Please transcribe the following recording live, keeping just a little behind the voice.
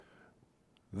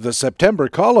The September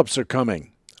call-ups are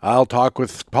coming. I'll talk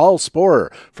with Paul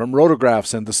Sporer from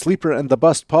Rotographs and the Sleeper and the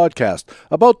Bust podcast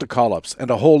about the call-ups and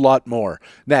a whole lot more.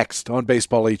 Next on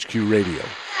Baseball HQ Radio.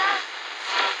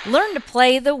 Learn to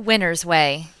play the winner's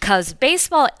way, 'cause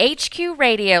Baseball HQ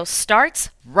Radio starts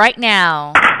right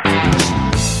now.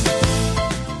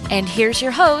 And here's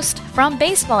your host from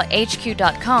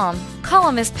BaseballHQ.com,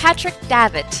 columnist Patrick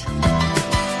Davitt.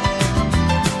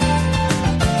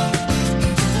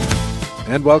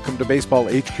 And welcome to Baseball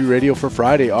HQ Radio for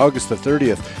Friday, August the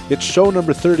 30th. It's show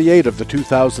number 38 of the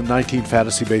 2019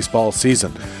 fantasy baseball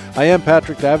season. I am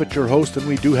Patrick Davitt, your host, and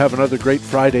we do have another great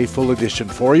Friday full edition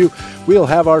for you. We'll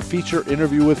have our feature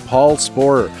interview with Paul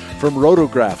Sporer from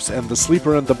Rotographs and the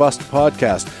Sleeper and the Bust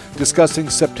podcast, discussing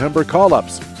September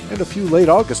call-ups and a few late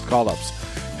August call-ups,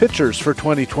 pitchers for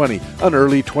 2020, an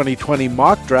early 2020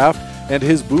 mock draft, and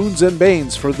his boons and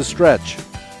banes for the stretch.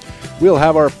 We'll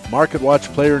have our Market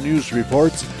Watch player news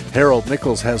reports. Harold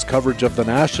Nichols has coverage of the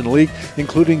National League,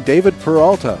 including David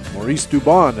Peralta, Maurice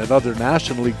Dubon, and other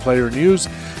National League player news.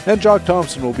 And Jock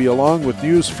Thompson will be along with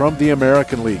news from the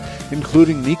American League,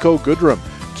 including Nico Goodrum,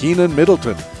 Keenan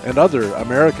Middleton, and other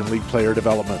American League player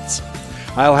developments.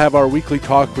 I'll have our weekly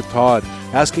talk with Todd,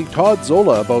 asking Todd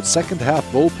Zola about second-half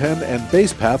bullpen and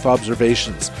base path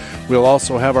observations. We'll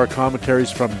also have our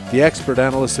commentaries from the expert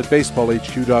analysts at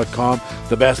BaseballHQ.com,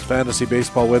 the best fantasy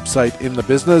baseball website in the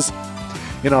business.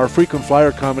 In our frequent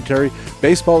flyer commentary,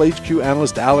 Baseball HQ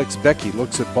analyst Alex Becky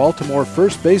looks at Baltimore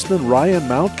first baseman Ryan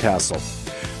Mountcastle.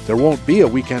 There won't be a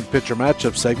weekend pitcher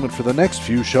matchup segment for the next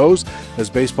few shows, as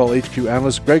Baseball HQ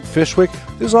analyst Greg Fishwick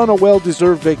is on a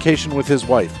well-deserved vacation with his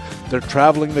wife. They're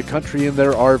traveling the country in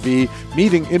their RV,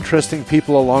 meeting interesting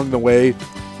people along the way,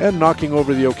 and knocking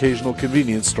over the occasional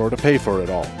convenience store to pay for it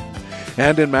all.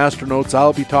 And in Master Notes,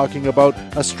 I'll be talking about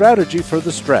a strategy for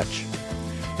the stretch.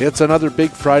 It's another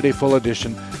big Friday full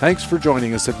edition. Thanks for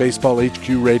joining us at Baseball HQ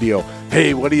Radio.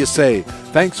 Hey, what do you say?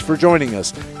 Thanks for joining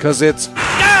us, because it's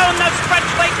down the stretch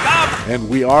they come! And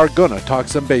we are gonna talk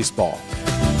some baseball.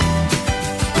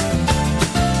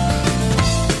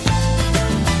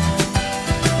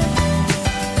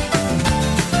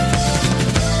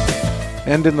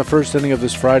 And in the first inning of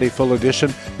this Friday full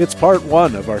edition, it's part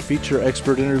one of our feature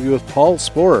expert interview with Paul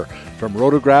Sporer from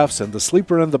Rotographs and the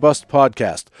Sleeper and the Bust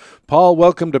podcast. Paul,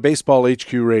 welcome to Baseball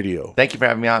HQ Radio. Thank you for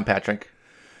having me on, Patrick.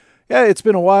 Yeah, it's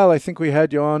been a while. I think we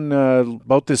had you on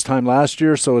about this time last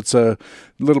year, so it's a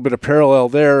little bit of parallel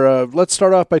there. Let's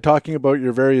start off by talking about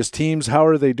your various teams. How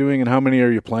are they doing and how many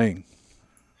are you playing?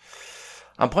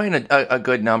 I'm playing a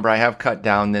good number. I have cut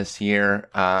down this year,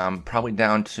 probably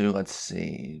down to, let's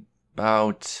see,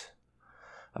 about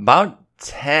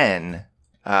 10,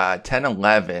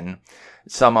 11.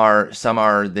 Some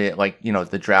are the, like, you know,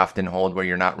 the draft and hold where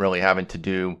you're not really having to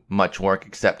do much work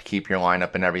except keep your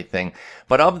lineup and everything.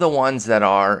 But of the ones that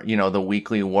are, you know, the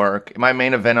weekly work, my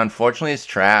main event, unfortunately, is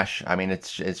trash. I mean,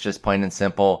 it's just plain and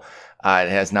simple. It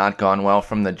has not gone well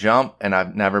from the jump, and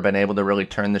I've never been able to really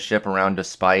turn the ship around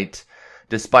despite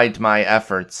my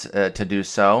efforts to do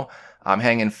so. I'm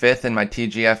hanging fifth in my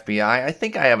TGFBI. I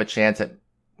think I have a chance at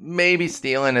maybe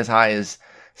stealing as high as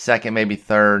second, maybe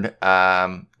third.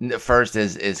 First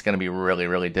is going to be really,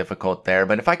 really difficult there.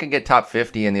 But if I could get top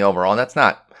 50 in the overall, that's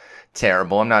not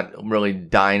terrible. I'm not really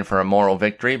dying for a moral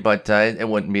victory, but it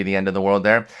wouldn't be the end of the world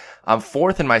there. I'm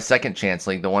fourth in my second chance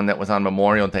league, the one that was on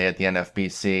Memorial Day at the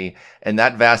NFBC, and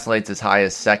that vacillates as high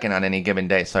as second on any given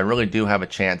day. So I really do have a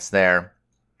chance there.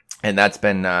 And that's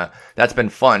been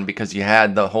fun because you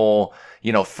had the whole,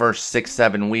 you know, first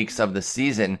 6-7 weeks of the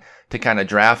season to kind of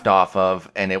draft off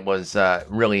of. And it was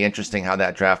really interesting how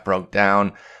that draft broke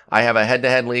down. I have a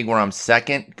head-to-head league where I'm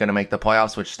second, going to make the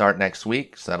playoffs, which start next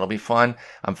week. So that'll be fun.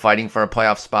 I'm fighting for a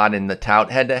playoff spot in the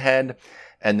Tout head-to-head.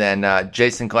 And then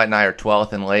Jason Glett and I are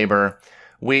 12th in labor.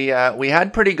 We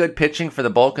had pretty good pitching for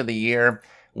the bulk of the year.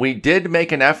 We did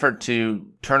make an effort to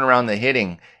turn around the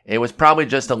hitting. It was probably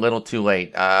just a little too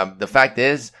late. The fact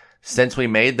is, since we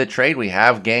made the trade, we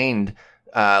have gained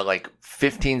like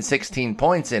 15, 16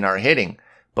 points in our hitting.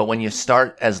 But when you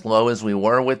start as low as we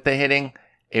were with the hitting,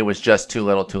 it was just too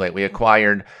little too late. We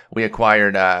acquired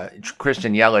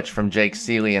Christian Yelich from Jake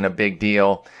Seeley in a big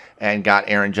deal and got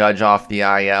Aaron Judge off the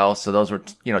IL. So those were,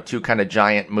 you know, two kind of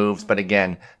giant moves. But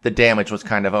again, the damage was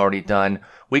kind of already done.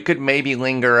 We could maybe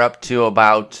linger up to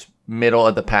about middle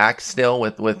of the pack still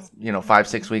with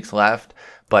 5-6 weeks left,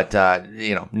 but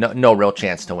no real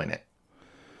chance to win it.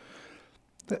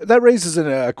 That raises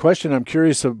a question. I'm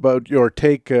curious about your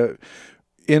take.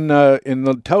 In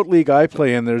the tout league I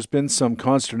play in, there's been some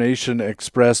consternation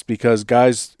expressed because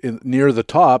guys near the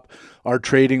top are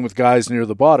trading with guys near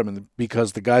the bottom, and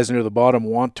because the guys near the bottom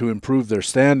want to improve their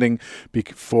standing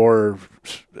for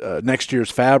next year's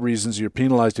FAB reasons. You're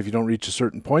penalized if you don't reach a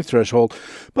certain point threshold,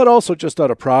 but also just out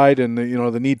of pride and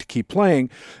the need to keep playing,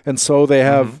 and so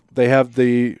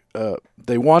they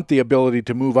want the ability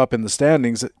to move up in the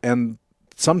standings. And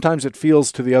sometimes it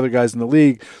feels to the other guys in the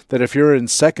league that if you're in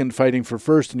second fighting for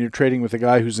first and you're trading with a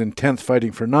guy who's in 10th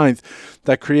fighting for ninth,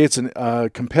 that creates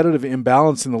a competitive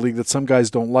imbalance in the league that some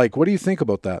guys don't like. What do you think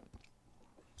about that?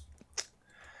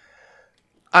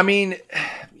 I mean,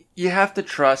 you have to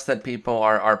trust that people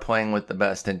are playing with the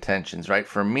best intentions, right?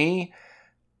 For me,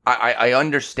 I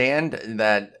understand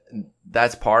that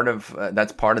that's part of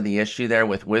the issue there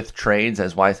with trades,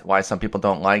 as why some people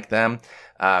don't like them,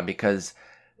 because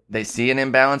they see an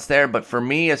imbalance there. But for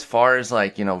me, as far as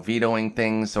vetoing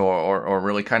things or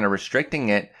really kind of restricting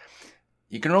it,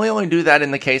 you can really only do that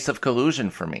in the case of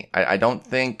collusion for me. I don't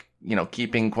think,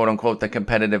 keeping quote unquote the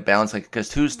competitive balance,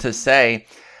 because who's to say?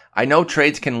 I know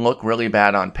trades can look really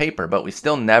bad on paper, but we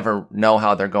still never know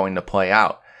how they're going to play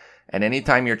out. And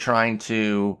anytime you're trying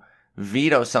to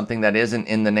veto something that isn't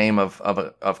in the name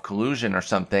of collusion or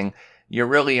something, you're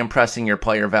really impressing your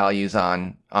player values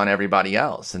on everybody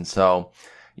else. And so,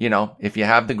 if you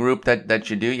have the group that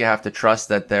you do, you have to trust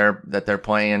that they're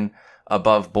playing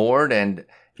above board. And,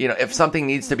 if something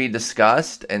needs to be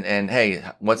discussed and hey,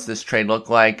 what's this trade look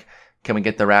like? Can we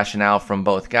get the rationale from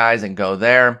both guys and go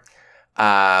there?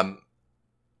 I'm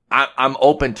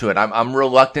open to it. I'm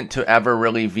reluctant to ever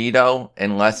really veto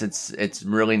unless it's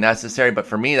really necessary. But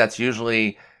for me, that's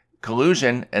usually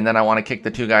collusion. And then I want to kick the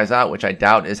two guys out, which I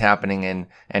doubt is happening in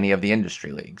any of the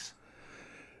industry leagues.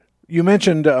 You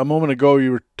mentioned a moment ago,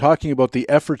 you were talking about the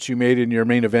efforts you made in your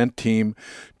main event team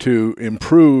to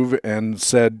improve, and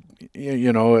said,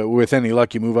 with any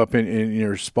luck, you move up in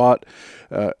your spot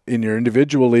in your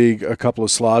individual league a couple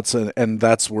of slots, and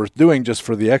that's worth doing just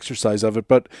for the exercise of it.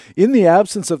 But in the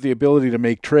absence of the ability to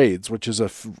make trades, which is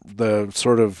the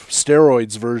sort of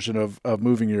steroids version of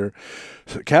moving your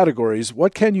categories,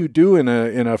 what can you do in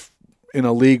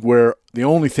a league where the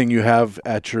only thing you have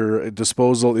at your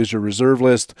disposal is your reserve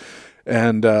list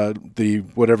and the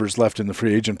whatever's left in the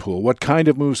free agent pool? What kind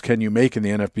of moves can you make in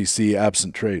the NFBC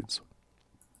absent trades?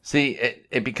 See,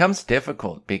 it becomes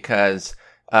difficult because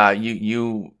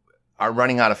you are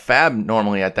running out of FAB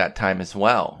normally at that time as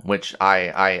well, which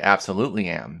I absolutely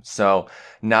am. So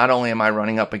not only am I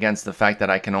running up against the fact that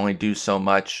I can only do so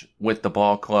much with the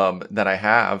ball club that I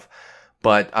have,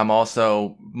 but I'm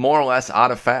also more or less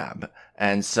out of FAB.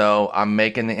 And so I'm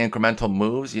making the incremental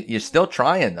moves. You're still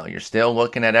trying, though. You're still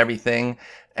looking at everything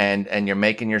and you're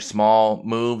making your small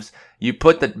moves. You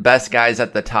put the best guys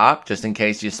at the top just in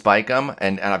case you spike them.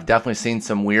 And I've definitely seen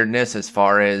some weirdness as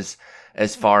far as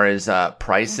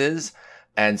prices.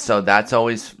 And so that's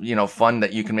always, fun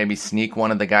that you can maybe sneak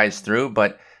one of the guys through,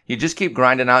 but you just keep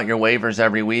grinding out your waivers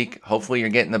every week. Hopefully you're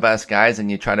getting the best guys and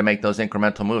you try to make those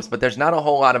incremental moves, but there's not a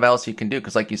whole lot of else you can do.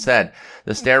 Cause like you said,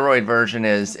 the steroid version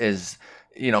is,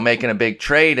 making a big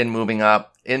trade and moving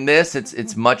up. In this,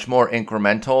 it's much more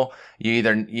incremental.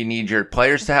 You need your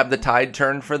players to have the tide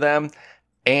turn for them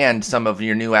and some of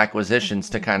your new acquisitions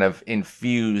to kind of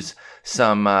infuse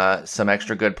some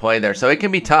extra good play there. So it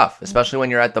can be tough, especially when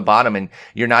you're at the bottom and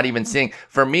you're not even seeing.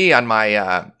 For me on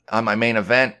my main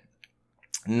event,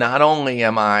 not only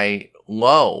am I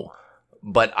low,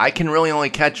 but I can really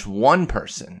only catch one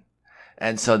person.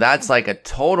 And so that's like a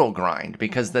total grind,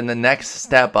 because then the next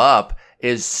step up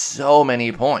is so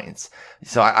many points.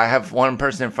 So I have one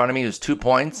person in front of me who's 2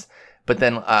 points, but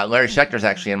then Larry Schechter's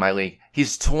actually in my league.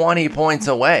 He's 20 points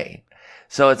away.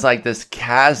 So it's like this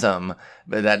chasm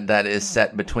that is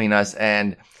set between us.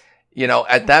 And,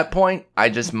 at that point, I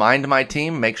just mind my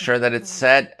team, make sure that it's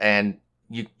set, and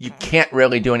you can't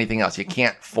really do anything else. You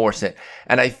can't force it.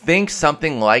 And I think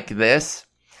something like this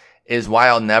is why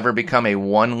I'll never become a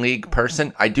one league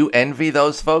person. I do envy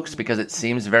those folks because it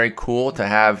seems very cool to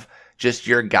have just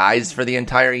your guys for the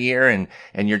entire year and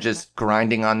you're just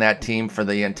grinding on that team for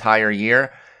the entire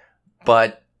year.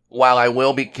 But while I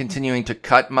will be continuing to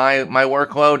cut my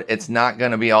workload, it's not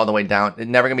going to be all the way down. It's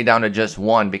never going to be down to just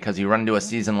one, because you run into a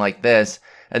season like this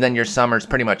and then your summer's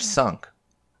pretty much sunk.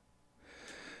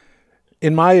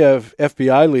 In my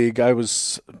FBI league, I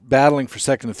was battling for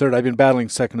second and third. I've been battling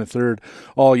second and third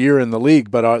all year in the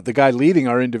league, but the guy leading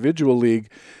our individual league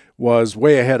was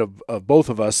way ahead of both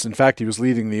of us. In fact, he was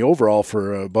leading the overall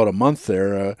for about a month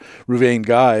there, Ruvain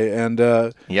Guy. And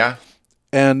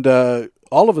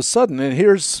all of a sudden, and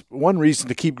here's one reason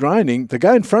to keep grinding, the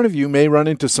guy in front of you may run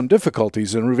into some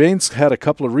difficulties. And Rouvain's had a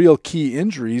couple of real key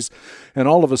injuries, and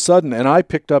all of a sudden, and I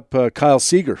picked up Kyle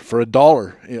Seager for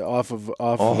 $1 off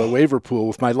of the waiver pool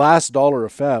with my last dollar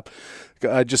of FAP.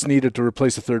 I just needed to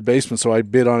replace a third baseman, so I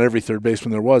bid on every third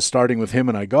baseman there was, starting with him,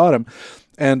 and I got him.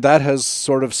 And that has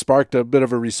sort of sparked a bit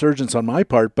of a resurgence on my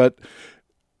part, but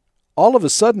all of a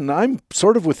sudden, I'm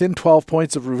sort of within 12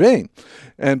 points of Rouvain.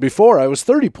 And before, I was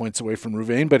 30 points away from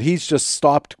Rouvain, but he's just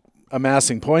stopped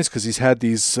amassing points because he's had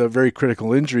these very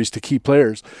critical injuries to key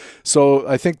players. So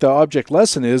I think the object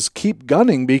lesson is keep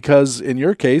gunning, because in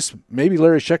your case, maybe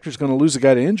Larry Schechter's going to lose a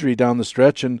guy to injury down the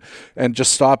stretch and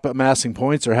just stop amassing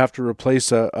points, or have to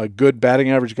replace a good batting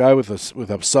average guy with a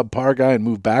subpar guy and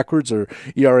move backwards, or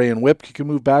ERA and WHIP you can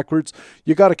move backwards.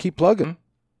 You got to keep plugging.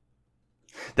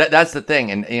 That's the thing.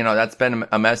 And, that's been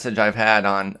a message I've had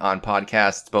on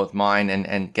podcasts, both mine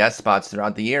and guest spots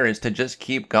throughout the year, is to just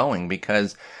keep going,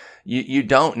 because you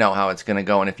don't know how it's going to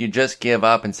go. And if you just give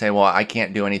up and say, well, I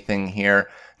can't do anything here,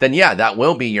 then yeah, that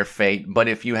will be your fate. But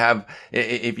if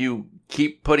you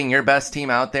keep putting your best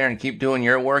team out there and keep doing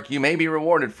your work, you may be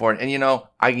rewarded for it. And,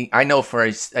 I know for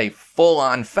a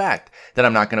full-on fact that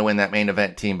I'm not going to win that main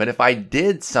event team. But if I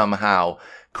did somehow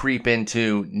creep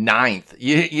into 9th,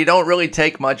 you don't really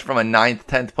take much from a 9th,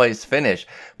 10th place finish.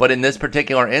 But in this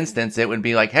particular instance, it would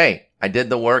be like, hey, I did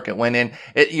the work. It went in.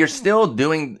 You're still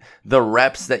doing the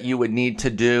reps that you would need to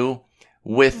do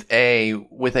with a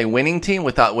winning team,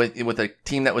 with a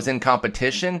team that was in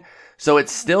competition. So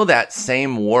it's still that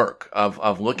same work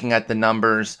of looking at the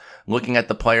numbers, looking at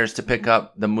the players to pick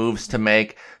up, the moves to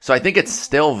make. So I think it's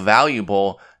still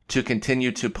valuable to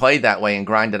continue to play that way and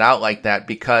grind it out like that,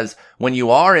 because when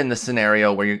you are in the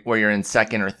scenario where you're in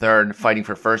second or third fighting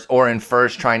for first, or in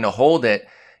first trying to hold it,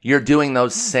 you're doing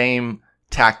those same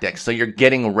tactics. So you're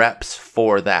getting reps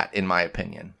for that, in my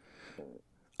opinion.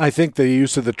 I think the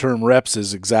use of the term reps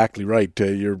is exactly right.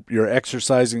 You're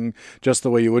exercising just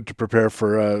the way you would to prepare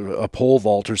for a pole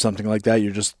vault or something like that.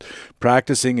 You're just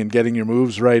practicing and getting your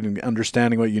moves right and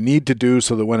understanding what you need to do,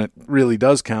 so that when it really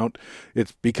does count,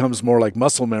 it becomes more like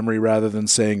muscle memory rather than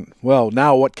saying, well,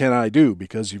 now what can I do?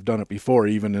 Because you've done it before,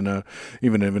 even in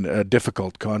a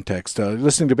difficult context.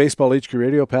 Listening to Baseball HQ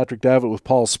Radio, Patrick Davitt with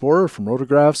Paul Sporer from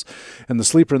Rotographs and the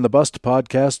Sleeper and the Bust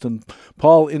podcast. And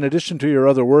Paul, in addition to your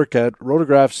other work at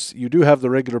Rotographs, you do have the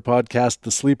regular podcast,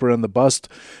 The Sleeper and the Bust.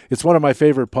 It's one of my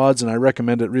favorite pods, and I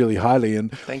recommend it really highly. And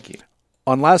thank you.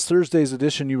 On last Thursday's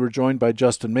edition, you were joined by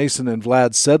Justin Mason and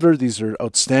Vlad Sedler. These are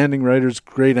outstanding writers,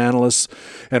 great analysts,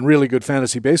 and really good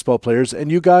fantasy baseball players.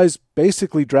 And you guys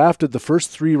basically drafted the first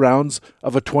 3 rounds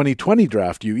of a 2020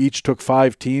 draft. You each took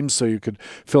 5 teams, so you could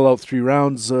fill out 3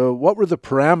 rounds. What were the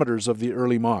parameters of the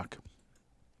early mock?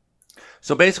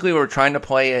 So basically, we were trying to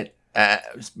play it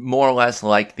more or less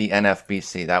like the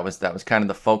NFBC. That was kind of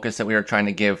the focus that we were trying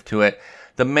to give to it.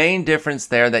 The main difference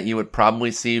there that you would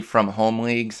probably see from home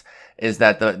leagues is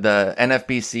that the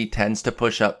NFBC tends to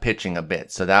push up pitching a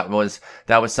bit. So that was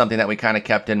something that we kind of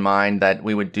kept in mind, that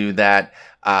we would do that.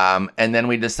 And then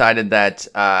we decided that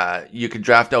you could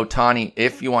draft Ohtani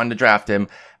if you wanted to draft him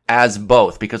as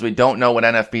both, because we don't know what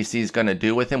NFBC is going to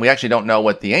do with him. We actually don't know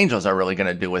what the Angels are really going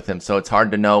to do with him. So it's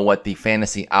hard to know what the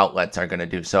fantasy outlets are going to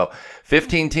do. So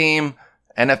 15 team,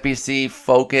 NFBC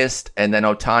focused, and then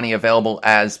Ohtani available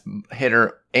as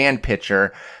hitter and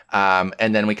pitcher.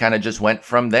 And then we kind of just went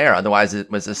from there. Otherwise,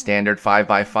 it was a standard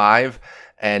 5x5.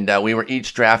 And we were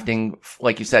each drafting,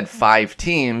 like you said, 5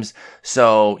 teams.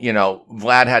 So,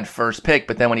 Vlad had first pick,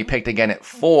 but then when he picked again at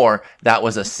 4, that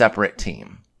was a separate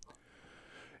team.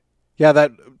 Yeah,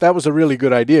 that was a really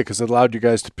good idea, because it allowed you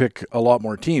guys to pick a lot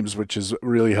more teams, which is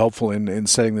really helpful in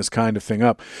setting this kind of thing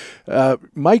up.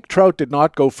 Mike Trout did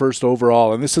not go first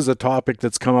overall, and this is a topic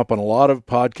that's come up on a lot of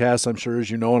podcasts, I'm sure,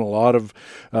 as you know, and a lot of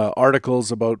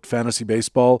articles about fantasy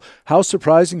baseball. How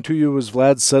surprising to you was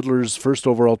Vlad Sedler's first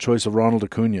overall choice of Ronald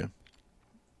Acuna?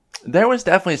 There was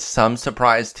definitely some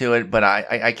surprise to it, but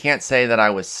I can't say that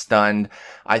I was stunned.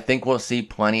 I think we'll see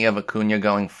plenty of Acuna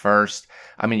going first.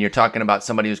 I mean, you're talking about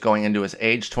somebody who's going into his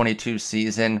age 22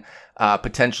 season,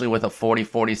 potentially with a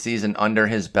 40-40 season under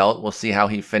his belt. We'll see how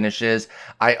he finishes.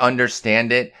 I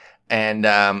understand it. And,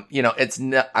 I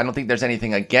don't think there's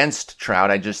anything against Trout.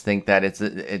 I just think that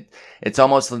it's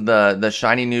almost the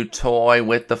shiny new toy,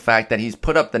 with the fact that he's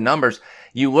put up the numbers.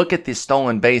 You look at the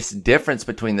stolen base difference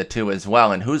between the two as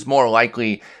well, and who's more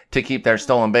likely to keep their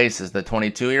stolen bases, the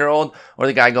 22-year-old or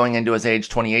the guy going into his age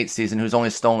 28 season who's only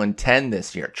stolen 10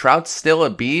 this year? Trout's still a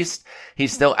beast.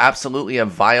 He's still absolutely a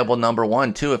viable number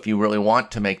 1 too, if you really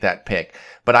want to make that pick.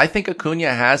 But I think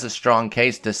Acuna has a strong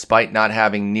case, despite not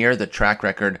having near the track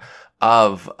record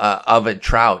of a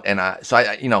Trout. And so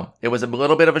it was a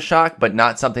little bit of a shock, but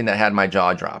not something that had my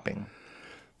jaw dropping.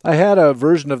 I had a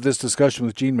version of this discussion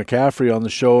with Gene McCaffrey on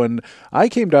the show, and I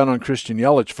came down on Christian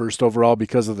Yelich first overall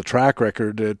because of the track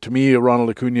record. To me, Ronald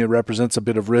Acuna represents a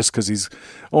bit of risk because he's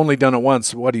only done it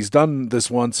once. What he's done this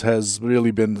once has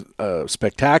really been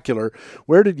spectacular.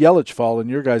 Where did Yelich fall in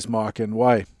your guys' mock, and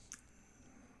why?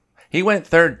 He went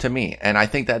third to me, and I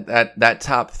think that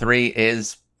top three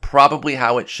is probably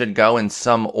how it should go in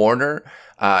some order.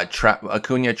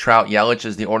 Acuna, Trout, Yelich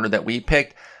is the order that we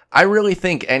picked. I really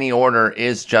think any order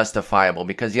is justifiable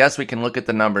because, yes, we can look at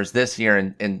the numbers this year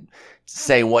and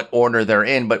say what order they're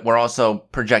in, but we're also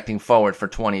projecting forward for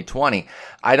 2020.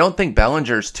 I don't think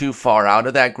Bellinger's too far out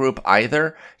of that group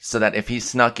either, so that if he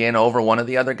snuck in over one of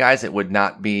the other guys, it would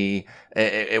not be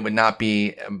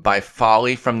by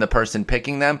folly from the person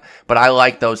picking them. But I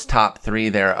like those top three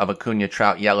there of Acuna,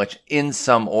 Trout, Yelich in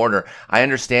some order. I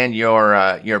understand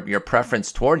your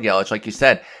preference toward Yelich. Like you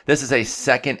said, this is a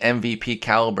second MVP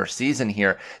caliber season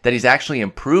here that he's actually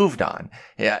improved on.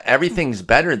 Yeah, everything's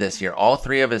better this year. All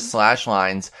three of his slash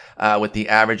lines, with the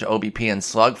average OBP and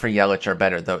slug for Yelich are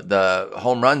better. The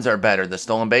home runs are better. The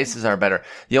stolen bases are better.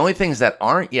 The only things that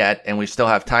aren't yet, and we still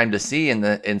have time to see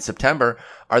in September,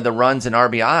 are the runs and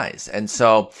RBIs. And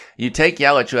so you take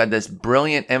Yelich, who had this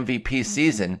brilliant MVP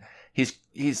season.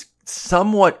 He's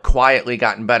somewhat quietly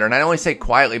gotten better. And I only say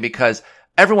quietly because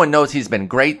everyone knows he's been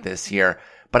great this year,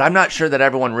 but I'm not sure that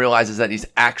everyone realizes that he's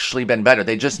actually been better.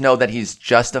 They just know that he's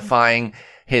justifying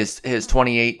his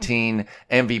 2018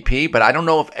 MVP, but I don't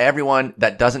know if everyone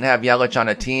that doesn't have Yelich on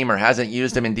a team or hasn't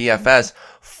used him in DFS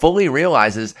fully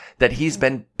realizes that he's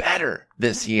been better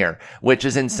this year, which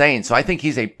is insane. So I think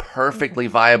he's a perfectly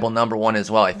viable number one as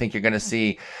well. I think you're going to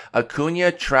see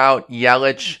Acuna, Trout,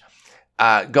 Yelich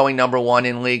going number one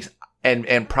in leagues.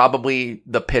 And probably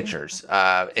the pitchers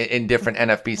in different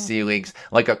NFBC leagues,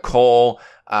 like a Cole,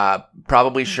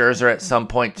 probably Scherzer at some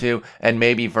point too, and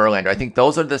maybe Verlander. I think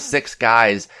those are the six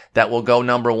guys that will go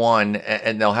number one,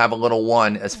 and they'll have a little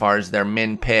one as far as their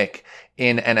min pick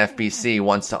in NFBC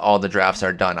once all the drafts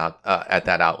are done at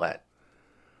that outlet.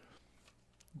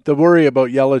 The worry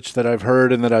about Yelich that I've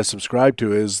heard and that I subscribe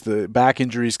to is the back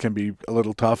injuries can be a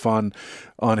little tough on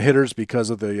hitters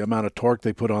because of the amount of torque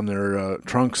they put on their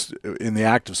trunks in the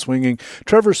act of swinging.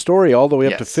 Trevor Story all the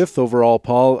way up to fifth overall,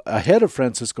 Paul, ahead of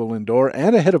Francisco Lindor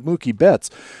and ahead of Mookie Betts.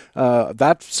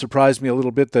 That surprised me a little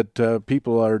bit that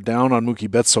people are down on Mookie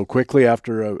Betts so quickly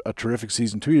after a terrific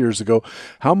season 2 years ago.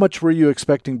 How much were you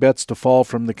expecting Betts to fall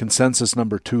from the consensus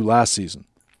number 2 last season?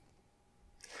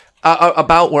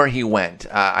 About where he went.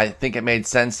 I think it made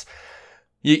sense.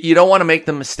 You don't want to make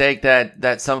the mistake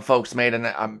that some folks made, and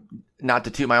I'm not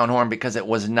to toot my own horn because it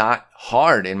was not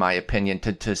hard, in my opinion,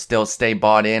 to still stay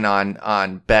bought in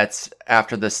on Betts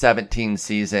after the 17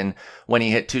 season when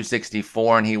he hit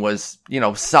 264 and he was,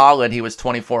 solid. He was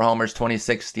 24 homers,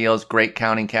 26 steals, great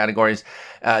counting categories.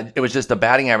 It was just the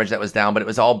batting average that was down, but it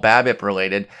was all BABIP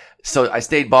related. So I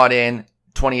stayed bought in.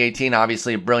 2018,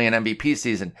 obviously a brilliant MVP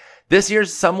season. This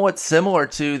year's somewhat similar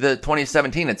to the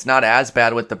 2017. It's not as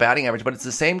bad with the batting average, but it's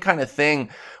the same kind of thing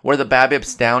where the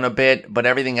BABIP's down a bit, but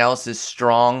everything else is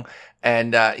strong.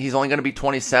 And he's only going to be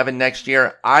 27 next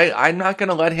year. I'm not going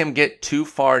to let him get too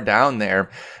far down there.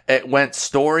 It went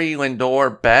Story,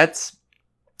 Lindor, Betts.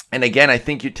 And again, I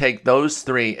think you take those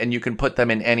three and you can put them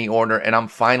in any order, and I'm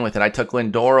fine with it. I took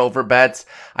Lindor over Betts.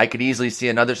 I could easily see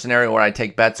another scenario where I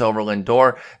take Betts over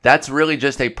Lindor. That's really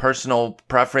just a personal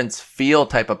preference feel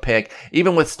type of pick,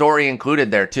 even with Story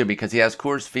included there too, because he has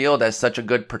Coors Field as such a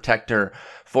good protector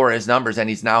for his numbers, and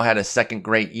he's now had a second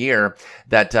great year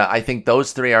that I think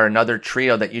those three are another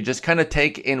trio that you just kind of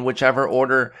take in whichever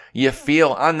order you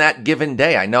feel on that given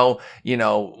day. I know,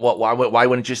 why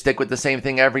wouldn't you stick with the same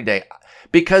thing every day?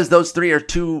 Because those three are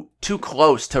too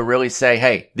close to really say,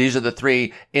 hey, these are the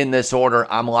three in this order,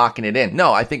 I'm locking it in.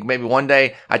 No, I think maybe one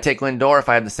day I take Lindor if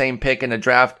I have the same pick in a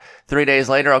draft. 3 days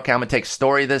later, okay, I'm going to take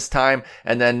Story this time.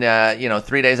 And then,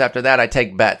 3 days after that, I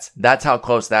take Betts. That's how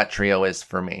close that trio is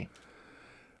for me.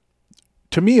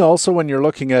 To me, also, when you're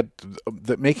looking at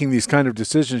making these kind of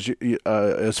decisions,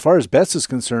 as far as Betts is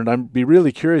concerned, I'd be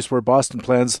really curious where Boston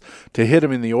plans to hit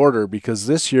him in the order, because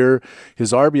this year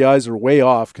his RBIs are way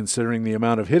off considering the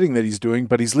amount of hitting that he's doing,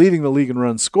 but he's leading the league in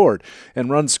runs scored. And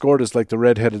runs scored is like the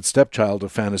redheaded stepchild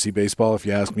of fantasy baseball, if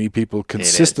you ask me. People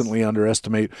consistently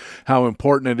underestimate how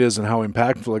important it is and how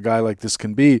impactful a guy like this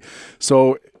can be.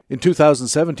 So in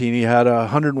 2017, he had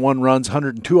 101 runs,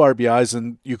 102 RBIs,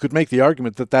 and you could make the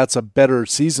argument that that's a better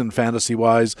season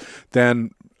fantasy-wise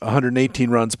than 118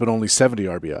 runs but only 70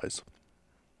 RBIs.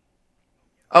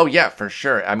 Oh yeah, for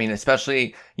sure. I mean,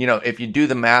 especially, if you do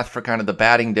the math for kind of the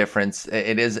batting difference,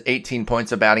 it is 18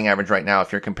 points of batting average right now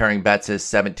if you're comparing Betts'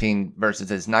 17 versus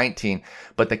his 19.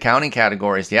 But the counting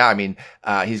categories, yeah, I mean,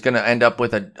 he's going to end up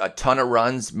with a ton of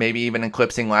runs, maybe even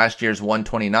eclipsing last year's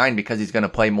 129 because he's going to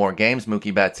play more games,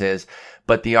 Mookie Betts is.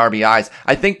 But the RBIs,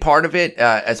 I think part of it,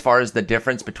 as far as the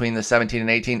difference between the 17 and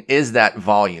 18 is that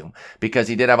volume, because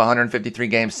he did have 153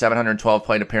 games, 712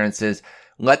 plate appearances.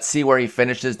 Let's see where he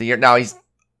finishes the year. Now, he's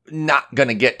not going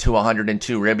to get to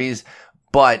 102 ribbies,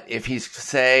 but if he's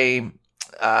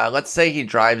let's say he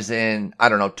drives in,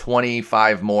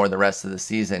 25 more the rest of the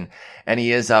season, and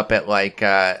he is up at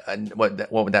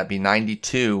what would that be?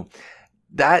 92.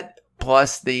 That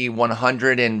plus the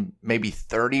 100 and maybe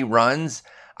 30 runs,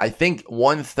 I think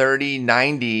 130,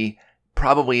 90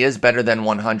 probably is better than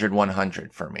 100,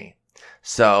 100 for me.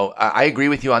 So I agree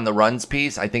with you on the runs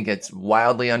piece. I think it's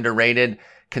wildly underrated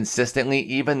consistently,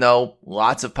 even though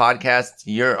lots of podcasts,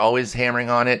 you're always hammering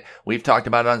on it. We've talked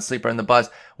about it on Sleeper and the Buzz.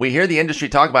 We hear the industry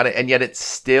talk about it, and yet it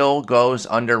still goes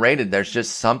underrated. There's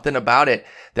just something about it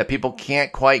that people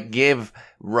can't quite give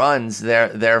runs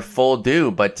their full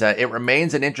due, but it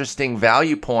remains an interesting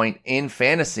value point in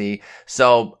fantasy.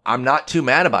 So I'm not too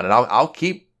mad about it. I'll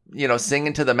keep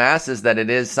singing to the masses that it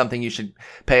is something you should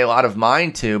pay a lot of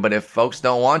mind to, but if folks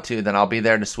don't want to, then I'll be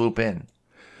there to swoop in.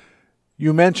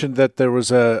 You mentioned that there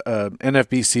was a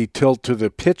NFBC tilt to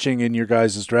the pitching in your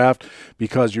guys' draft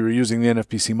because you were using the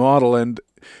NFBC model, and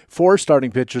 4 starting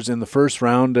pitchers in the first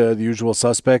round, the usual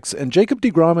suspects, and Jacob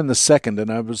deGrom in the second. And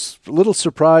I was a little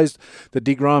surprised that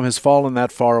deGrom has fallen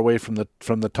that far away from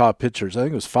the top pitchers. I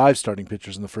think it was 5 starting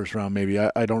pitchers in the first round, maybe.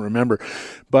 I don't remember.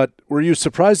 But were you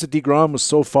surprised that deGrom was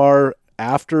so far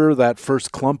after that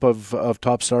first clump of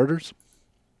top starters?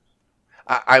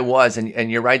 I was, and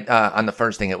you're right on the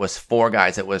first thing. It was 4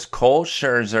 guys. It was Cole,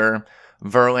 Scherzer,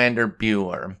 Verlander,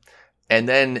 Buehler. And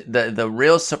then the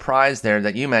real surprise there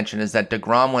that you mentioned is that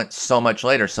deGrom went so much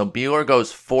later. So Buehler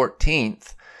goes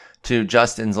 14th to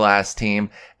Justin's last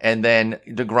team, and then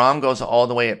deGrom goes all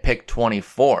the way at pick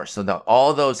 24. So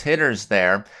all those hitters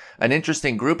there, an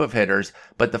interesting group of hitters,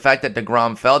 but the fact that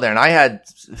deGrom fell there, and I had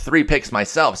 3 picks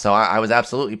myself, so I was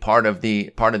absolutely part of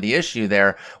the issue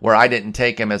there where I didn't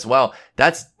take him as well.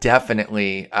 That's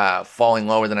definitely falling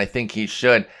lower than I think he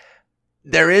should.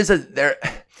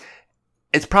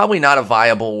 It's probably not a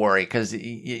viable worry because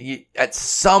at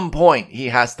some point he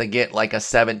has to get like a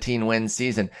 17-win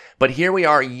season. But here we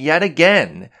are yet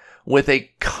again with a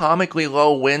comically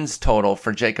low wins total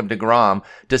for Jacob deGrom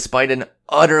despite an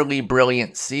utterly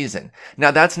brilliant season.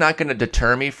 Now, that's not going to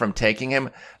deter me from taking him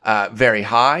very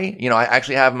high. I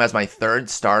actually have him as my 3rd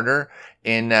starter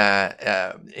in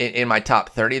my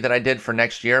top 30 that I did for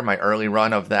next year, my early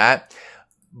run of that.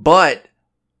 But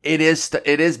it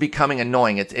is becoming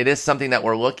annoying. It is something that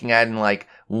we're looking at and like,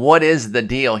 what is the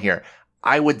deal here?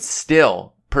 I would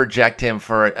still project him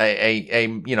for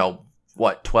a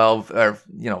 12 or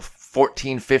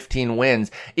 14, 15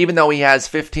 wins, even though he has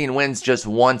 15 wins just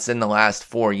once in the last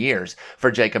 4 years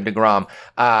for Jacob deGrom.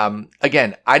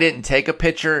 Again, I didn't take a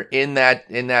pitcher in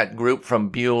that group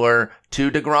from Buehler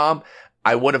to deGrom.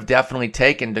 I would have definitely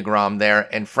taken deGrom there.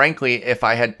 And frankly, if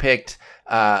I had picked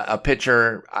a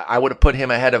pitcher, I would have put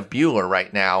him ahead of Buehler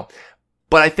right now.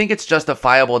 But I think it's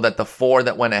justifiable that the 4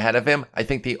 that went ahead of him, I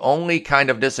think the only kind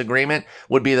of disagreement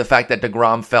would be the fact that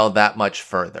deGrom fell that much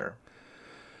further.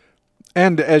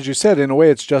 And as you said, in a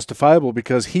way, it's justifiable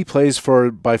because he plays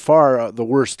for by far the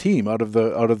worst team out of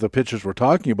the pitchers we're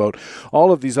talking about.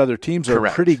 All of these other teams are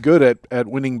Correct. Pretty good at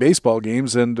winning baseball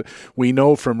games, and we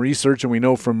know from research and we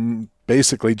know from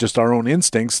basically just our own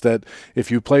instincts that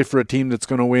if you play for a team that's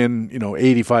going to win,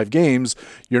 85 games,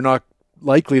 you're not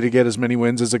likely to get as many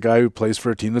wins as a guy who plays for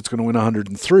a team that's going to win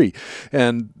 103.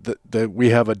 And we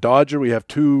have a Dodger, we have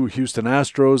 2 Houston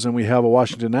Astros, and we have a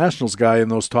Washington Nationals guy in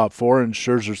those top 4, and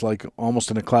Scherzer's like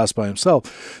almost in a class by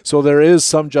himself. So there is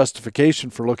some justification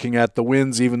for looking at the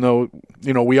wins, even though,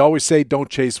 we always say don't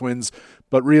chase wins,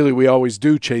 but really we always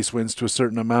do chase wins to a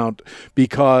certain amount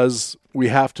because we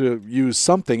have to use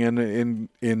something. And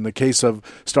in the case of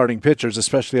starting pitchers,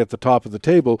 especially at the top of the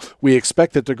table, we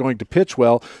expect that they're going to pitch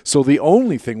well. So the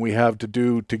only thing we have to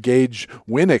do to gauge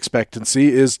win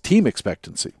expectancy is team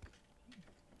expectancy.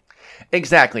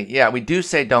 Exactly. Yeah, we do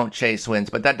say don't chase wins,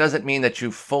 but that doesn't mean that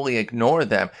you fully ignore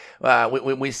them.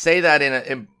 We say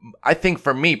that I think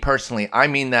for me personally, I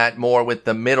mean that more with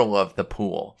the middle of the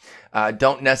pool.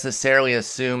 Don't necessarily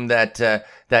assume that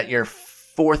your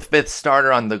 4th, 5th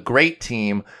starter on the great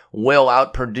team will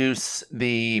outproduce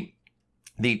the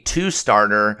 2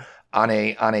 starter on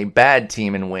a bad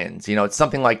team in wins. It's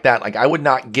something like that. Like I would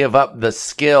not give up the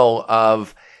skill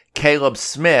of Caleb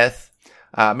Smith,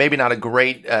 maybe not a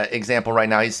great example right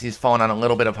now. He's fallen on a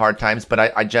little bit of hard times, but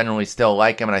I generally still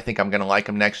like him, and I think I'm going to like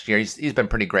him next year. He's been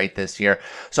pretty great this year.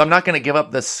 So I'm not going to give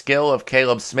up the skill of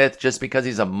Caleb Smith just because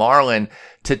he's a Marlin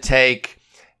to take,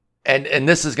 and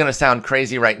this is going to sound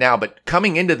crazy right now, but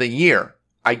coming into the year,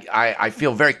 I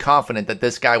feel very confident that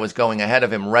this guy was going ahead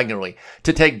of him regularly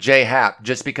to take J Happ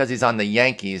just because he's on the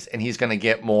Yankees and he's going to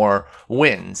get more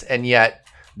wins. And yet,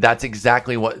 that's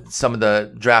exactly what some of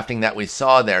the drafting that we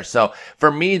saw there. So for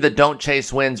me, the don't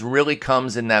chase wins really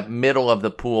comes in that middle of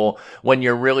the pool when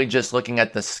you're really just looking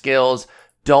at the skills.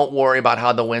 Don't worry about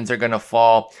how the wins are going to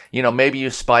fall. Maybe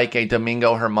you spike a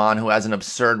Domingo Germán who has an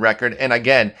absurd record. And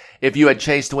again, if you had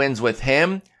chased wins with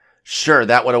him, sure,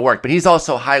 that would have worked, but he's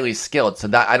also highly skilled. So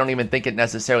that I don't even think it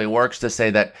necessarily works to say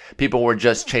that people were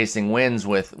just chasing wins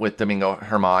with Domingo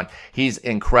Germán. He's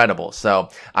incredible. So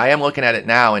I am looking at it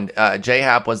now, and J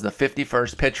Happ was the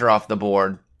 51st pitcher off the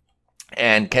board,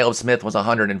 and Caleb Smith was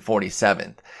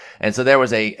 147th. And so there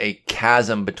was a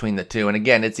chasm between the two. And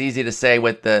again, it's easy to say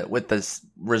with the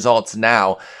results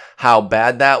now how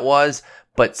bad that was.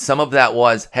 But some of that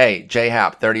was, hey, J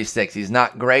Happ, 36. He's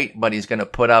not great, but he's going to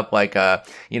put up like a,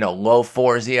 low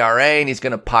 4s ERA, and he's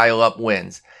going to pile up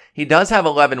wins. He does have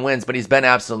 11 wins, but he's been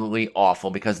absolutely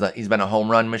awful because he's been a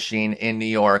home run machine in New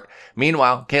York.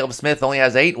 Meanwhile, Caleb Smith only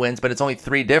has 8 wins, but it's only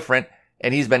 3 different,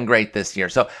 and he's been great this year.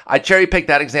 So I cherry picked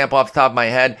that example off the top of my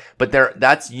head, but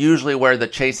that's usually where the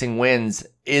chasing wins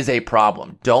is a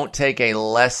problem. Don't take a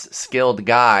less skilled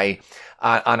guy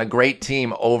on a great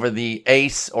team over the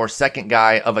ace or second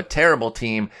guy of a terrible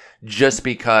team just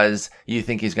because you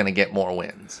think he's going to get more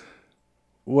wins.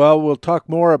 Well, we'll talk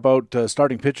more about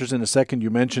starting pitchers in a second.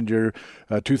 You mentioned your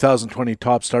 2020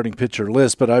 top starting pitcher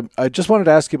list, but I just wanted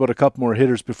to ask you about a couple more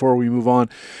hitters before we move on.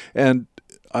 And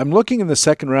I'm looking in the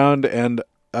second round, and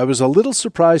I was a little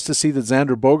surprised to see that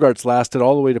Xander Bogaerts lasted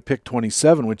all the way to pick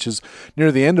 27, which is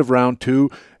near the end of round 2.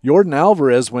 Yordan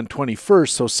Alvarez went 21st,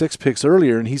 so 6 picks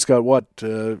earlier, and he's got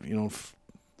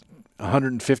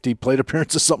 150 plate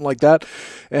appearances, something like that.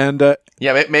 And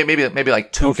maybe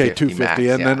like 250. Okay, 250. Max,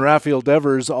 and then Rafael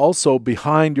Devers also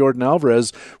behind Yordan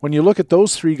Alvarez. When you look at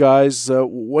those 3 guys,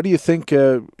 what do you think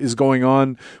is going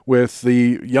on with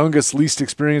the youngest, least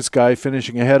experienced guy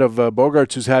finishing ahead of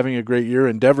Bogaerts, who's having a great year,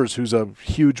 and Devers, who's a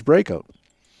huge breakout?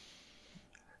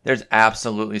 There's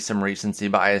absolutely some recency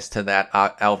bias to that.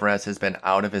 Alvarez has been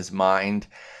out of his mind.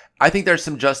 I think there's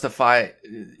some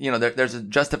there's a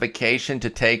justification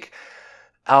to take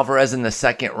Alvarez in the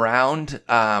second round.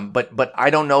 But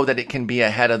I don't know that it can be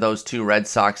ahead of those 2 Red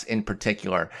Sox in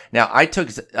particular. Now, I took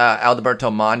Alberto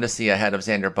Mondesi ahead of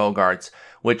Xander Bogaerts,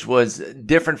 which was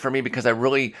different for me because I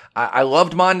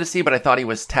loved Mondesi, but I thought he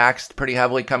was taxed pretty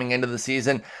heavily coming into the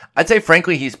season. I'd say,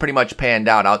 frankly, he's pretty much panned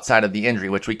out outside of the injury,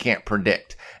 which we can't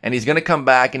predict. And he's going to come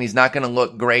back, and he's not going to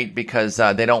look great because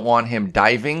they don't want him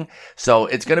diving. So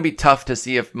it's going to be tough to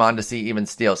see if Mondesi even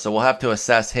steals. So we'll have to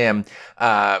assess him,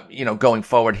 going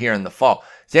forward here in the fall.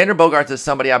 Xander Bogaerts is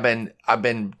somebody I've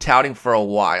been touting for a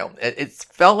while. It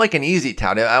felt like an easy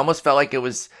tout. I almost felt like it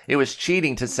was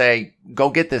cheating to say,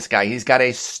 go get this guy. He's got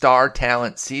a star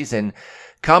talent season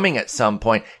coming at some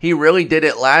point. He really did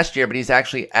it last year, but he's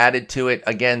actually added to it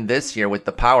again this year with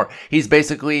the power. He's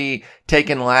basically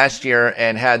taken last year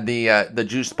and had the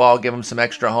juice ball give him some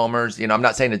extra homers. I'm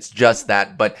not saying it's just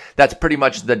that, but that's pretty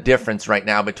much the difference right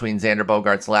now between Xander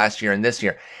Bogaerts last year and this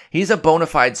year. He's a bona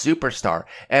fide superstar,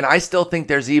 and I still think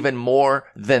there's even more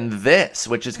than this,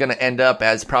 which is going to end up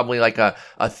as probably like a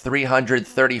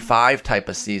 335 type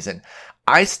of season.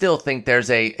 I still think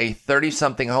there's a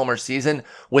 30-something homer season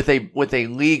with a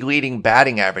league-leading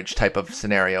batting average type of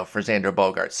scenario for Xander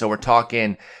Bogaerts. So we're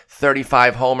talking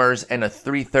 35 homers and a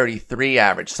 333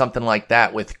 average, something like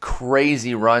that, with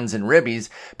crazy runs and ribbies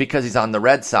because he's on the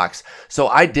Red Sox. So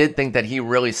I did think that he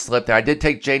really slipped there. I did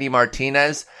take JD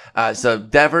Martinez. So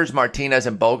Devers, Martinez,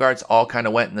 and Bogaerts all kind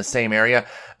of went in the same area.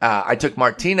 I took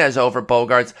Martinez over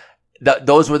Bogaerts.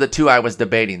 Those were the 2 I was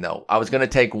debating, though. I was going to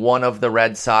take one of the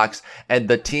Red Sox, and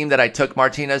the team that I took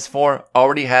Martinez for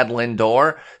already had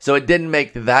Lindor, so it didn't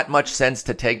make that much sense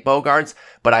to take Bogaerts,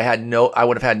 but I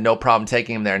would have had no problem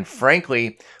taking him there. And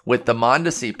frankly, with the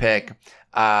Mondesi pick,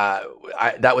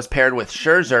 that was paired with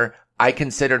Scherzer, I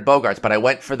considered Bogaerts, but I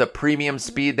went for the premium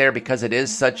speed there because it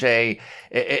is such a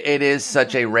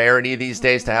rarity these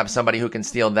days to have somebody who can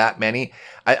steal that many.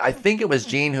 I think it was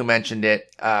Gene who mentioned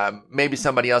it, maybe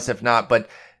somebody else if not, but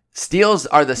steals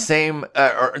are the same,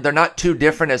 or they're not too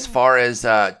different as far as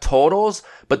totals,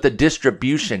 but the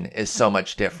distribution is so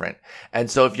much different.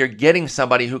 And so if you're getting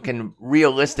somebody who can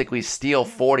realistically steal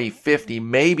 40, 50,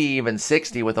 maybe even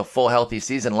 60 with a full healthy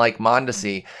season like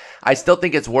Mondesi, I still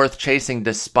think it's worth chasing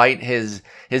despite his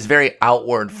very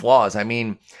outward flaws. I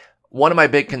mean, one of my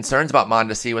big concerns about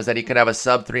Mondesi was that he could have a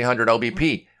sub 300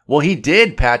 OBP. Well, he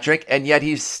did, Patrick, and yet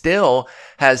he still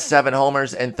has 7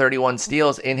 homers and 31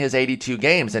 steals in his 82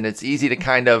 games. And it's easy to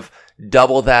kind of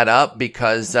double that up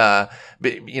because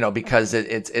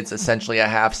it's essentially a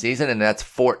half season, and that's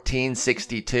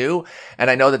 1462. And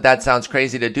I know that sounds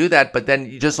crazy to do that, but then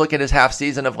you just look at his half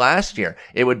season of last year.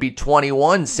 It would be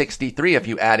 2163 if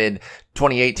you added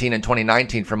 2018 and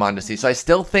 2019 for Mondesi. So I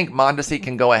still think Mondesi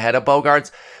can go ahead of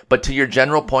Bogaerts. But to your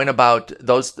general point about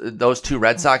those two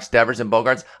Red Sox, Devers and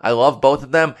Bogaerts, I love both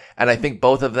of them, and I think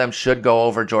both of them should go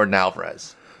over Jordan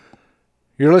Alvarez.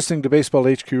 You're listening to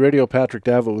Baseball HQ Radio. Patrick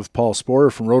Davitt with Paul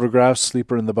Sporer from Rotograph's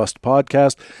Sleeper in the Bust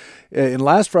podcast. In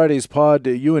last Friday's pod,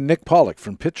 you and Nick Pollock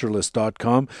from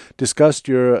PitcherList.com discussed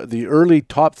the early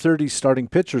top 30 starting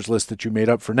pitchers list that you made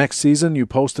up for next season. You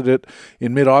posted it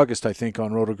in mid-August, I think,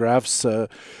 on Rotographs.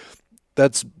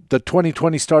 That's the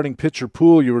 2020 starting pitcher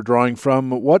pool you were drawing from.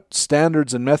 What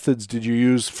standards and methods did you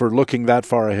use for looking that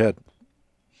far ahead?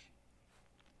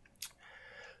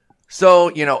 So,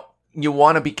 you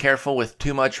want to be careful with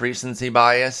too much recency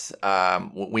bias.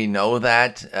 We know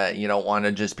that. You don't want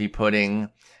to just be putting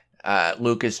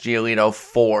Lucas Giolito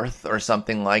fourth or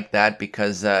something like that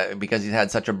because he's had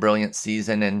such a brilliant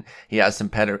season and he has some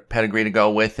pedigree to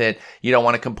go with it. You don't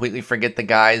want to completely forget the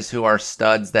guys who are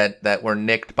studs that were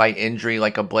nicked by injury,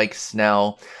 like a Blake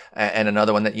Snell and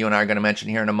another one that you and I are going to mention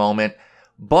here in a moment.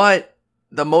 But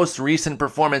the most recent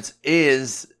performance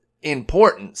is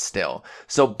important still.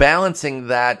 So balancing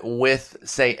that with,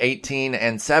 say, 18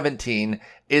 and 17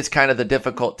 is kind of the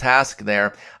difficult task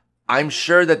there. I'm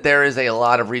sure that there is a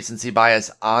lot of recency bias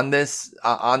on this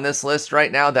list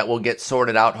right now that will get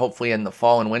sorted out hopefully in the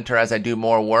fall and winter as I do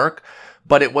more work.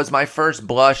 But it was my first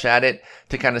blush at it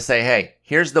to kind of say, hey,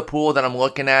 here's the pool that I'm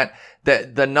looking at.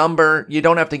 The number, you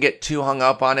don't have to get too hung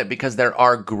up on it because there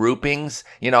are groupings.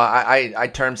 I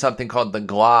termed something called the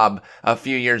glob a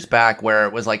few years back where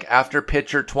it was like after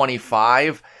pitcher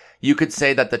 25, you could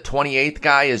say that the 28th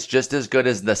guy is just as good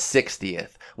as the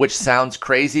 60th. Which sounds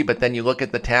crazy, but then you look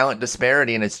at the talent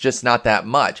disparity and it's just not that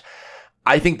much.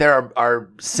 I think there are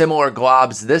similar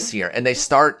globs this year, and they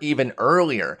start even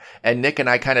earlier. And Nick and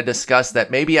I kind of discussed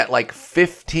that maybe at like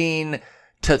 15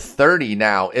 to 30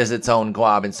 now is its own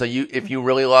glob. And so if you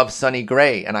really love Sonny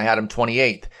Gray, and I had him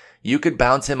 28th, you could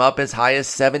bounce him up as high as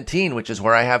 17, which is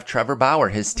where I have Trevor Bauer,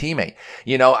 his teammate.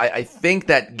 I think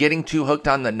that getting too hooked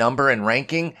on the number and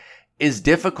ranking is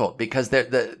difficult because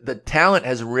the talent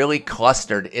has really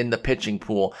clustered in the pitching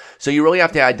pool. So you really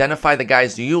have to identify the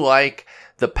guys you like,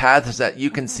 the paths that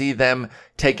you can see them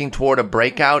taking toward a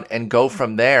breakout and go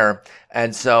from there.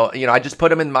 And so, I just put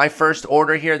them in my first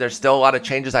order here. There's still a lot of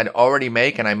changes I'd already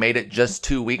make, and I made it just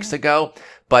 2 weeks ago.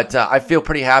 But I feel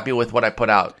pretty happy with what I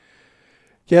put out.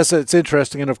 Yes, it's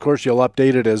interesting, and of course you'll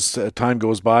update it as time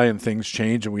goes by and things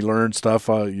change and we learn stuff.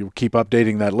 You keep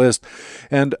updating that list.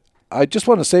 And I just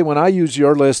want to say, when I use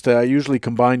your list, I usually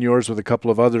combine yours with a couple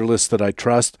of other lists that I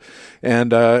trust.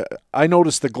 And I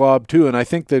noticed the glob too, and I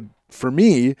think that for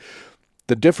me,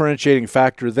 the differentiating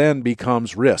factor then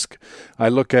becomes risk. I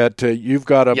look at, you've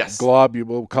got a glob, you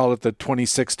will call it the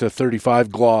 26 to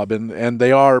 35 glob, and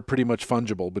they are pretty much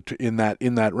fungible in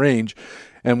that range.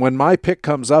 And when my pick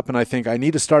comes up and I think I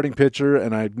need a starting pitcher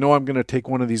and I know I'm going to take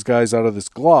one of these guys out of this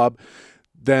glob,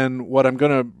 then what I'm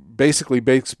going to basically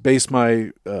base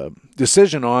my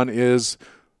decision on is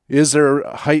there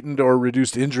heightened or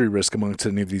reduced injury risk amongst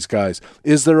any of these guys?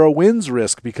 Is there a wins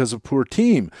risk because of poor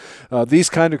team? These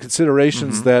kind of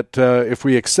considerations that if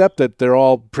we accept that they're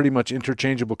all pretty much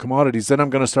interchangeable commodities, then I'm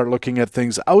going to start looking at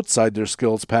things outside their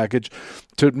skills package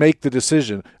to make the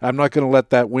decision. I'm not going to let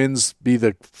that wins be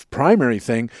the primary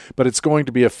thing, but it's going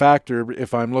to be a factor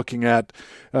if I'm looking at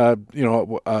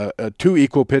two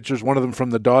equal pitchers, one of them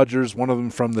from the Dodgers, one of them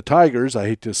from the Tigers. I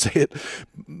hate to say it.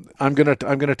 I'm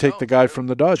gonna take the guy from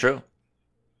the Dodgers. True.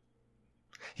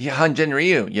 Yeah, Hyun-Jin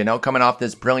Ryu, coming off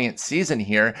this brilliant season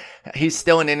here, he's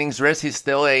still an innings risk. He's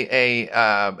still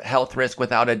a health risk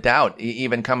without a doubt,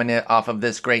 even coming off of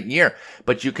this great year.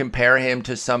 But you compare him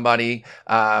to somebody,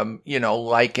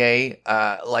 like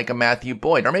a Matthew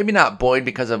Boyd, or maybe not Boyd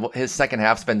because of his second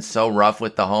half's been so rough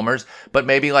with the homers, but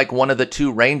maybe like one of the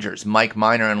two Rangers, Mike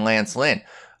Minor and Lance Lynn.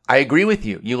 I agree with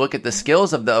you. You look at the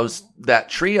skills of that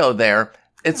trio there.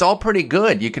 it's all pretty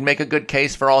good. You can make a good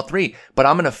case for all three, but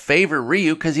I'm going to favor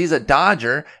Ryu because he's a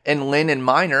Dodger and Lynn and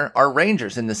Minor are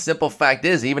Rangers. And the simple fact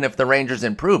is, even if the Rangers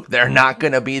improve, they're not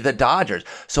going to be the Dodgers.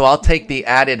 So I'll take the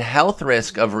added health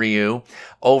risk of Ryu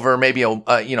over maybe a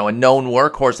known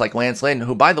workhorse like Lance Lynn,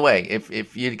 who, by the way,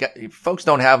 if folks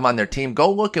don't have him on their team,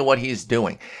 go look at what he's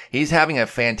doing. He's having a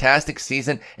fantastic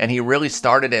season, and he really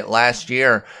started it last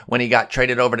year when he got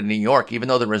traded over to New York. Even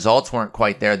though the results weren't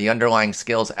quite there, the underlying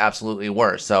skills absolutely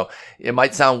were. So it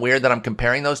might sound weird that I'm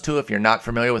comparing those two if you're not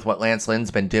familiar with what Lance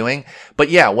Lynn's been doing. But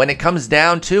yeah, when it comes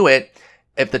down to it,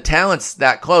 if the talent's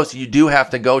that close, you do have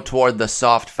to go toward the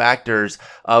soft factors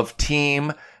of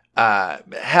team.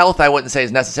 Health, I wouldn't say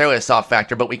is necessarily a soft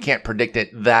factor, but we can't predict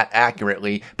it that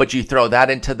accurately. But you throw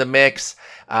that into the mix.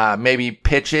 Maybe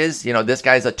pitches. This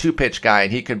guy's a 2-pitch guy,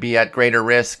 and he could be at greater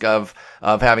risk of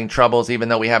having troubles, even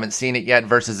though we haven't seen it yet,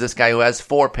 versus this guy who has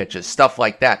 4 pitches, stuff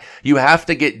like that. You have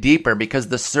to get deeper because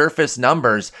the surface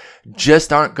numbers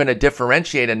just aren't going to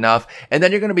differentiate enough. And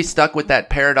then you're going to be stuck with that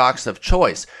paradox of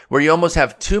choice where you almost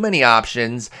have too many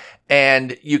options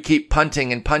and you keep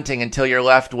punting and punting until you're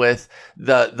left with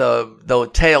the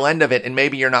tail end of it, and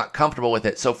maybe you're not comfortable with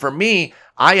it. So for me,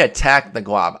 I attack the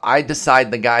glob. I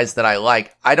decide the guys that I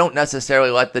like. I don't necessarily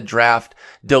let the draft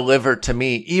deliver to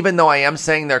me. Even though I am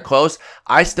saying they're close,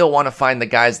 I still want to find the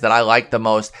guys that I like the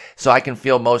most so I can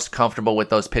feel most comfortable with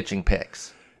those pitching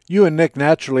picks. You and Nick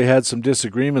naturally had some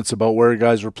disagreements about where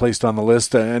guys were placed on the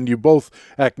list, and you both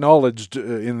acknowledged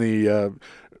in the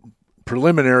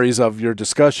preliminaries of your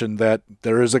discussion that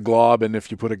there is a glob, and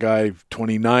if you put a guy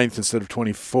 29th instead of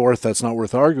 24th, that's not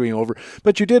worth arguing over.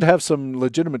 But you did have some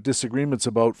legitimate disagreements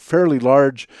about fairly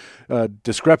large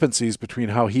discrepancies between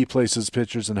how he places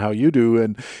pitchers and how you do,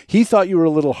 and he thought you were a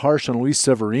little harsh on Luis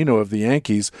Severino of the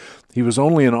Yankees. He was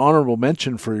only an honorable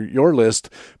mention for your list,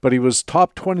 but he was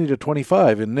top 20 to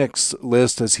 25 in Nick's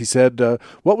list, as he said.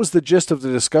 What was the gist of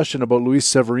the discussion about Luis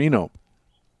Severino?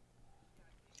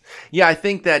 Yeah, I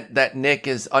think that Nick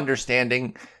is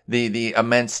understanding the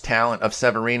immense talent of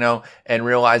Severino and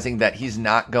realizing that he's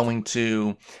not going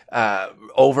to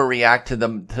overreact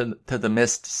to the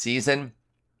missed season,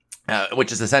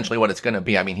 which is essentially what it's going to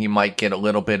be. I mean, he might get a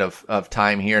little bit of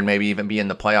time here and maybe even be in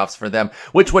the playoffs for them,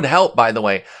 which would help, by the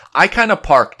way. I kind of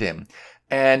parked him.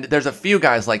 And there's a few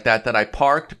guys like that I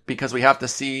parked because we have to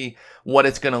see what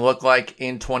it's going to look like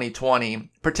in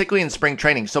 2020, particularly in spring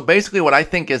training. So basically what I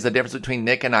think is the difference between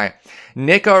Nick and I,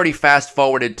 Nick already fast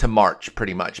forwarded to March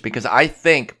pretty much, because I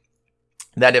think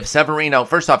that if Severino,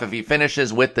 first off, if he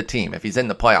finishes with the team, if he's in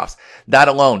the playoffs, that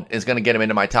alone is going to get him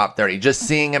into my top 30. Just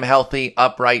seeing him healthy,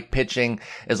 upright, pitching,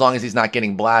 as long as he's not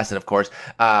getting blasted, of course,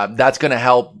 that's going to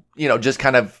help, just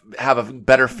kind of have a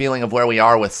better feeling of where we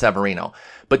are with Severino.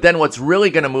 But then what's really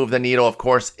going to move the needle, of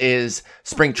course, is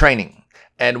spring training.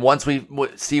 And once we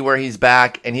see where he's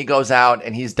back and he goes out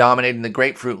and he's dominating the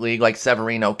Grapefruit League like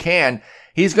Severino can,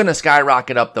 he's going to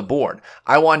skyrocket up the board.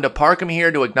 I wanted to park him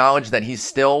here to acknowledge that he's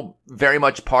still very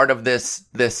much part of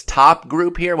this top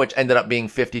group here, which ended up being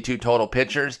 52 total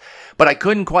pitchers. But I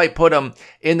couldn't quite put him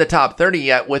in the top 30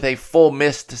 yet with a full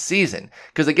missed season.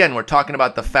 Because again, we're talking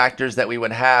about the factors that we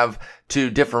would have to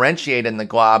differentiate in the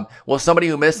glob. Well, somebody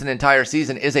who missed an entire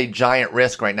season is a giant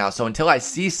risk right now. So until I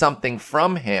see something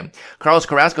from him, Carlos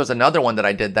Carrasco is another one that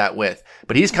I did that with,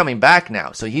 but he's coming back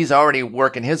now. So he's already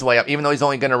working his way up, even though he's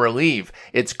only going to relieve.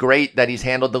 It's great that he's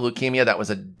handled the leukemia. That was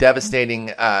a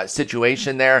devastating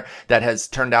situation there that has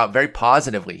turned out very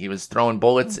positively. He was throwing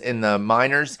bullets in the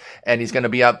minors, and he's going to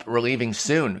be up relieving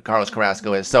soon, Carlos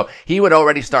Carrasco is. So he would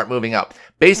already start moving up.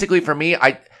 Basically, for me,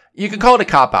 you could call it a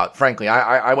cop-out, frankly.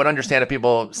 I would understand if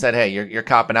people said, hey, you're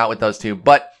copping out with those two.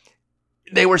 But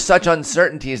they were such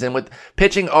uncertainties. And with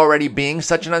pitching already being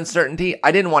such an uncertainty,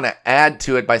 I didn't want to add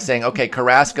to it by saying, okay,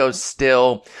 Carrasco's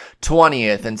still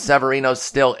 20th and Severino's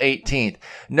still 18th.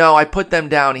 No, I put them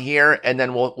down here, and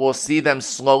then we'll see them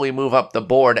slowly move up the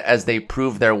board as they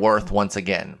prove their worth once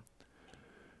again.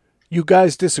 You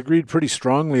guys disagreed pretty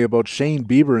strongly about Shane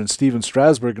Bieber and Steven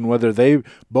Strasburg and whether they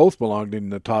both belonged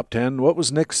in the top 10. What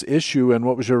was Nick's issue, and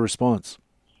what was your response?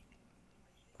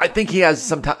 I think he has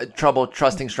some trouble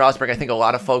trusting Strasburg. I think a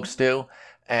lot of folks do.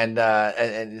 And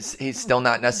he's still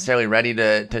not necessarily ready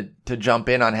to jump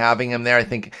in on having him there. I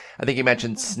think you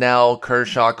mentioned Snell,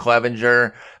 Kershaw,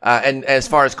 Clevenger. And as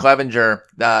far as Clevenger,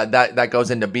 that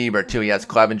goes into Bieber too. He has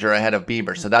Clevenger ahead of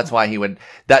Bieber. So that's why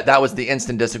that was the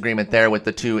instant disagreement there with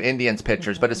the two Indians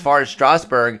pitchers. But as far as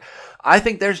Strasburg, I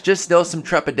think there's just still some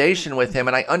trepidation with him,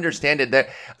 and I understand it. That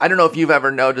I don't know if you've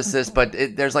ever noticed this, but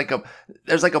there's like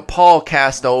a pall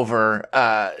cast over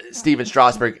Steven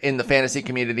Strasburg in the fantasy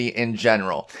community in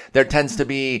general. There tends to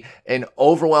be an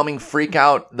overwhelming freak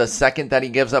out the second that he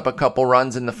gives up a couple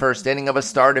runs in the first inning of a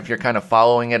start. If you're kind of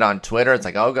following it on Twitter, it's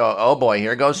like, oh boy,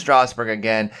 here goes Strasburg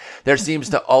again. There seems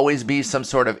to always be some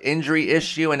sort of injury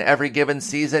issue in every given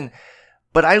season.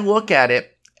 But I look at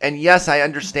it, and yes, I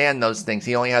understand those things.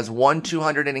 He only has one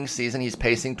 200-inning season. He's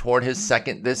pacing toward his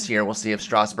second this year. We'll see if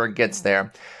Strasburg gets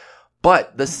there.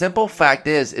 But the simple fact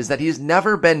is that he's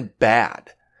never been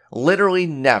bad. Literally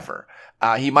never.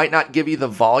 He might not give you the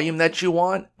volume that you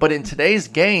want, but in today's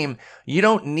game, you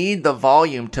don't need the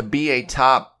volume to be a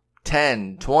top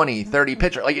 10, 20, 30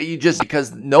 pitcher. Like you just,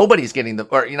 because nobody's getting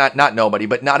not nobody,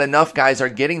 but not enough guys are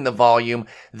getting the volume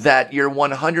that your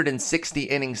 160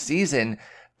 inning season,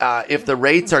 if the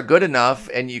rates are good enough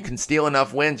and you can steal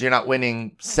enough wins, you're not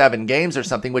winning 7 games or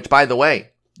something, which by the way,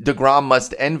 DeGrom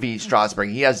must envy Strasburg.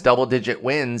 He has double-digit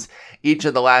wins each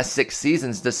of the last 6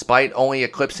 seasons, despite only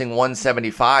eclipsing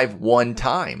 175 one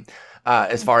time,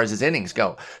 as far as his innings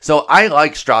go. So I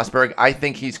like Strasburg. I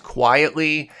think he's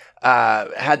quietly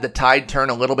had the tide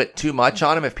turn a little bit too much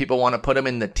on him. If people want to put him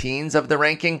in the teens of the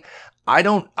ranking, I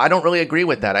don't really agree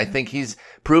with that. I think he's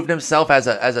proved himself as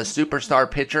a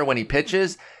superstar pitcher when he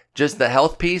pitches. Just the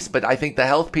health piece, but I think the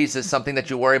health piece is something that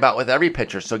you worry about with every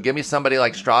pitcher. So give me somebody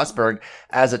like Strasburg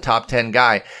as a top 10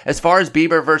 guy. As far as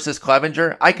Bieber versus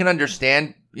Clevenger, I can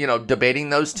understand, debating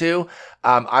those two.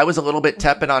 I was a little bit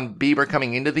tepid on Bieber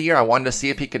coming into the year. I wanted to see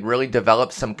if he could really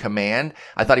develop some command.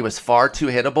 I thought he was far too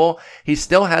hittable. He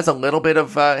still has a little bit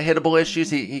of hittable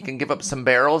issues. He can give up some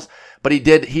barrels, but he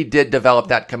did develop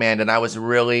that command, and I was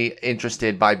really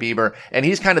interested by Bieber. And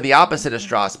he's kind of the opposite of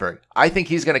Strasburg. I think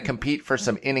he's going to compete for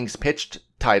some innings pitched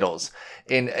titles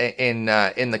in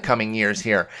the coming years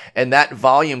here, and that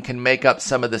volume can make up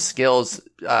some of the skills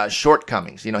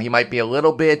shortcomings. He might be a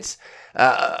little bit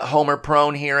homer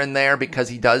prone here and there because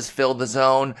he does fill the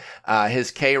zone. His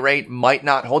K rate might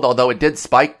not hold, although it did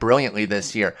spike brilliantly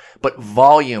this year. But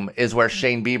volume is where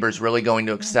Shane Bieber's really going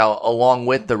to excel, along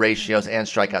with the ratios and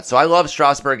strikeouts. So I love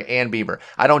Strasburg and Bieber.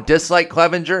 I don't dislike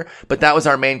Clevenger, but that was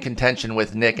our main contention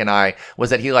with Nick and I,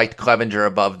 was that he liked Clevenger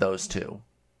above those two.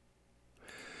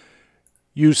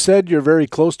 You said you're very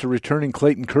close to returning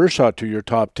Clayton Kershaw to your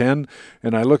top 10,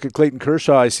 and I look at Clayton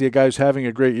Kershaw, I see a guy who's having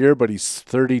a great year, but he's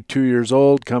 32 years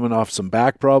old, coming off some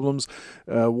back problems.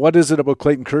 What is it about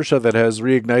Clayton Kershaw that has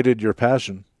reignited your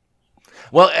passion?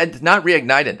 Well, it's not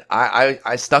reignited.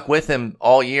 I stuck with him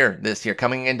all year this year,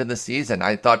 coming into the season.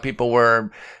 I thought people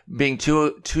were being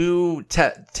too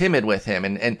timid with him,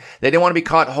 and they didn't want to be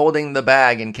caught holding the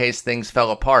bag in case things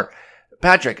fell apart.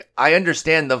 Patrick, I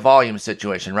understand the volume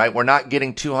situation, right? We're not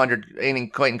getting 200 inning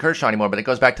Clayton Kershaw anymore, but it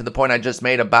goes back to the point I just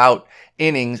made about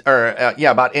innings,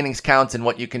 about innings counts and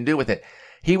what you can do with it.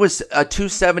 He was a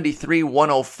 273,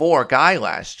 104 guy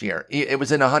last year. It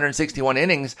was in 161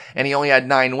 innings and he only had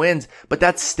 9 wins, but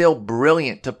that's still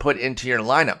brilliant to put into your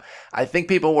lineup. I think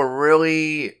people were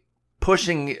really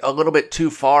pushing a little bit too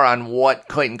far on what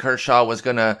Clayton Kershaw was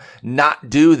going to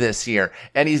not do this year.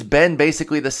 And he's been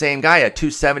basically the same guy at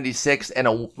 276 and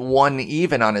a 1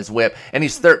 even on his whip. And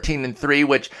he's 13-3,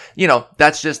 which,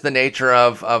 that's just the nature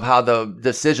of how the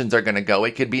decisions are going to go.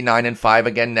 It could be 9-5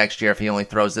 again next year if he only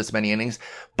throws this many innings.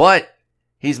 But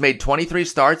he's made 23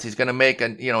 starts. He's going to make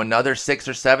another 6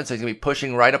 or 7. So he's going to be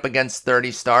pushing right up against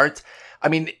 30 starts. I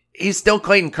mean, he's still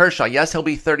Clayton Kershaw. Yes, he'll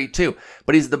be 32,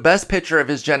 but he's the best pitcher of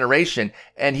his generation,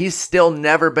 and he's still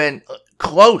never been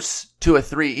close to a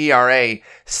 3 ERA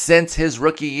since his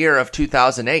rookie year of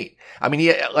 2008. I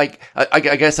mean, I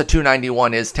guess a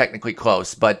 291 is technically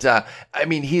close, but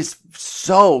he's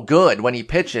so good when he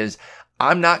pitches.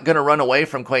 I'm not going to run away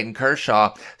from Clayton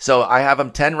Kershaw, so I have him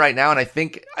 10 right now, and I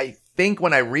think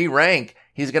when I re-rank,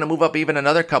 he's going to move up even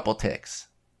another couple ticks.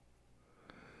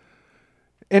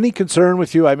 Any concern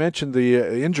with you? I mentioned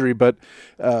the injury, but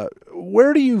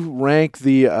where do you rank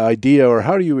the idea, or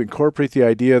how do you incorporate the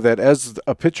idea that as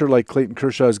a pitcher like Clayton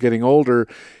Kershaw is getting older,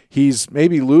 he's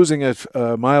maybe losing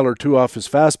a mile or two off his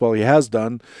fastball? He has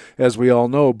done, as we all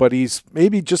know, but he's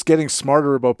maybe just getting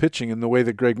smarter about pitching in the way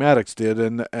that Greg Maddux did.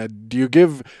 And do you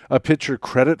give a pitcher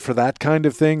credit for that kind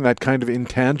of thing, that kind of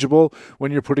intangible,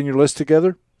 when you're putting your list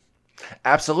together?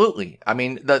 Absolutely. I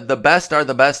mean, the best are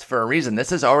the best for a reason.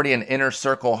 This is already an inner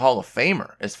circle Hall of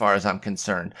Famer, as far as I'm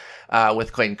concerned,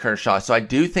 with Clayton Kershaw. So I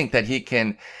do think that he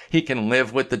can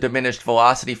live with the diminished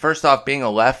velocity. First off, being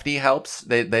a lefty helps.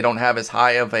 They don't have as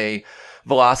high of a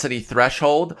velocity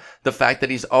threshold, the fact that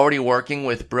he's already working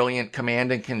with brilliant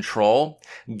command and control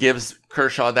gives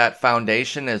Kershaw that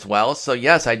foundation as well. So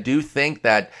yes, I do think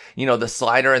that, the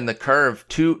slider and the curve,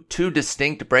 two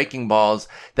distinct breaking balls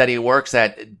that he works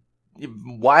at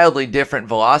wildly different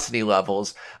velocity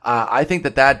levels. I think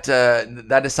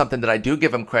that is something that I do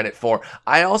give him credit for.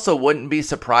 I also wouldn't be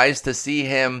surprised to see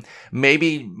him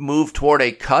maybe move toward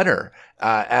a cutter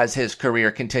as his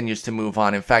career continues to move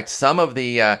on. In fact, some of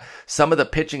the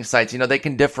pitching sites, they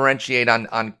can differentiate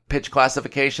on pitch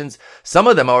classifications. Some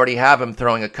of them already have him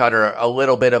throwing a cutter a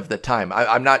little bit of the time.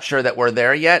 I'm not sure that we're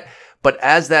there yet, but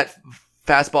as that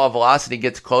fastball velocity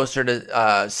gets closer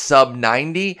to sub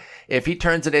 90, if he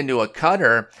turns it into a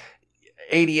cutter,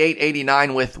 88,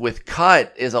 89 with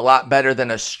cut is a lot better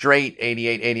than a straight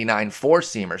 88, 89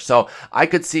 four-seamer. So I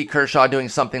could see Kershaw doing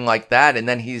something like that, and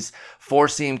then he's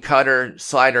four-seam, cutter,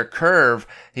 slider, curve.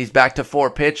 He's back to 4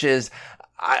 pitches.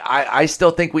 I still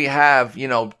think we have,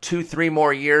 2-3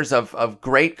 more years of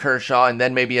great Kershaw, and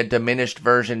then maybe a diminished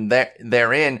version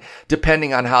therein,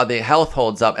 depending on how the health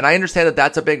holds up. And I understand that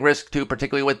that's a big risk too,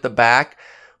 particularly with the back.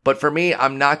 But for me,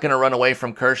 I'm not going to run away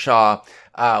from Kershaw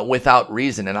without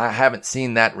reason, and I haven't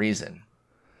seen that reason.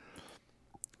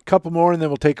 Couple more and then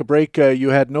we'll take a break. You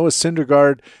had Noah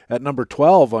Syndergaard at number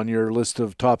 12 on your list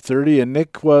of top 30, and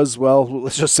Nick was, well,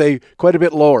 let's just say quite a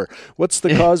bit lower. What's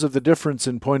the cause of the difference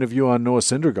in point of view on Noah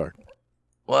Syndergaard?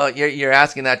 Well, you're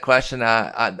asking that question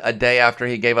a day after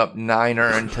he gave up 9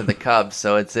 earned to the Cubs,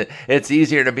 so it's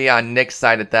easier to be on Nick's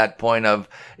side at that point of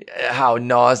how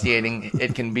nauseating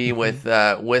it can be with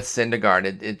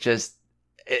Syndergaard.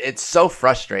 It's so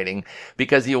frustrating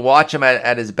because you watch him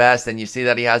at his best and you see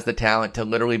that he has the talent to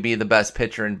literally be the best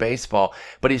pitcher in baseball,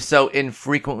 but he so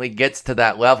infrequently gets to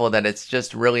that level that it's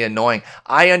just really annoying.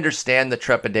 I understand the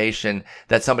trepidation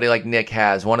that somebody like Nick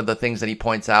has. One of the things that he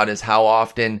points out is how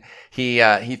often he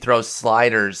throws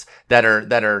sliders that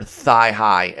are thigh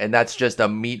high, and that's just a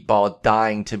meatball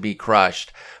dying to be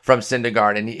crushed from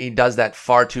Syndergaard, and he does that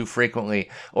far too frequently,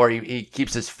 or he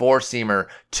keeps his four-seamer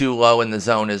too low in the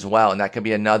zone as well, and that could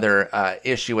be another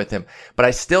issue with him. But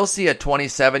I still see a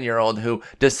 27-year-old who,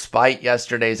 despite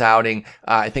yesterday's outing,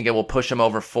 I think it will push him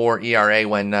over 4 ERA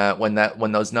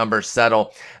when those numbers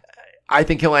settle. I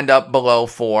think he'll end up below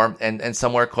 4 and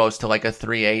somewhere close to like a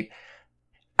 3.8.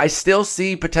 I still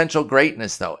see potential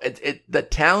greatness though. The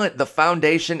talent, the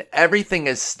foundation, everything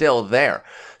is still there.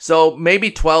 So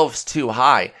maybe 12's too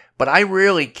high, but I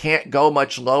really can't go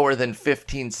much lower than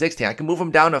 15, 16. I can move him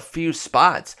down a few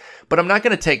spots, but I'm not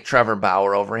going to take Trevor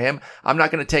Bauer over him. I'm not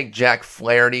going to take Jack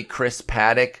Flaherty, Chris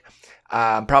Paddock.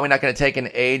 I'm probably not going to take an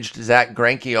aged Zach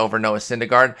Greinke over Noah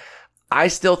Syndergaard. I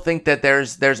still think that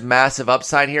there's massive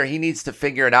upside here. He needs to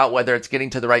figure it out, whether it's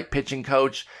getting to the right pitching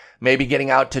coach, maybe getting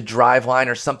out to drive line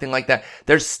or something like that.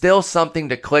 There's still something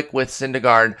to click with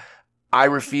Syndergaard. I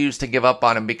refuse to give up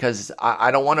on him because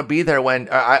I don't want to be there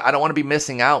I don't want to be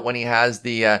missing out when he has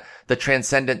the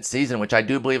transcendent season, which I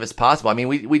do believe is possible. I mean,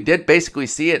 we did basically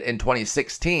see it in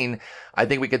 2016. I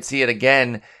think we could see it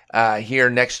again here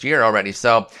next year already.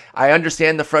 So I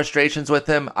understand the frustrations with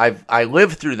him. I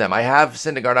lived through them. I have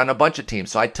Syndergaard on a bunch of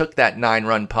teams, so I took that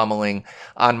 9-run pummeling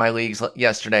on my leagues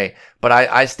yesterday. But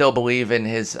I still believe in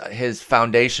his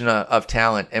foundation of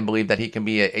talent and believe that he can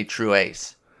be a true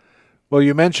ace. Well,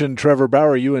 you mentioned Trevor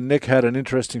Bauer. You and Nick had an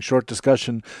interesting short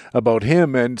discussion about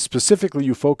him, and specifically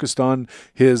you focused on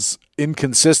his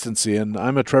inconsistency. And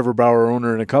I'm a Trevor Bauer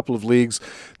owner in a couple of leagues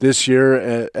this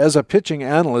year. As a pitching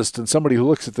analyst and somebody who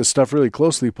looks at this stuff really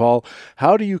closely, Paul,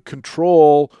 how do you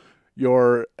control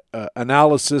your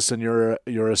analysis and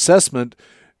your assessment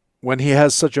when he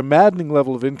has such a maddening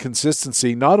level of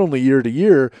inconsistency, not only year to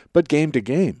year, but game to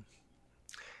game?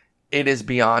 It is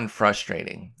beyond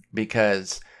frustrating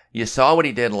because you saw what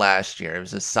he did last year. It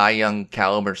was a Cy Young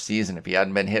caliber season. If he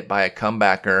hadn't been hit by a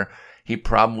comebacker, he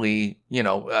probably,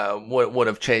 would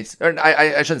have chased, or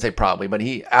I shouldn't say probably, but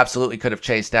he absolutely could have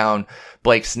chased down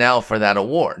Blake Snell for that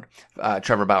award.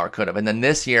 Trevor Bauer could have. And then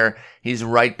this year, he's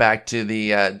right back to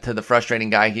the frustrating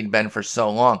guy he'd been for so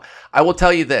long. I will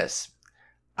tell you this.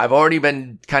 I've already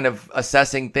been kind of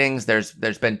assessing things. There's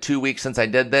been 2 weeks since I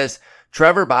did this.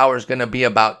 Trevor Bauer is going to be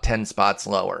about 10 spots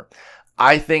lower.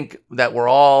 I think that we're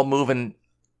all moving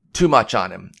too much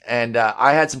on him. And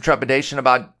I had some trepidation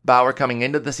about Bauer coming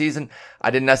into the season.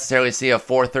 I didn't necessarily see a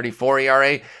 4.34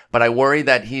 ERA, but I worry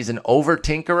that he's an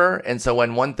over-tinkerer. And so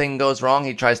when one thing goes wrong,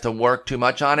 he tries to work too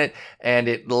much on it, and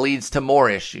it leads to more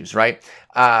issues, right?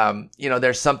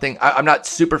 There's something, I'm not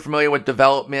super familiar with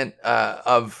development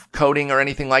of coding or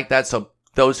anything like that, so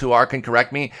those who are can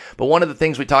correct me. But one of the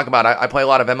things we talk about, I play a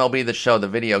lot of MLB The Show, the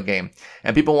video game,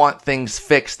 and people want things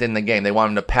fixed in the game. They want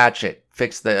them to patch it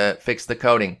the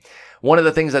coating. One of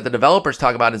the things that the developers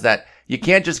talk about is that you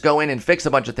can't just go in and fix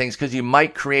a bunch of things because you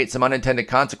might create some unintended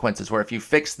consequences where if you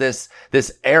fix this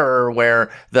error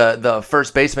where the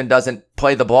first baseman doesn't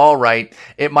play the ball right,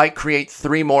 it might create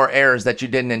 3 more errors that you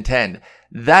didn't intend.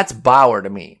 That's Bauer to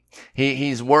me.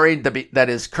 He's worried that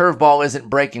his curveball isn't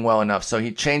breaking well enough, so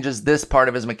he changes this part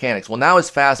of his mechanics. Well, now his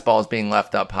fastball is being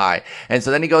left up high. And so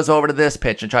then he goes over to this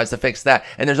pitch and tries to fix that.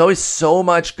 And there's always so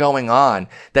much going on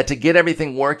that to get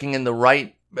everything working in the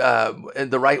right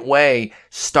way,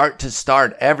 start to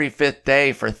start every 5th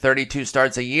day for 32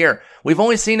 starts a year. We've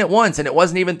only seen it once, and it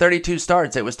wasn't even 32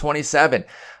 starts. It was 27.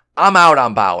 I'm out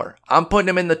on Bauer. I'm putting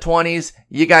him in the 20s.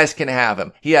 You guys can have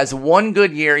him. He has one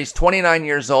good year. He's 29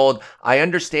 years old. I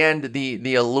understand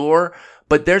the allure,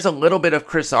 but there's a little bit of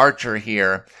Chris Archer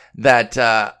here that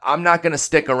I'm not going to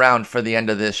stick around for the end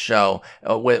of this show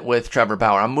with Trevor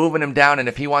Bauer. I'm moving him down, and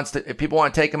if people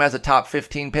want to take him as a top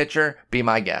 15 pitcher, be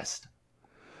my guest.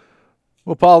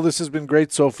 Well, Paul, this has been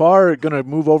great so far. Going to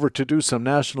move over to do some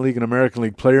National League and American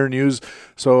League player news.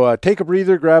 So take a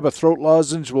breather, grab a throat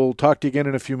lozenge. We'll talk to you again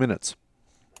in a few minutes.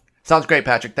 Sounds great,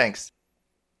 Patrick. Thanks.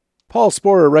 Paul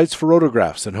Sporer writes for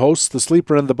Rotographs and hosts the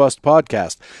Sleeper and the Bust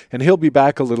podcast, and he'll be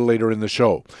back a little later in the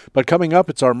show. But coming up,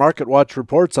 it's our Market Watch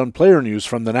reports on player news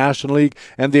from the National League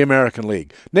and the American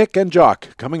League. Nick and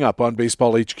Jock coming up on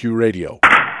Baseball HQ Radio.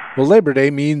 Well, Labor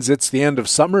Day means it's the end of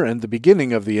summer and the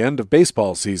beginning of the end of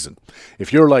baseball season.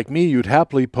 If you're like me, you'd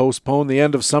happily postpone the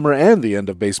end of summer and the end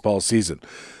of baseball season.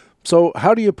 So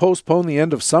how do you postpone the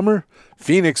end of summer?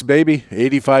 Phoenix, baby,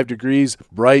 85 degrees,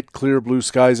 bright, clear blue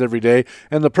skies every day,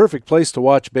 and the perfect place to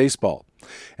watch baseball.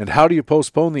 And how do you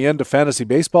postpone the end of fantasy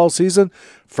baseball season?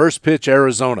 First Pitch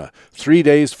Arizona, 3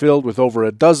 days filled with over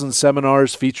a dozen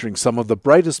seminars featuring some of the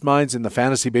brightest minds in the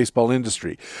fantasy baseball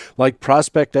industry, like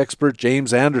prospect expert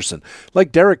James Anderson,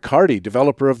 like Derek Carty,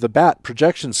 developer of the BAT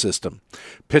projection system,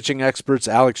 pitching experts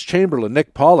Alex Chamberlain,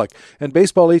 Nick Pollock, and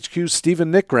Baseball HQ's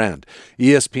Stephen Nickrand,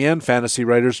 ESPN fantasy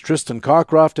writers Tristan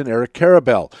Cockcroft and Eric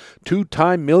Carabell,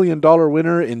 2-time $1 million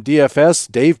winner in DFS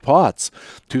Dave Potts,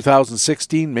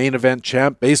 2016 main event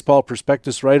champ Baseball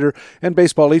Prospectus writer and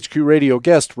Baseball HQ radio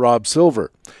guest Rob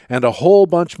Silver, and a whole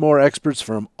bunch more experts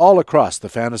from all across the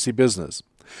fantasy business.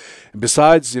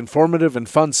 Besides informative and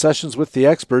fun sessions with the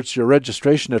experts, your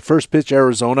registration at First Pitch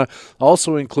Arizona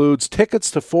also includes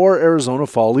tickets to 4 Arizona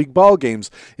Fall League ball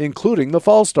games, including the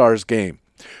Fall Stars game,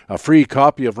 a free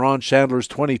copy of Ron Chandler's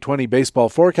 2020 Baseball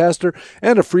Forecaster,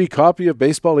 and a free copy of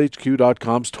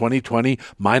BaseballHQ.com's 2020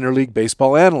 Minor League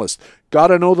Baseball Analyst.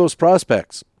 Gotta know those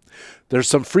prospects. There's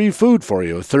some free food for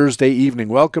you, a Thursday evening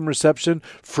welcome reception,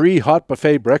 free hot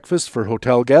buffet breakfast for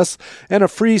hotel guests, and a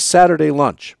free Saturday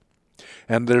lunch.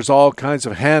 And there's all kinds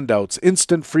of handouts,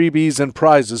 instant freebies, and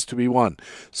prizes to be won.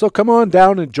 So come on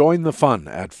down and join the fun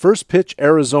at First Pitch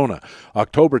Arizona,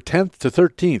 October 10th to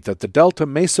 13th at the Delta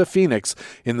Mesa Phoenix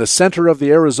in the center of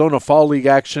the Arizona Fall League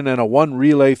action and a 1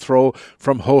 relay throw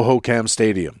from Ho-Ho-Cam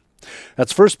Stadium.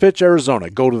 That's First Pitch Arizona.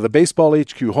 Go to the Baseball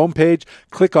HQ homepage,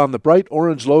 click on the bright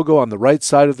orange logo on the right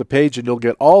side of the page, and you'll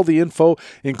get all the info,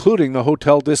 including the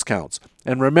hotel discounts.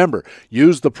 And remember,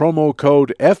 use the promo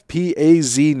code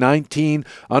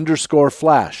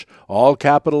FPAZ19_flash, all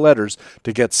capital letters,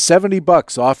 to get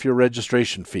 $70 off your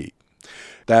registration fee.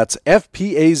 That's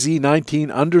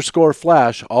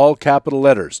FPAZ19_flash, all capital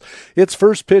letters. It's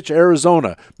First Pitch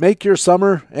Arizona. Make your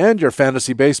summer and your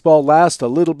fantasy baseball last a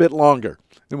little bit longer.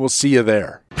 And we'll see you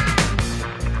there.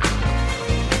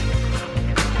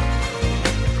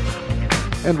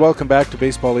 And welcome back to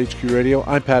Baseball HQ Radio.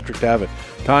 I'm Patrick Davitt.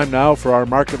 Time now for our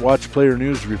Market Watch player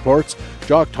news reports.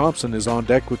 Jock Thompson is on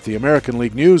deck with the American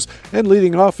League news, and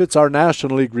leading off, it's our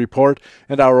National League report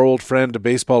and our old friend,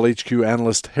 Baseball HQ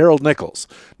analyst Harold Nichols.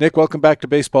 Nick, welcome back to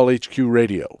Baseball HQ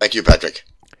Radio. Thank you, Patrick.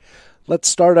 Let's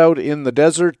start out in the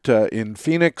desert in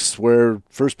Phoenix, where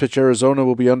First Pitch Arizona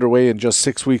will be underway in just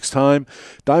 6 weeks' time.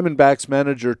 Diamondbacks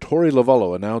manager Torey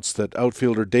Lovullo announced that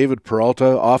outfielder David Peralta,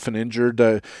 often injured,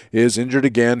 is injured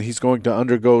again. He's going to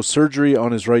undergo surgery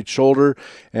on his right shoulder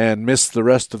and miss the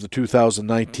rest of the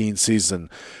 2019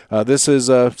 season. This is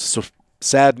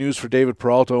sad news for David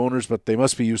Peralta owners, but they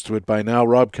must be used to it by now.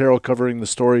 Rob Carroll covering the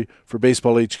story for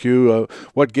Baseball HQ.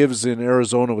 What gives in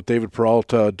Arizona with David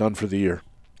Peralta done for the year?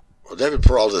 Well, David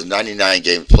Peralta's 99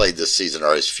 games played this season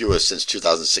are his fewest since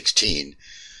 2016,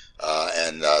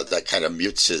 and that kind of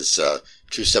mutes his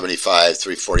 275,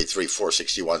 343,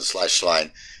 461 slash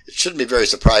line. It shouldn't be very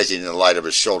surprising in the light of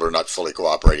his shoulder not fully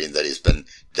cooperating that he's been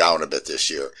down a bit this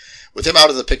year. With him out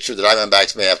of the picture, the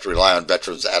Diamondbacks may have to rely on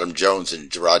veterans Adam Jones and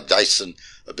Gerard Dyson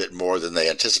a bit more than they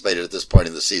anticipated at this point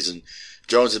in the season.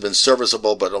 Jones has been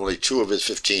serviceable, but only 2 of his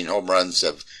 15 home runs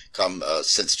have come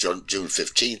since June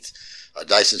 15th.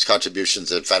 Dyson's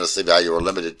contributions in fantasy value are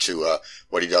limited to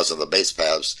what he does on the base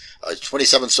paths.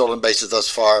 27 stolen bases thus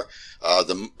far,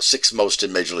 the sixth most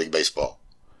in Major League Baseball.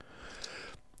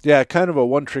 Yeah, kind of a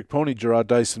one-trick pony, Gerard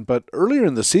Dyson. But earlier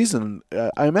in the season,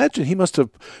 I imagine he must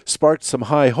have sparked some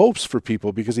high hopes for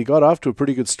people because he got off to a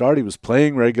pretty good start. He was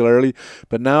playing regularly,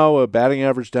 but now a batting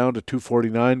average down to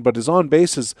 249, but his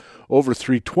on-base is over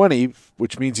 320,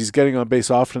 which means he's getting on base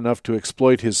often enough to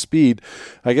exploit his speed.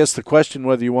 I guess the question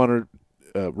whether you want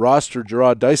to roster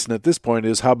Gerard Dyson at this point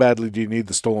is how badly do you need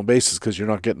the stolen bases because you're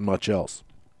not getting much else.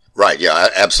 Right, yeah,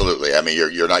 absolutely. I mean,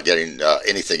 you're not getting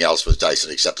anything else with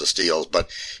Dyson except the steals. But,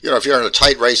 if you're in a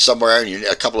tight race somewhere and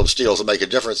a couple of steals will make a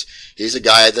difference, he's a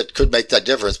guy that could make that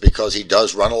difference because he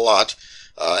does run a lot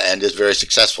and is very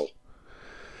successful.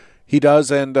 He does,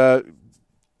 and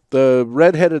the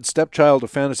redheaded stepchild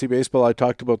of fantasy baseball, I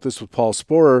talked about this with Paul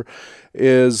Sporer,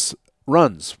 is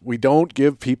runs. We don't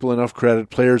give people enough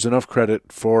credit, players enough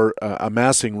credit for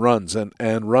amassing runs,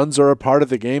 and runs are a part of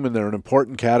the game and they're an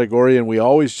important category, and we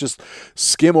always just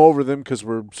skim over them because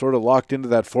we're sort of locked into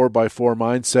that 4x4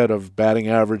 mindset of batting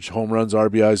average, home runs,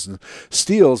 RBIs, and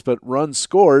steals, but runs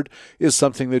scored is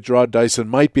something that Gerard Dyson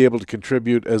might be able to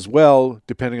contribute as well,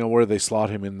 depending on where they slot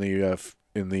him in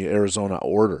the Arizona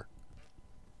order.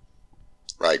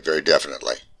 Right, very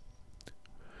definitely.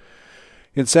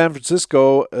 In San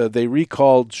Francisco, they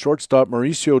recalled shortstop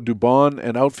Mauricio Dubon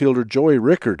and outfielder Joey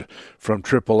Rickard from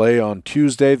AAA on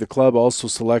Tuesday. The club also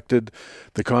selected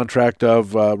the contract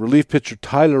of relief pitcher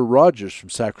Tyler Rogers from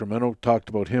Sacramento. Talked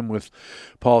about him with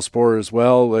Paul Sporer as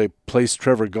well. They placed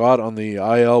Trevor Gott on the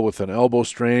IL with an elbow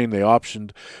strain. They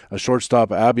optioned a shortstop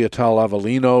Abiatal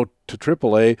Avellino to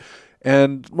AAA.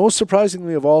 And most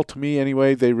surprisingly of all, to me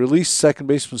anyway, they released second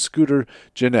baseman Scooter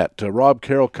Gennett. Rob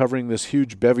Carroll covering this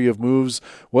huge bevy of moves.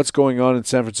 What's going on in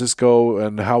San Francisco,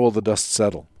 and how will the dust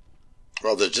settle?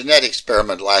 Well, the Gennett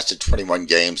experiment lasted 21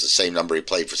 games, the same number he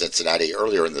played for Cincinnati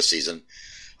earlier in the season.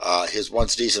 His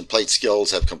once decent plate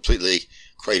skills have completely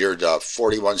cratered.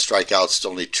 41 strikeouts,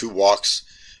 only 2 walks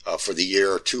for the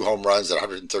year, 2 home runs and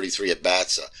 133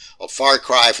 at-bats. A far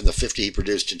cry from the 50 he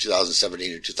produced in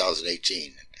 2017 and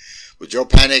 2018. With Joe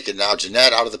Panik and now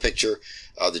Gennett out of the picture,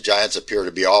 the Giants appear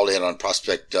to be all in on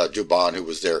prospect Dubon, who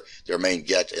was their main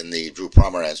get in the Drew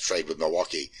Pomeranz trade with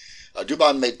Milwaukee.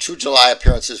 Dubon made 2 July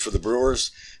appearances for the Brewers,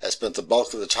 has spent the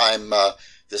bulk of the time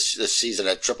this season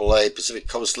at AAA Pacific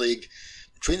Coast League.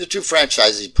 Between the two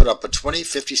franchises, he put up a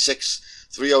 20-56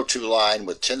 .302 line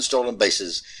with 10 stolen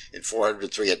bases in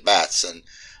 403 at-bats, and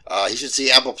he should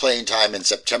see ample playing time in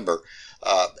September.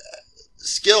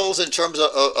 Skills in terms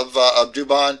of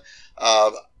Dubon,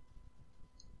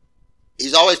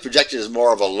 he's always projected as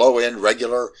more of a low-end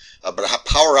regular, but a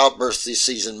power outburst this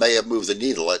season may have moved the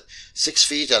needle. At 6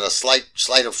 feet and a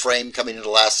slight of frame coming into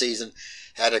last season,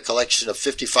 had a collection of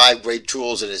 55 grade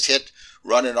tools in his hit,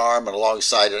 run and arm, and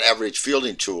alongside an average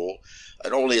fielding tool,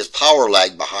 and only his power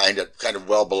lagged behind at kind of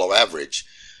well below average.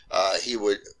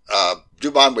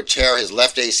 Dubon would tear his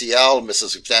left ACL, miss a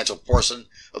substantial portion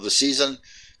of the season,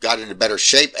 got into better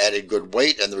shape, added good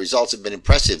weight, and the results have been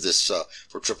impressive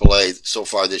for AAA so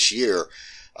far this year.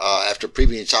 After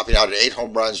previously topping out at 8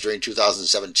 home runs during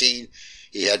 2017,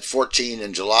 he had 14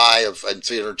 in July and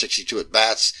 362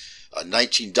 at-bats,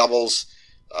 19 doubles.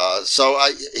 So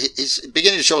he's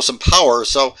beginning to show some power,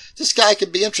 so this guy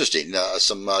could be interesting.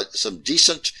 Some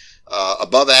decent,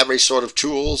 above-average sort of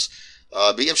tools.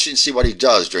 Be interesting to see what he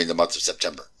does during the month of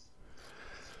September.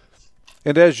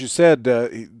 And as you said,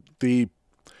 the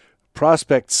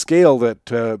prospect scale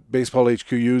that Baseball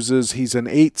HQ uses, he's an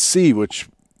 8C, which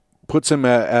puts him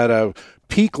at a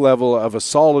peak level of a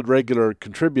solid regular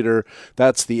contributor.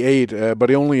 That's the 8, but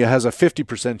he only has a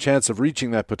 50% chance of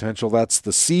reaching that potential. That's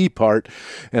the C part.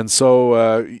 And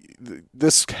so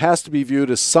this has to be viewed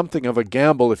as something of a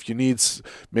gamble if you need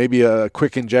maybe a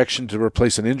quick injection to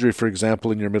replace an injury, for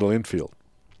example, in your middle infield.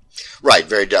 Right,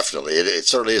 very definitely. It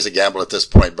certainly is a gamble at this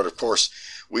point, but of course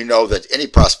we know that any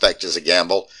prospect is a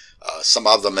gamble. Some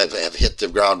of them have hit the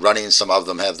ground running. Some of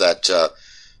them have that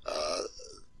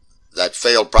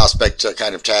failed prospect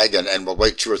kind of tag, and will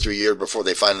wait 2 or 3 years before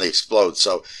they finally explode.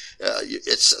 So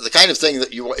it's the kind of thing that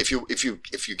if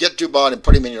you get Dubon and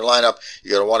put him in your lineup,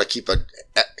 you're going to want to keep a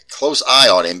close eye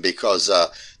on him, because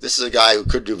this is a guy who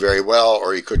could do very well,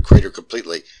 or he could crater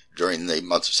completely during the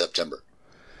month of September.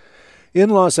 In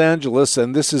Los Angeles,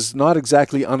 and this is not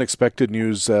exactly unexpected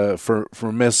news for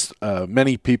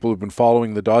many people who've been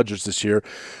following the Dodgers this year,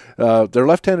 their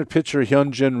left-handed pitcher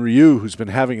Hyunjin Ryu, who's been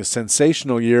having a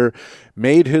sensational year,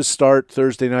 made his start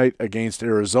Thursday night against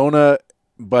Arizona,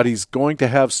 but he's going to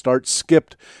have starts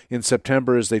skipped in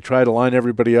September as they try to line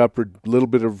everybody up, a little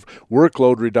bit of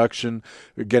workload reduction,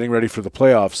 getting ready for the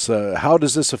playoffs. How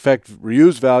does this affect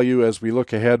Ryu's value as we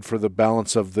look ahead for the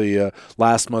balance of the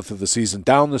last month of the season?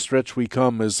 Down the stretch we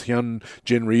come. Is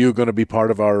Hyun-Jin Ryu going to be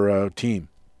part of our team?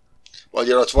 Well,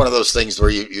 it's one of those things where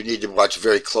you need to watch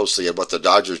very closely at what the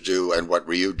Dodgers do and what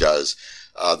Ryu does.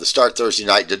 The start Thursday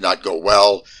night did not go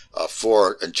well.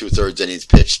 4 2/3 innings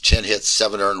pitched, 10 hits,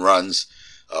 7 earned runs,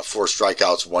 4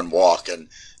 strikeouts, 1 walk, and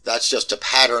that's just a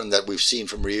pattern that we've seen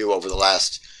from Ryu over the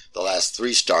last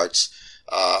 3 starts.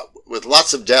 With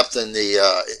lots of depth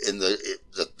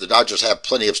the Dodgers have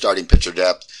plenty of starting pitcher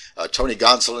depth. Tony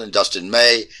Gonsolin and Dustin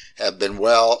May have been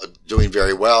doing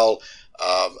very well.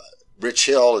 Rich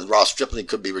Hill and Ross Stripling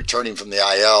could be returning from the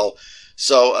IL.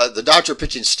 So the Dodger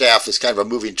pitching staff is kind of a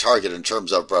moving target in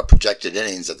terms of projected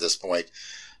innings at this point.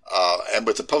 And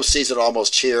with the postseason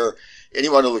almost here,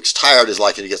 anyone who looks tired is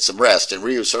likely to get some rest. And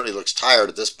Ryu certainly looks tired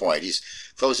at this point. He's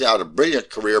closing out a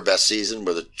brilliant career best season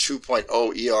with a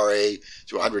 2.0 ERA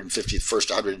through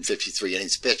 153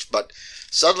 innings pitched. But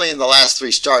suddenly in the last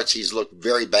 3 starts, he's looked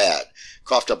very bad.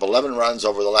 Coughed up 11 runs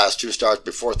over the last 2 starts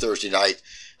before Thursday night.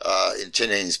 In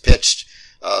 10 innings pitched.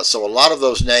 So a lot of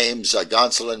those names,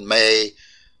 Gonsolin, May,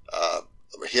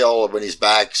 Hill when he's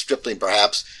back, Stripling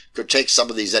perhaps, could take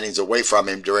some of these innings away from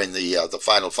him during the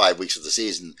final 5 weeks of the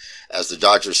season as the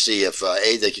Dodgers see if,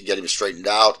 A, they can get him straightened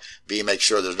out, B, make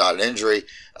sure there's not an injury,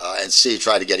 and C,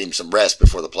 try to get him some rest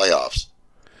before the playoffs.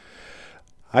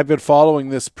 I've been following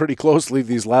this pretty closely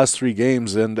these last 3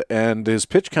 games, and his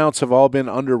pitch counts have all been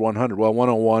under 100. Well,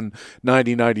 101,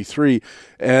 90, 93.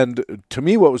 And to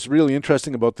me, what was really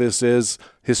interesting about this is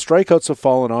his strikeouts have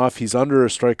fallen off. He's under a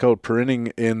strikeout per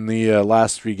inning in the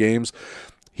last 3 games.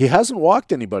 He hasn't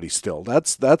walked anybody still.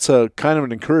 That's a kind of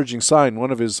an encouraging sign.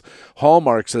 One of his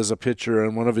hallmarks as a pitcher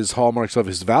and one of his hallmarks of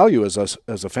his value as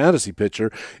a fantasy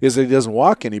pitcher is that he doesn't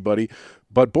walk anybody.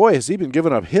 But boy, has he been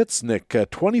giving up hits, Nick.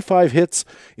 25 hits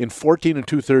in 14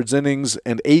 2/3 innings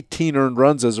and 18 earned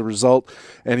runs as a result.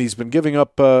 And he's been giving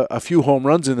up a few home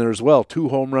runs in there as well. 2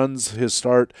 home runs his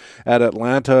start at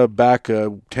Atlanta back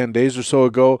 10 days or so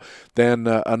ago. Then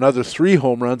another 3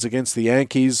 home runs against the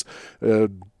Yankees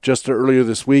just earlier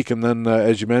this week. And then,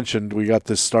 as you mentioned, we got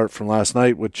this start from last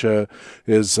night, which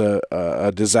is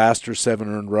a disaster, 7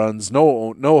 earned runs.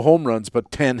 No home runs,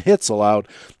 but 10 hits allowed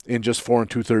in just 4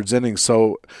 2/3 innings. So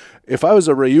if I was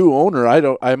a Ryu owner,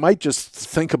 I might just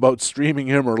think about streaming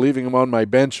him or leaving him on my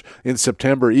bench in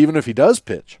September, even if he does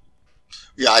pitch.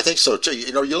 Yeah, I think so too.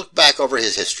 You look back over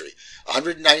his history.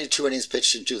 192 innings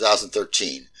pitched in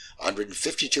 2013,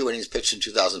 152 innings pitched in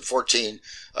 2014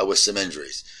 with some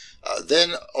injuries.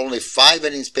 Then only 5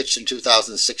 innings pitched in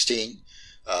 2016,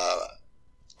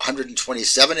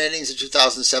 127 innings in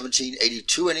 2017,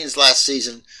 82 innings last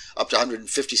season, up to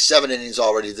 157 innings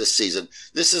already this season.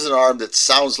 This is an arm that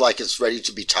sounds like it's ready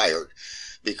to be tired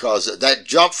because that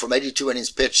jump from 82 innings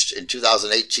pitched in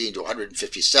 2018 to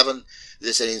 157,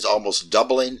 this innings almost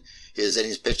doubling his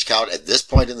innings pitch count at this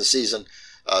point in the season,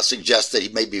 suggests that he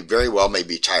may be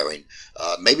tiring.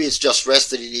 Maybe it's just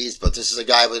rest that he needs, but this is a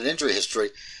guy with an injury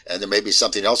history, and there may be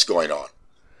something else going on.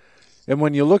 And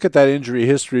when you look at that injury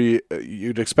history,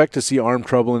 you'd expect to see arm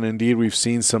trouble, and indeed we've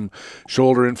seen some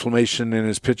shoulder inflammation in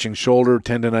his pitching shoulder,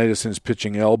 tendonitis in his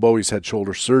pitching elbow. He's had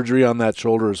shoulder surgery on that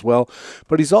shoulder as well.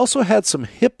 But he's also had some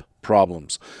hip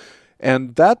problems.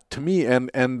 And that, to me, and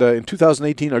in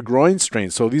 2018, a groin strain.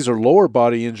 So these are lower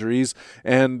body injuries,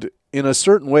 and in a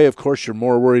certain way, of course, you're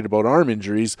more worried about arm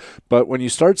injuries, but when you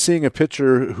start seeing a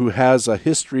pitcher who has a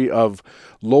history of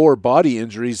lower body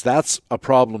injuries, that's a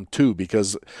problem too,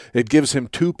 because it gives him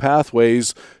 2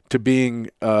 pathways to being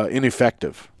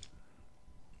ineffective.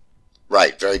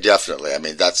 Right, very definitely. I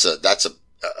mean, that's a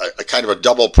kind of a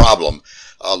double problem.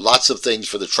 Lots of things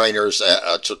for the trainers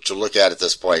to look at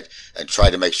this point and try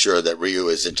to make sure that Ryu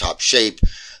is in top shape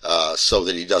so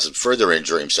that he doesn't further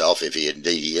injure himself if he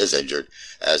is injured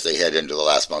as they head into the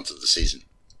last month of the season.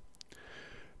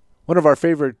 One of our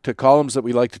favorite columns that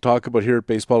we like to talk about here at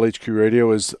Baseball HQ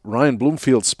Radio is Ryan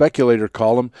Bloomfield's Speculator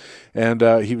column, and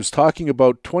he was talking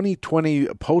about 2020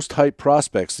 post-hype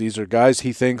prospects. These are guys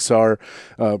he thinks are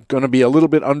going to be a little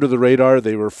bit under the radar.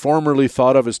 They were formerly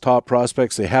thought of as top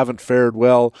prospects. They haven't fared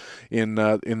well in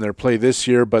their play this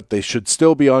year, but they should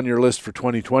still be on your list for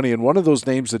 2020. And one of those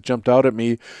names that jumped out at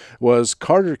me was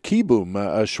Carter Kieboom,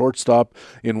 a shortstop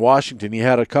in Washington. He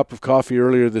had a cup of coffee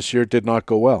earlier this year. It did not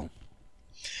go well.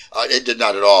 It did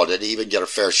not at all. Did he even get a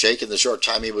fair shake in the short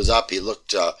time he was up? He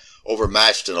looked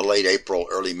overmatched in a late April,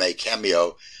 early May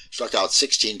cameo. Struck out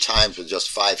 16 times with just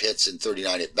 5 hits and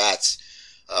 39 at-bats.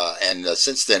 And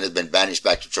since then has been banished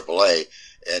back to AAA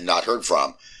and not heard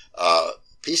from.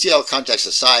 PCL contacts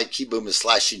aside, Kieboom is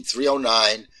slashing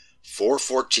 .309,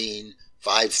 .414,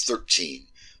 .513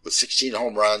 with 16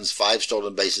 home runs, 5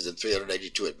 stolen bases, and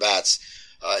 382 at-bats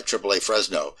at AAA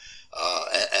Fresno.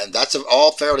 And that's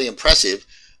all fairly impressive.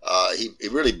 He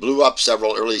really blew up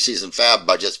several early season fab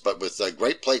budgets, but with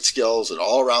great plate skills, an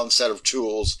all-around set of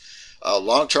tools,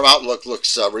 long-term outlook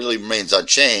really remains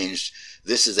unchanged.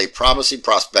 This is a promising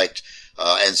prospect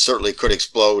and certainly could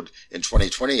explode in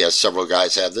 2020, as several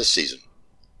guys have this season.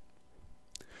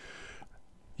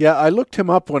 Yeah, I looked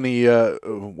him up when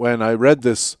I read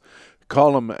this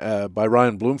column by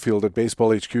Ryan Bloomfield at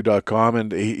BaseballHQ.com,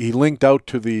 and he linked out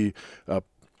to the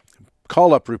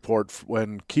call-up report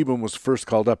when Kieboom was first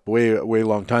called up way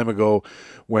long time ago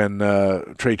when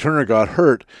Trey Turner got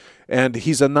hurt. And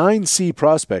he's a 9C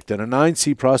prospect, and a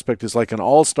 9C prospect is like an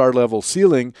all-star level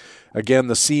ceiling. Again,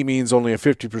 the C means only a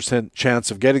 50% chance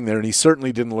of getting there, and he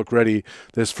certainly didn't look ready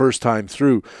this first time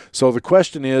through. So the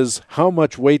question is, how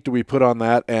much weight do we put on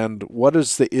that, and what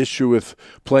is the issue with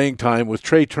playing time with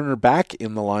Trey Turner back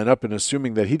in the lineup, and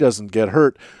assuming that he doesn't get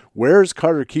hurt? Where's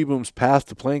Carter Kieboom's path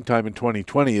to playing time in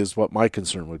 2020 is what my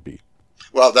concern would be.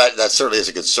 Well, that certainly is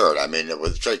a concern. I mean,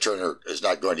 with Trey Turner is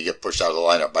not going to get pushed out of the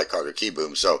lineup by Carter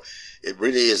Kieboom, so it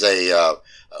really is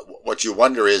what you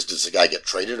wonder is, does the guy get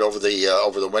traded over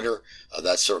the winter?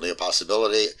 That's certainly a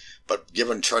possibility. But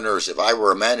given Turner's, if I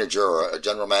were a manager or a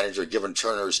general manager, given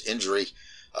Turner's injury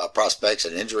prospects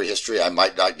and injury history, I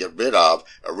might not get rid of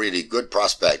a really good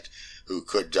prospect who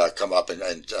could come up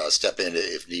and step in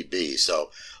if need be.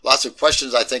 So lots of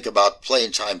questions, I think, about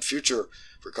playing time future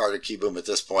for Carter Kieboom at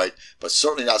this point, but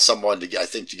certainly not someone to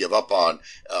give up on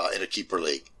in a keeper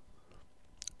league.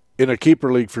 In a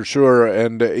keeper league for sure,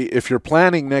 and if you're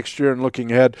planning next year and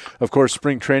looking ahead, of course,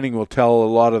 spring training will tell a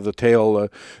lot of the tale.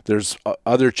 There's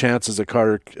other chances that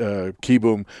Carter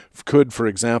Kieboom could, for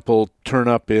example, turn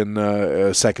up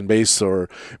in second base, or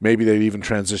maybe they'd even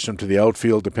transition him to the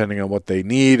outfield depending on what they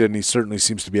need, and he certainly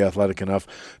seems to be athletic enough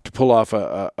to pull off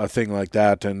a thing like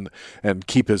that and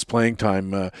keep his playing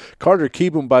time. Carter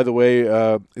Kieboom, by the way,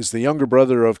 is the younger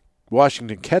brother of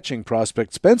Washington catching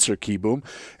prospect Spencer Kieboom,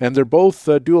 and they're both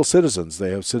dual citizens.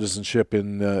 They have citizenship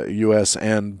in the U.S.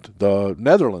 and the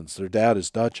Netherlands. Their dad is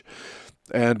Dutch.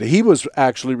 And he was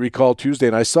actually recalled Tuesday,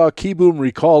 and I saw Kieboom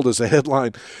recalled as a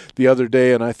headline the other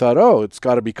day, and I thought, oh, it's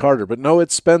got to be Carter. But no,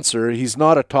 it's Spencer. He's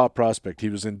not a top prospect. He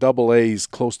was in Double-A. He's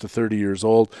close to 30 years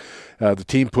old. The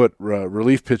team put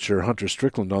relief pitcher Hunter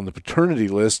Strickland on the paternity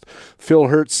list. Phil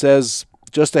Hertz says,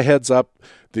 just a heads up,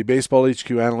 the Baseball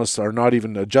HQ analysts are not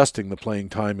even adjusting the playing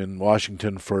time in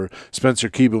Washington for Spencer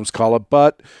Kieboom's call-up,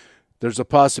 but there's a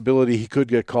possibility he could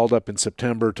get called up in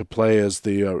September to play as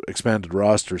the expanded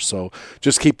roster. So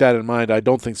just keep that in mind. I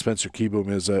don't think Spencer Kieboom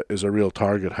is a real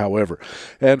target, however.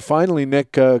 And finally,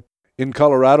 Nick, in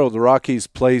Colorado, the Rockies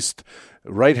placed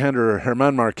right-hander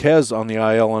German Marquez on the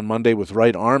IL on Monday with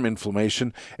right arm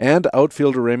inflammation, and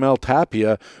outfielder Raimel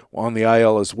Tapia on the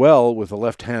IL as well with a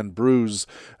left-hand bruise.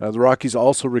 The Rockies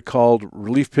also recalled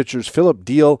relief pitchers Philip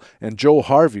Deal and Joe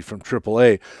Harvey from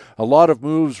AAA. A lot of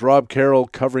moves. Rob Carroll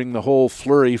covering the whole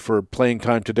flurry for playing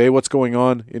time today. What's going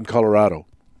on in Colorado?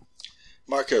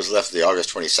 Marquez left the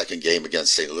August 22nd game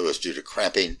against St. Louis due to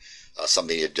cramping,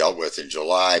 something he had dealt with in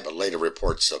July, but later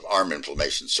reports of arm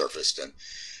inflammation surfaced. And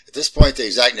at this point, the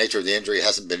exact nature of the injury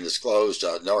hasn't been disclosed,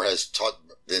 nor has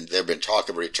there been talk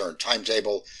of a return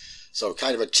timetable. So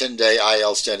kind of a 10-day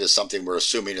IL stint is something we're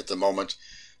assuming at the moment.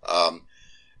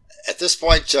 At this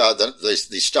point, the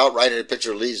stout right-handed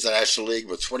pitcher leads the National League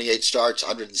with 28 starts,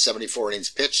 174 innings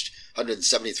pitched,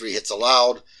 173 hits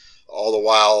allowed, all the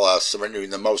while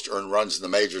surrendering the most earned runs in the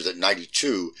majors at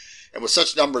 92. And with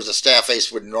such numbers, a staff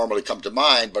ace wouldn't normally come to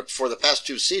mind, but for the past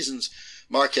 2 seasons,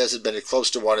 Marquez has been as close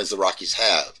to one as the Rockies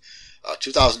have.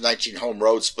 2019 home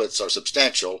road splits are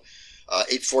substantial.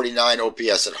 849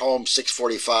 OPS at home,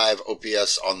 645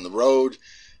 OPS on the road.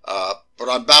 But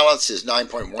on balance, his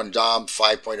 9.1 DOM,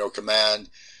 5.0 command,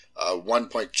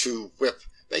 1.2 whip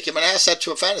make him an asset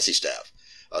to a fantasy staff,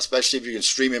 especially if you can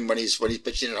stream him when he's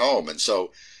pitching at home. And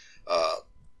so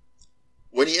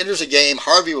when he enters a game,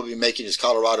 Harvey will be making his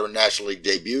Colorado and National League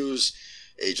debuts.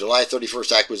 A July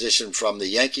 31st acquisition from the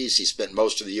Yankees. He spent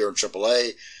most of the year in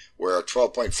AAA, where a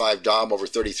 12.5 DOM over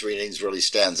 33 innings really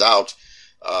stands out.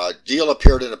 Deal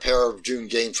appeared in a pair of June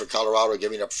games for Colorado,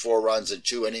 giving up 4 runs in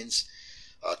 2 innings.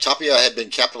 Tapia had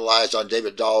capitalized on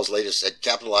David Dahl's latest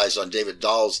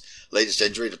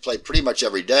injury to play pretty much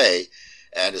every day,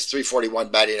 and his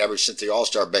 .341 batting average since the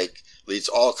All-Star break leads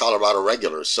all Colorado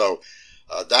regulars. So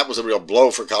that was a real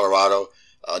blow for Colorado.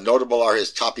 Notable are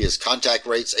Tapia's contact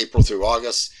rates April through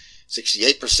August.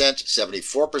 68%,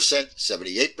 74%,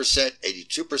 78%,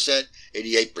 82%,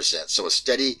 88%. So a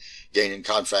steady gain in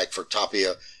contract for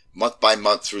Tapia month by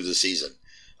month through the season.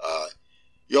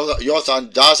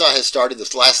 Yothan Daza has started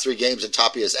the last 3 games in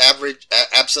Tapia's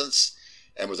absence,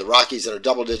 and with the Rockies in a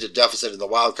double-digit deficit in the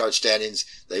wildcard standings,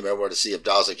 they may want to see if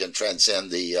Daza can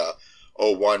transcend the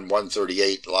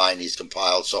 0-1-138 line he's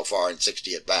compiled so far in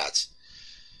 60 at-bats.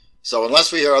 So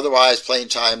unless we hear otherwise, playing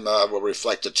time will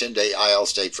reflect a 10-day IL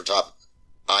stay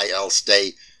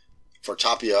for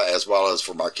Tapia as well as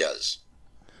for Marquez.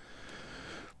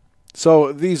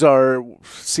 So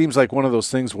seems like one of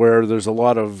those things where there's a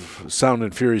lot of sound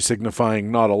and fury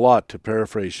signifying not a lot, to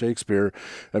paraphrase Shakespeare.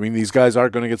 I mean, these guys are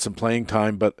going to get some playing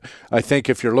time, but I think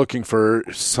if you're looking for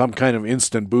some kind of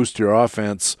instant boost to your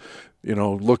offense,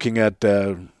 looking at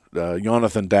Jonathan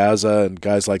Daza and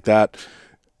guys like that,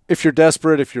 if you're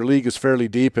desperate, if your league is fairly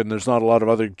deep and there's not a lot of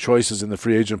other choices in the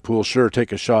free agent pool, sure,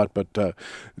 take a shot, but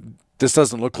this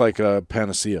doesn't look like a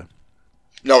panacea.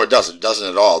 No, it doesn't. It doesn't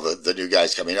at all. The new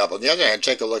guys coming up. On the other hand,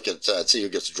 take a look at see who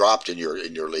gets dropped in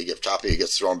your league. If Tapia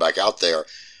gets thrown back out there,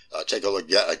 take a look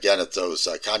again at those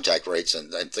contact rates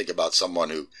and think about someone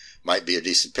who might be a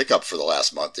decent pickup for the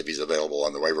last month if he's available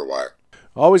on the waiver wire.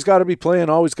 Always got to be playing,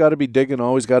 always got to be digging,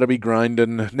 always got to be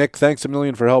grinding. Nick, thanks a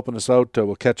million for helping us out.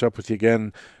 We'll catch up with you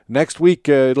again next week.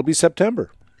 It'll be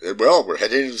September. Well, we're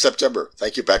heading into September.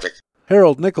 Thank you, Patrick.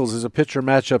 Harold Nichols is a pitcher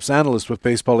matchups analyst with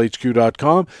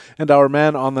BaseballHQ.com and our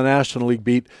man on the National League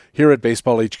beat here at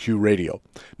BaseballHQ Radio.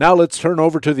 Now let's turn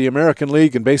over to the American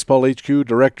League and BaseballHQ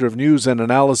Director of News and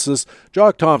Analysis,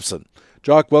 Jock Thompson.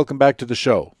 Jock, welcome back to the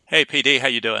show. Hey, PD, how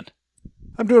you doing?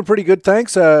 I'm doing pretty good,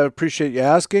 thanks. Appreciate you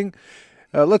asking.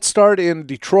 Let's start in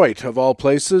Detroit, of all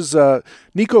places.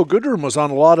 Nico Goodrum was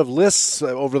on a lot of lists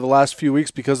over the last few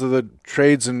weeks because of the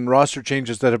trades and roster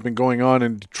changes that have been going on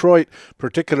in Detroit,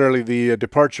 particularly the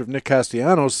departure of Nick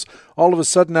Castellanos. All of a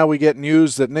sudden now we get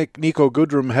news that Nico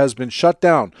Goodrum has been shut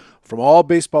down from all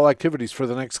baseball activities for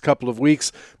the next couple of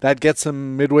weeks. That gets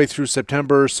them midway through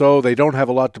September or so. They don't have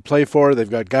a lot to play for. They've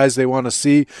got guys they want to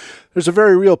see. There's a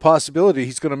very real possibility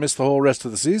he's going to miss the whole rest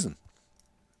of the season.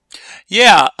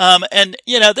 Yeah, and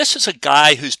this is a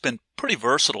guy who's been pretty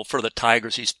versatile for the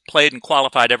Tigers. He's played and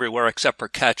qualified everywhere except for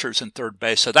catchers and third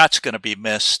base, so that's going to be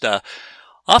missed.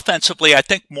 Offensively, I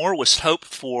think more was hoped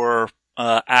for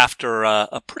after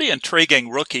a pretty intriguing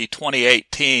rookie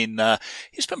 2018.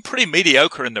 He's been pretty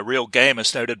mediocre in the real game,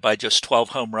 as noted by just 12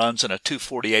 home runs and a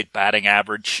 .248 batting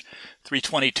average.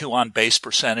 322 on base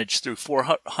percentage through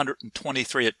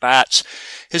 423 at bats.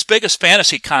 His biggest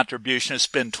fantasy contribution has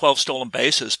been 12 stolen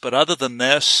bases, but other than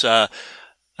this, that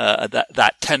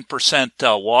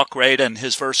 10% walk rate and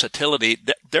his versatility,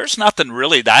 there's nothing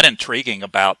really that intriguing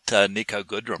about Nico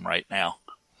Goodrum right now.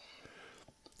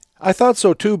 I thought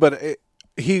so too, but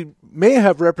he may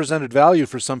have represented value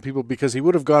for some people because he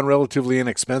would have gone relatively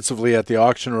inexpensively at the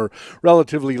auction or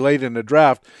relatively late in the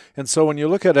draft. And so when you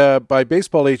look at by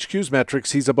Baseball HQ's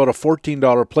metrics, he's about a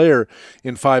 $14 player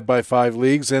in 5x5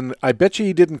 leagues. And I bet you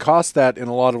he didn't cost that in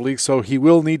a lot of leagues. So he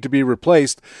will need to be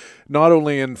replaced, not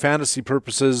only in fantasy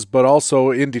purposes, but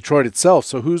also in Detroit itself.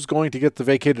 So who's going to get the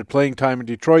vacated playing time in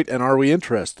Detroit, and are we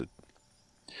interested?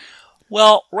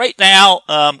 Well, right now,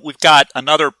 we've got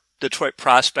another Detroit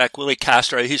prospect, Willie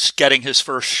Castro. He's getting his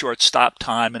first shortstop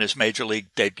time in his major league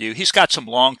debut. He's got some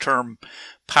long-term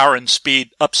power and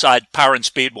speed, upside power and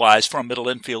speed-wise for a middle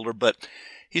infielder, but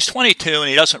he's 22 and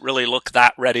he doesn't really look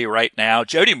that ready right now.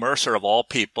 Jody Mercer, of all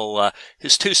people,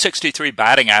 his .263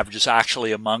 batting average is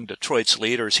actually among Detroit's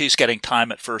leaders. He's getting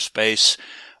time at first base.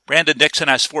 Brandon Dixon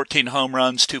has 14 home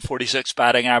runs, .246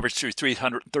 batting average through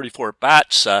 334 at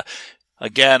bats.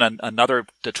 Again, another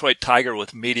Detroit Tiger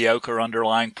with mediocre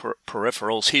underlying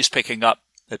peripherals. He's picking up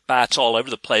at bats all over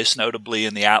the place, notably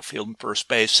in the outfield and first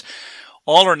base.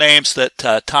 All are names that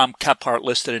Tom Kephart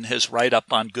listed in his write-up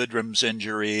on Goodrum's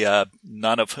injury,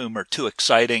 none of whom are too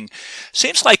exciting.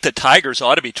 Seems like the Tigers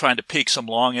ought to be trying to pique some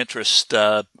long interest,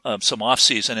 some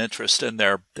off-season interest in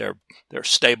their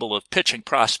stable of pitching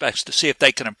prospects to see if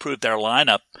they can improve their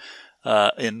lineup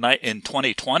in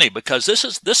 2020, because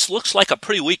this looks like a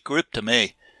pretty weak group to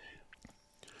me.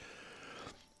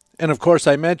 And of course,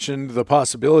 I mentioned the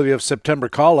possibility of September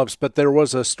call-ups, but there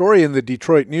was a story in the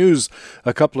Detroit News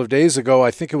a couple of days ago. I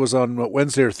think it was on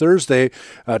Wednesday or Thursday.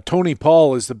 Tony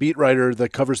Paul is the beat writer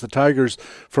that covers the Tigers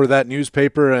for that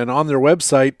newspaper, and on their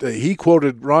website, he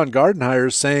quoted Ron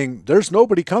Gardenhire saying, "There's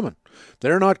nobody coming.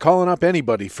 They're not calling up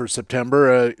anybody for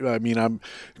September."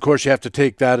 Of course, you have to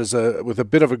take that with a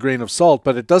bit of a grain of salt,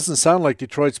 but it doesn't sound like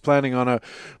Detroit's planning on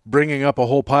bringing up a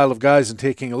whole pile of guys and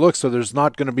taking a look, so there's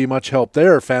not going to be much help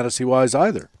there fantasy-wise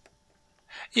either.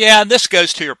 Yeah, and this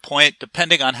goes to your point.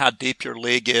 Depending on how deep your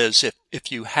league is,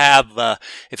 if you have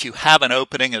an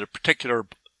opening at a particular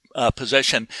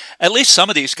position, at least some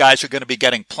of these guys are going to be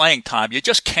getting playing time. You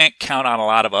just can't count on a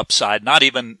lot of upside. Not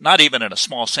even in a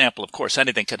small sample. Of course,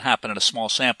 anything can happen in a small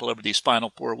sample over these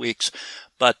final 4 weeks.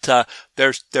 But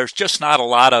there's just not a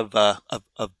lot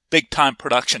of big time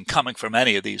production coming from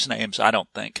any of these names, I don't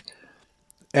think.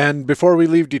 And before we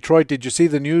leave Detroit, did you see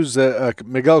the news that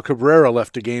Miguel Cabrera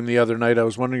left the game the other night? I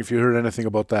was wondering if you heard anything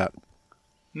about that.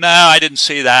 No, I didn't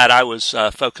see that. I was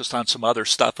focused on some other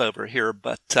stuff over here,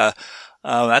 but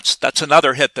that's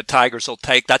another hit the Tigers will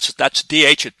take. That's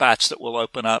DH at bats that will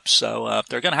open up, so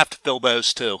they're going to have to fill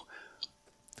those too.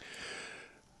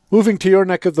 Moving to your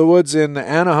neck of the woods in the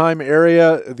Anaheim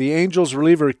area, the Angels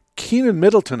reliever Keenan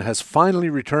Middleton has finally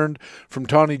returned from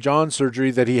Tommy John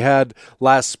surgery that he had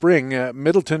last spring.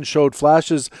 Middleton showed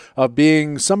flashes of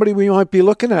being somebody we might be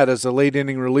looking at as a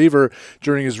late-inning reliever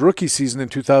during his rookie season in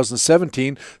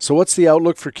 2017. So what's the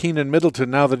outlook for Keenan Middleton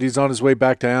now that he's on his way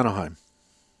back to Anaheim?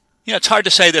 Yeah, it's hard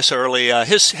to say this early.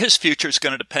 His future is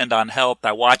going to depend on health.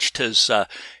 I watched his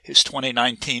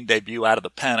 2019 debut out of the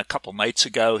pen a couple nights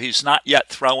ago. He's not yet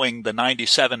throwing the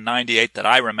 97, 98 that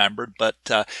I remembered, but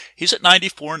he's at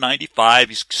 94, 95.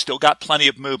 He's still got plenty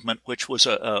of movement, which was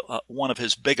one of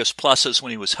his biggest pluses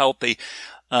when he was healthy.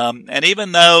 And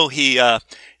even though he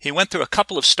went through a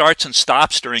couple of starts and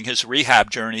stops during his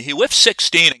rehab journey, he whiffed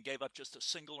 16 and gave up just a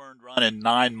single earned run in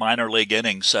 9 minor league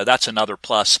innings. So that's another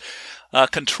plus.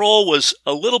 Control was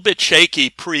a little bit shaky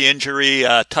pre-injury.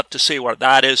 Tough to see where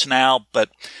that is now, but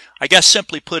I guess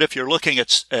simply put, if you're looking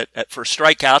at for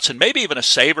strikeouts and maybe even a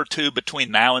save or two between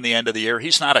now and the end of the year,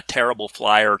 he's not a terrible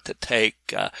flyer to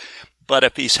take. But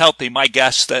if he's healthy, my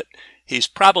guess that he's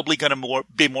probably going to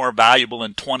be more valuable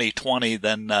in 2020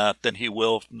 than he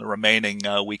will in the remaining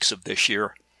weeks of this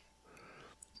year.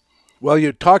 Well,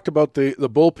 you talked about the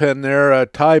bullpen there.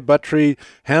 Ty Buttrey,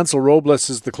 Hansel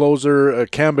Robles is the closer,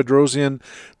 Cam Bedrosian,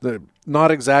 not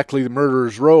exactly the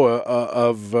murderer's row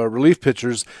of relief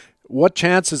pitchers. What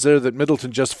chance is there that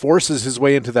Middleton just forces his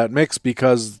way into that mix?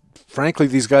 Because, frankly,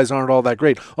 these guys aren't all that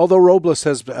great. Although Robles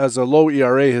has a low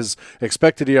ERA, his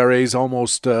expected ERA is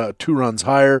almost 2 runs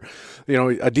higher. You know,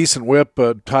 a decent whip.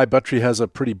 Ty Buttrey has a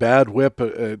pretty bad whip.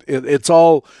 It's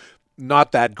all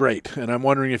not that great. And I'm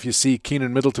wondering if you see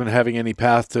Keenan Middleton having any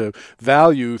path to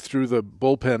value through the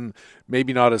bullpen,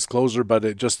 maybe not as closer,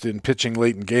 but just in pitching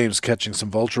late in games, catching some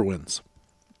vulture wins.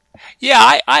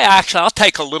 Yeah, I'll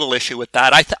take a little issue with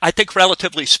that. I think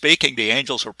relatively speaking, the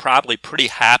Angels were probably pretty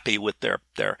happy with their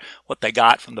what they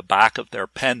got from the back of their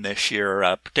pen this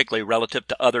year, particularly relative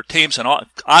to other teams, and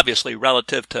obviously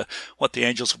relative to what the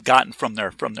Angels have gotten from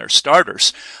their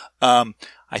starters.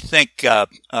 I think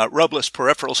Robles'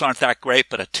 peripherals aren't that great,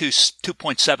 but a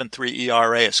 2.73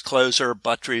 ERA as closer.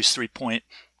 Buttrey's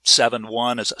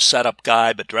 3.71 as a setup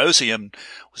guy. Bedrosian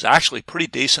was actually pretty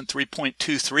decent,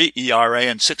 3.23 ERA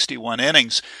in 61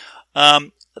 innings.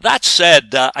 That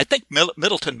said, I think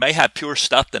Middleton may have pure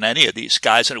stuff than any of these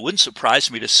guys, and it wouldn't surprise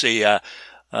me to see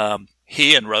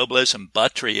he and Robles and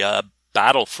Buttrey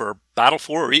battle for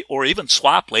or even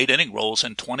swap late inning roles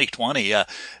in 2020.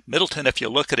 Middleton, if you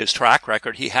look at his track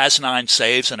record, he has 9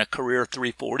 saves and a career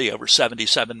 340 over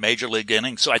 77 major league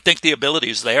innings. So I think the ability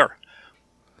is there.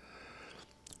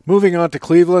 Moving on to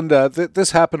Cleveland,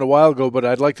 this happened a while ago, but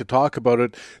I'd like to talk about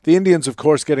it. The Indians, of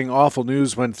course, getting awful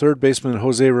news when third baseman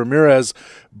Jose Ramirez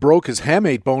broke his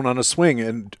hamate bone on a swing.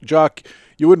 And, Jock,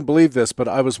 you wouldn't believe this, but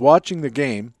I was watching the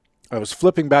game. I was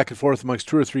flipping back and forth amongst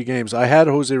 2 or 3 games. I had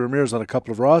Jose Ramirez on a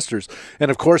couple of rosters.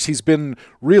 And, of course, he's been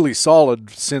really solid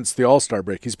since the All-Star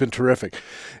break. He's been terrific.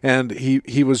 And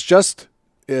he was just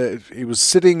he was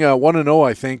sitting 1-0,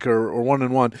 I think, or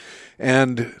 1-1.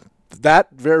 And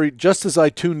just as I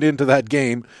tuned into that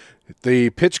game, the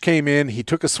pitch came in, he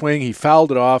took a swing, he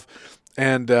fouled it off,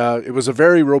 and it was a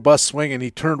very robust swing, and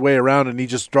he turned way around, and he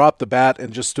just dropped the bat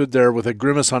and just stood there with a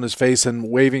grimace on his face and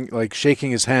waving, like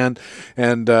shaking his hand,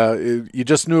 and you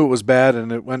just knew it was bad,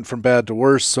 and it went from bad to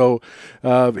worse. So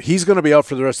he's going to be out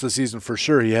for the rest of the season for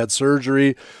sure. He had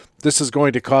surgery. This is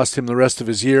going to cost him the rest of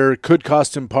his year. Could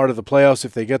cost him part of the playoffs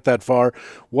if they get that far.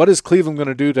 What is Cleveland going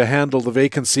to do to handle the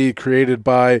vacancy created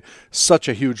by such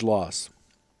a huge loss?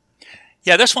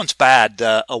 Yeah, this one's bad.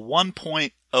 A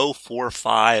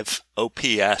 1.045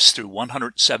 OPS through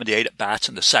 178 at-bats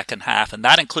in the second half, and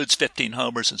that includes 15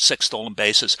 homers and 6 stolen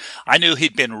bases. I knew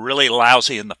he'd been really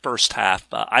lousy in the first half.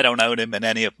 I don't own him in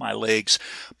any of my leagues,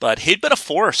 but he'd been a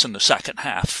force in the second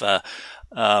half.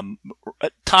 Tom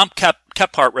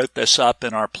Kephart wrote this up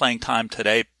in our Playing Time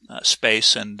Today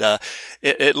space, and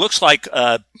it looks like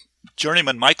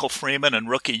journeyman Michael Freeman and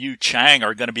rookie Yu Chang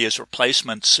are going to be his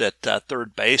replacements at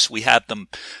third base. We have them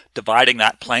dividing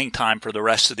that playing time for the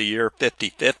rest of the year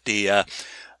 50-50.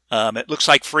 It looks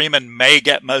like Freeman may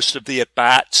get most of the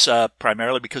at-bats,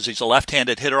 primarily because he's a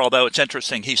left-handed hitter, although it's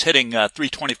interesting. He's hitting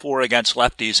 .324 against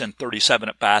lefties in 37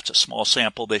 at-bats, a small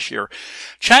sample this year.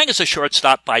 Chang is a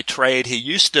shortstop by trade. He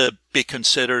used to be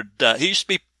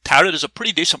touted as a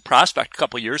pretty decent prospect a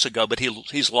couple of years ago, but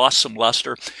he's lost some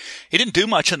luster. He didn't do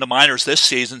much in the minors this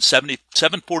season.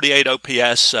 748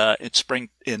 OPS in spring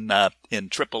in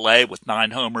AAA with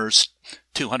 9 homers,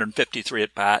 253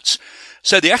 at bats.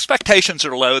 So the expectations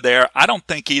are low there. I don't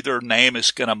think either name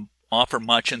is going to offer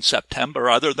much in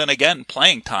September, other than again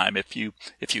playing time. If you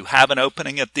have an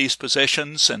opening at these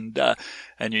positions and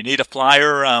you need a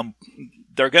flyer,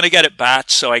 they're going to get at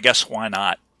bats. So I guess why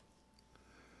not?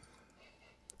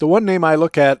 The one name I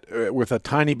look at with a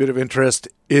tiny bit of interest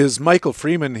is Michael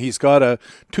Freeman. He's got a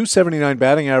 .279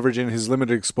 batting average in his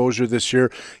limited exposure this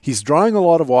year. He's drawing a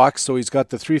lot of walks, so he's got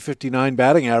the .359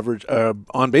 batting average,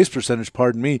 on base percentage,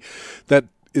 that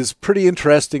is pretty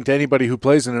interesting to anybody who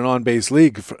plays in an on-base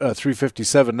league,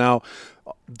 .357. Now,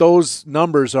 those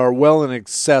numbers are well in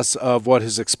excess of what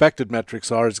his expected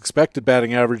metrics are. His expected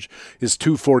batting average is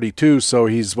 .242, so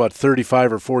he's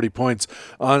 35 or 40 points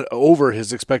over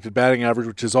his expected batting average,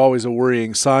 which is always a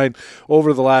worrying sign.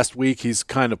 Over the last week, he's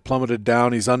kind of plummeted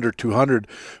down. He's under 200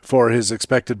 for his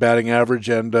expected batting average,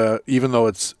 and even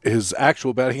though his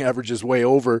actual batting average is way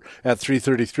over at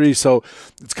 .333, so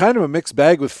it's kind of a mixed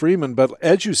bag with Freeman. But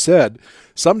as you said,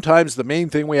 sometimes the main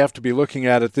thing we have to be looking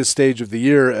at this stage of the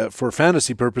year for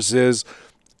fantasy purposes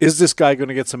is this guy going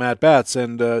to get some at-bats?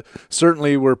 And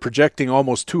certainly we're projecting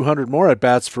almost 200 more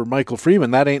at-bats for Michael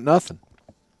Freeman. That ain't nothing.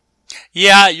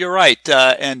 Yeah, you're right.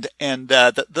 And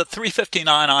the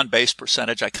 .359 on-base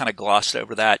percentage, I kind of glossed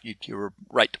over that. You were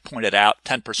right to point it out.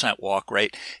 10% walk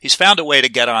rate. He's found a way to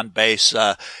get on base.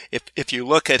 If you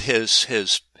look at his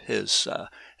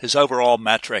overall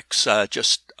metrics,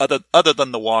 just other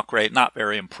than the walk rate, not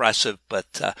very impressive.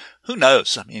 But who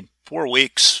knows? I mean, 4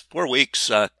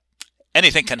 weeks.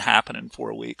 Anything can happen in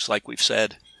 4 weeks, like we've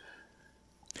said.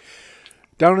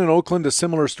 Down in Oakland, a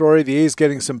similar story. The A's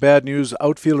getting some bad news.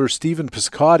 Outfielder Stephen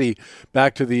Piscotty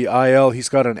back to the IL. He's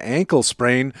got an ankle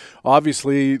sprain.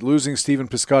 Obviously, losing Stephen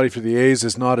Piscotty for the A's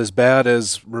is not as bad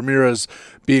as Ramirez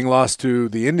being lost to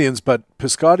the Indians, but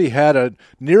Piscotty had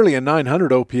nearly a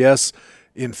 900 OPS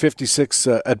in 56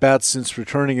 at-bats since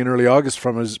returning in early August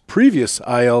from his previous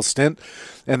IL stint,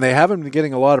 and they haven't been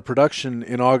getting a lot of production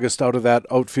in August out of that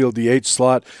outfield DH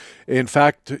slot. In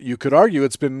fact, you could argue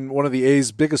it's been one of the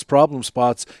A's biggest problem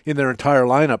spots in their entire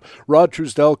lineup. Rod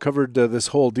Truesdell covered this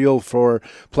whole deal for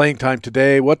Playing Time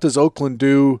today. What does Oakland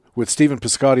do with Stephen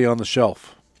Piscotty on the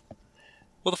shelf?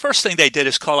 Well, the first thing they did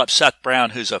is call up Seth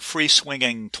Brown, who's a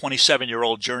free-swinging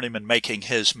 27-year-old journeyman making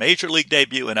his major league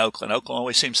debut in Oakland. Oakland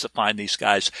always seems to find these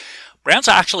guys. Brown's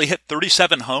actually hit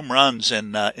 37 home runs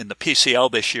in the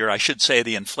PCL this year. I should say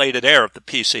the inflated air of the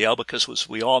PCL, because as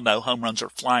we all know, home runs are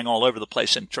flying all over the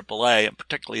place in AAA, and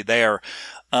particularly there.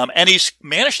 And he's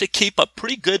managed to keep a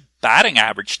pretty good batting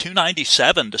average,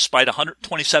 .297, despite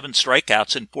 127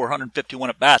 strikeouts and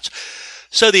 451 at-bats.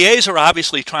 So the A's are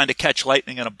obviously trying to catch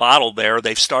lightning in a bottle there.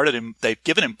 They've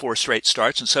given him 4 straight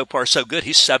starts, and so far so good.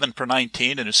 He's 7 for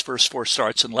 19 in his first 4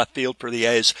 starts in left field for the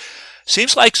A's.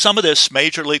 Seems like some of this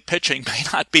major league pitching may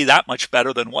not be that much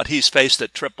better than what he's faced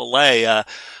at AAA.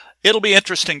 It'll be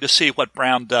interesting to see what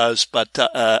Brown does, but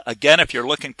again, if you're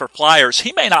looking for flyers,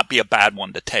 he may not be a bad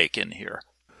one to take in here.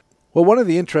 Well, one of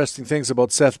the interesting things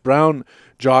about Seth Brown,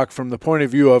 Jock, from the point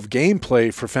of view of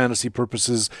gameplay for fantasy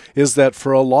purposes, is that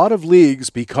for a lot of leagues,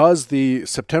 because the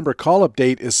September call-up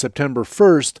date is September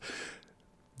 1st,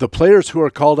 the players who are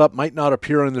called up might not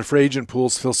appear in the free agent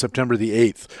pools till September the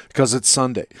 8th, because it's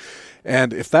Sunday.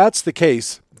 And if that's the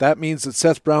case, that means that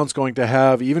Seth Brown's going to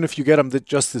have, even if you get him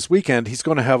just this weekend, he's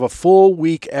going to have a full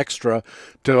week extra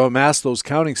to amass those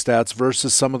counting stats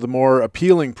versus some of the more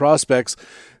appealing prospects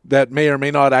that may or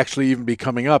may not actually even be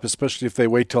coming up, especially if they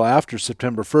wait till after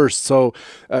September 1st. So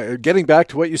getting back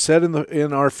to what you said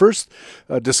in our first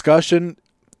discussion,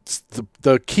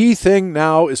 the key thing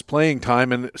now is playing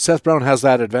time, and Seth Brown has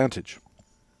that advantage.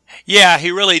 Yeah,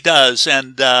 he really does.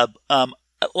 And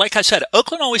like I said,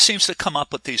 Oakland always seems to come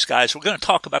up with these guys. We're going to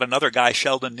talk about another guy,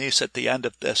 Sheldon Neese, at the end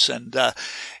of this, and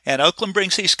Oakland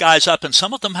brings these guys up, and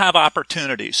some of them have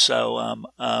opportunities. So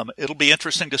it'll be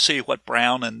interesting to see what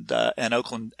Brown and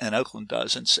Oakland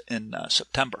does in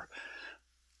September.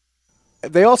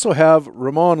 They also have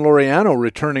Ramon Laureano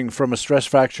returning from a stress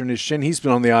fracture in his shin. He's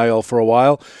been on the IL for a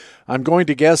while. I'm going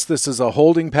to guess this is a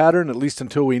holding pattern, at least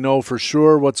until we know for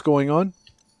sure what's going on.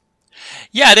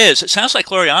 Yeah, it is. It sounds like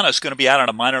Laureano's going to be out on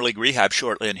a minor league rehab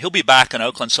shortly, and he'll be back in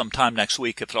Oakland sometime next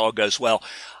week if it all goes well.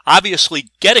 Obviously,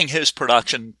 getting his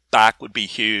production back would be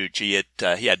huge. He had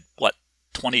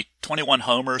 21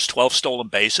 homers, 12 stolen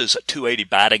bases, a 280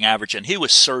 batting average, and he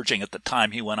was surging at the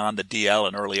time he went on the DL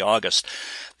in early August.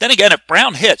 Then again, if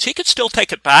Brown hits, he could still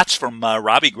take at bats from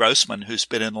Robbie Grossman, who's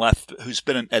been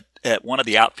at one of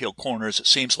the outfield corners, it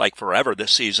seems like forever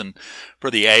this season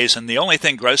for the A's. And the only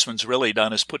thing Grossman's really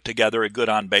done is put together a good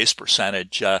on-base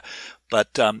percentage.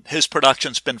 But his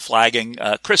production's been flagging.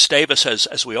 Chris Davis,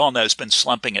 as we all know, has been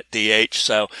slumping at DH.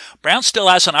 So Brown still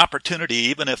has an opportunity,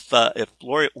 even if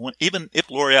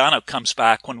Laureano comes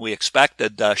back when we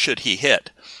expected, should he hit.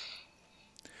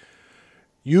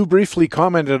 You briefly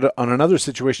commented on another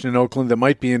situation in Oakland that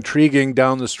might be intriguing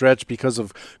down the stretch because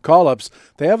of call-ups.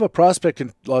 They have a prospect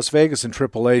in Las Vegas in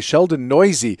AAA. Sheldon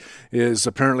Noisy is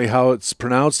apparently how it's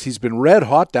pronounced. He's been red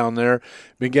hot down there,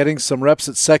 been getting some reps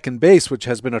at second base, which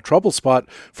has been a trouble spot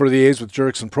for the A's with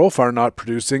Jurickson Profar not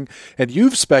producing. And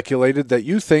you've speculated that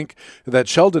you think that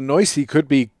Sheldon Noisy could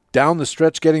be down the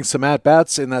stretch getting some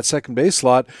at-bats in that second base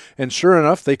slot, and sure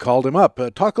enough, they called him up.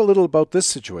 Talk a little about this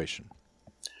situation.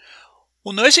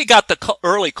 Well, Noisy got the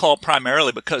early call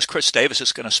primarily because Chris Davis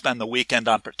is going to spend the weekend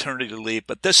on paternity leave,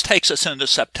 but this takes us into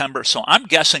September, so I'm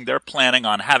guessing they're planning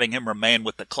on having him remain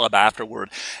with the club afterward.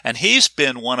 And he's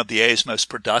been one of the A's most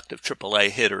productive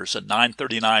AAA hitters, a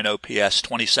 .939 OPS,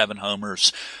 27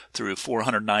 homers through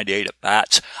 498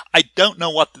 at-bats. I don't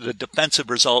know what the defensive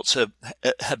results have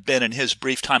been in his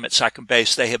brief time at second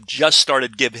base. They have just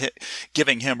started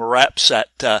giving him reps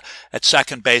at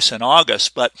second base in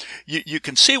August, but you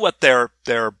can see what their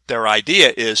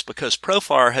idea is, because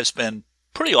Profar has been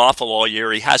pretty awful all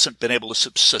year. He hasn't been able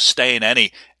to sustain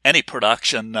any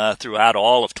production throughout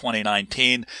all of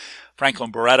 2019.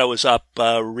 Franklin Barreto was up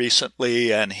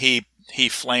recently, and he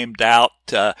flamed out.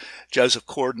 Joseph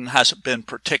Corden hasn't been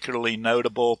particularly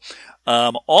notable.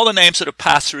 All the names that have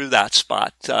passed through that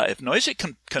spot, if Noisy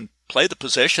can play the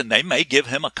position, they may give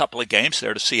him a couple of games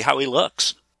there to see how he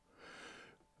looks.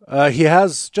 He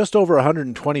has just over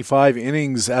 125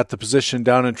 innings at the position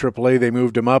down in AAA. They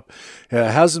moved him up.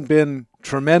 Hasn't been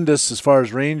tremendous as far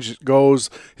as range goes.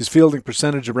 His fielding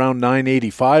percentage around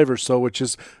 .985 or so, which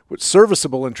is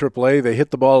serviceable in AAA. They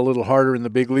hit the ball a little harder in the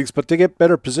big leagues, but they get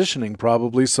better positioning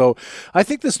probably. So I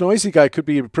think this Noisy guy could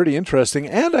be pretty interesting,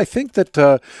 and I think that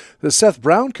the Seth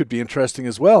Brown could be interesting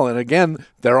as well. And again,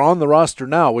 they're on the roster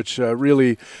now, which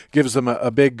really gives them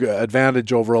a big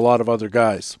advantage over a lot of other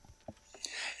guys.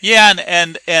 Yeah,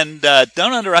 and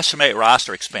don't underestimate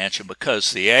roster expansion, because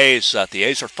the A's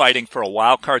are fighting for a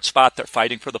wild card spot. They're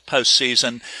fighting for the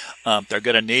postseason. They're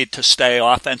going to need to stay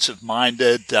offensive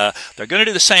minded. They're going to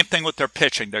do the same thing with their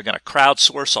pitching. They're going to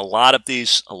crowdsource a lot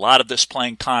of this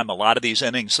playing time, a lot of these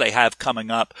innings they have coming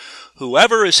up.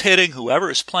 Whoever is hitting, whoever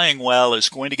is playing well, is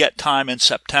going to get time in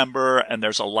September, and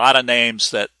there's a lot of names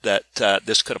that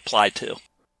this could apply to.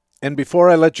 And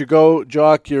before I let you go,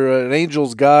 Jock, you're an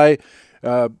Angels guy.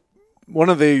 One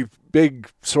of the big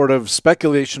sort of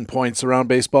speculation points around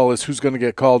baseball is who's going to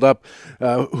get called up.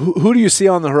 Who do you see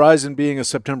on the horizon being a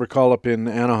September call-up in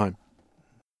Anaheim?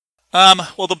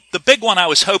 Well, the big one I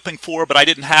was hoping for, but I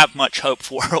didn't have much hope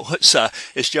for,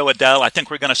 is Joe Adell. I think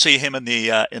we're going to see him in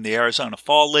the Arizona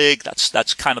Fall League.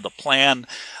 That's kind of the plan.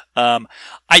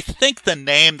 I think the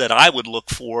name that I would look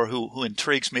for, who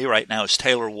intrigues me right now, is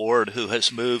Taylor Ward, who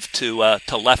has moved to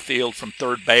left field from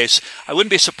third base. I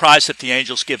wouldn't be surprised if the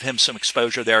Angels give him some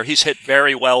exposure there. He's hit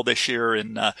very well this year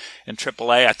in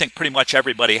AAA. I think pretty much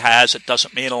everybody has. It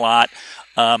doesn't mean a lot.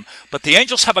 But the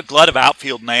Angels have a glut of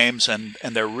outfield names, and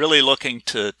they're really looking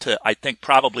to, I think,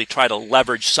 probably try to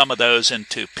leverage some of those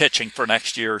into pitching for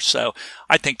next year. So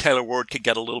I think Taylor Ward could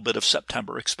get a little bit of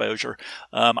September exposure.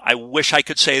 I wish I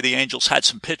could say the Angels had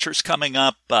some pitchers coming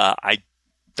up. I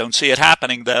don't see it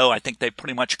happening, though. I think they've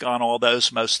pretty much gone all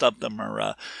those. Most of them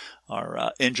are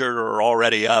injured or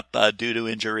already up due to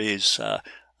injuries.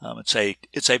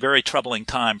 It's a very troubling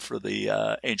time for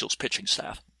the Angels pitching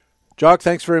staff. Jock,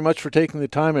 thanks very much for taking the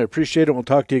time. I appreciate it. We'll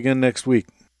talk to you again next week.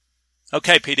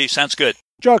 Okay, PD, sounds good.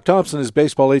 Jock Thompson is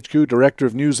Baseball HQ Director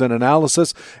of News and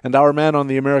Analysis and our man on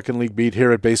the American League beat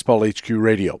here at Baseball HQ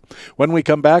Radio. When we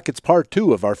come back, it's part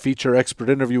 2 of our feature expert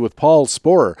interview with Paul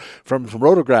Sporer from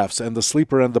Rotographs and the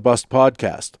Sleeper and the Bust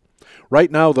podcast. Right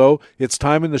now, though, it's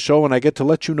time in the show when I get to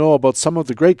let you know about some of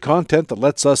the great content that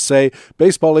lets us say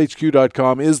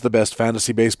BaseballHQ.com is the best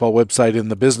fantasy baseball website in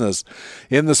the business.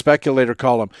 In the Speculator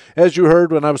column, as you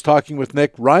heard when I was talking with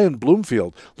Nick, Ryan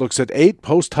Bloomfield looks at 8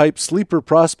 post-hype sleeper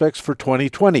prospects for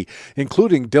 2020,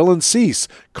 including Dylan Cease,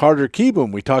 Carter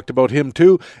Kieboom, we talked about him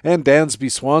too, and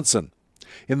Dansby Swanson.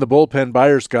 In the Bullpen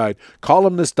Buyer's Guide,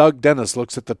 columnist Doug Dennis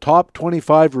looks at the top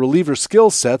 25 reliever skill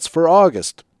sets for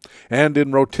August. And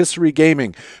in Rotisserie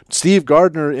Gaming, Steve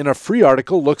Gardner, in a free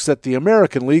article, looks at the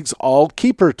American League's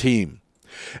all-keeper team.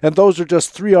 And those are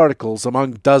just 3 articles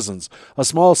among dozens, a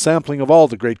small sampling of all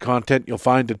the great content you'll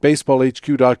find at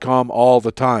BaseballHQ.com all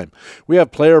the time. We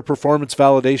have player performance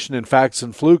validation in facts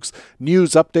and flukes,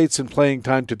 news updates in playing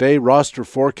time today, roster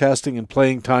forecasting and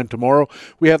playing time tomorrow.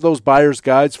 We have those buyer's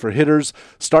guides for hitters,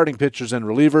 starting pitchers and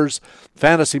relievers,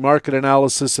 fantasy market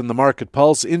analysis in the Market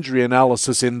Pulse, injury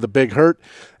analysis in the Big Hurt,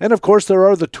 and of course there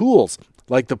are the tools,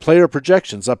 like the player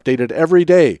projections updated every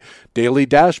day, daily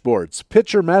dashboards,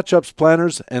 pitcher matchups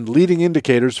planners, and leading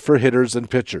indicators for hitters and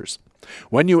pitchers.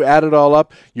 When you add it all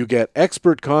up, you get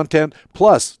expert content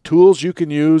plus tools you can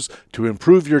use to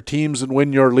improve your teams and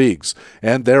win your leagues.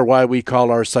 And they're why we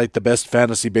call our site the best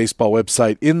fantasy baseball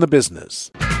website in the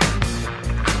business.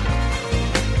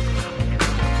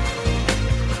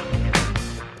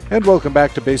 And welcome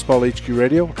back to Baseball HQ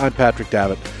Radio. I'm Patrick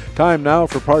Davitt. Time now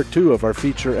for part 2 of our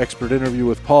feature expert interview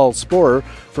with Paul Sporer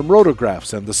from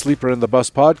Rotographs and the Sleeper and the Bus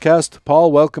podcast.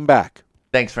 Paul, welcome back.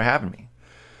 Thanks for having me.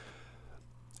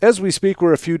 As we speak,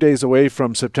 we're a few days away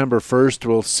from September 1st.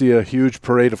 We'll see a huge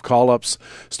parade of call-ups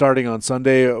starting on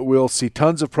Sunday. We'll see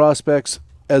tons of prospects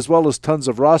as well as tons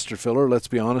of roster filler, let's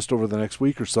be honest, over the next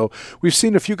week or so. We've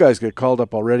seen a few guys get called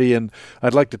up already, and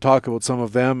I'd like to talk about some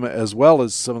of them as well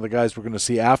as some of the guys we're going to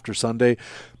see after Sunday.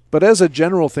 But as a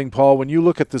general thing, Paul, when you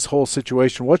look at this whole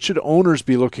situation, what should owners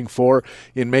be looking for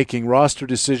in making roster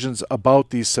decisions about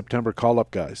these September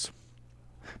call-up guys?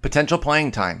 Potential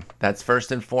playing time. That's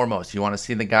first and foremost. You want to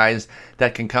see the guys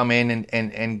that can come in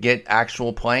and get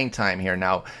actual playing time here.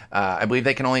 Now, I believe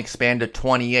they can only expand to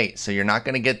 28, so you're not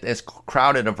going to get as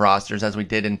crowded of rosters as we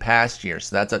did in past years.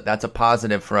 So that's a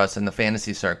positive for us in the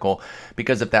fantasy circle,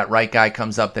 because if that right guy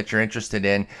comes up that you're interested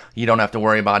in, you don't have to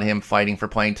worry about him fighting for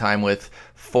playing time with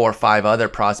 4 or 5 other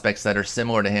prospects that are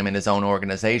similar to him in his own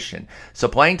organization. So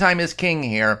playing time is king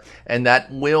here, and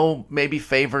that will maybe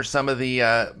favor some of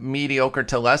the mediocre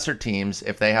to lesser teams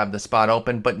if they have the spot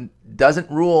open, but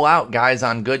doesn't rule out guys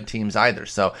on good teams either.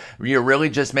 So you're really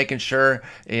just making sure,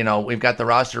 we've got the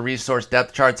roster resource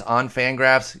depth charts on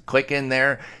Fangraphs. Click in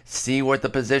there, see what the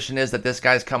position is that this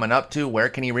guy's coming up to, where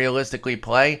can he realistically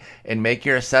play, and make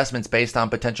your assessments based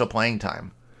on potential playing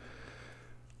time.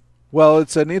 Well,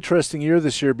 it's an interesting year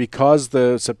this year because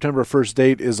the September 1st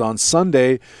date is on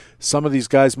Sunday. Some of these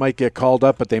guys might get called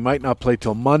up, but they might not play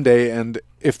till Monday. And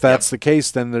if that's the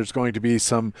case, then there's going to be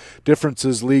some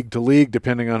differences league to league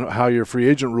depending on how your free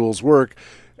agent rules work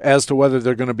as to whether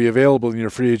they're going to be available in your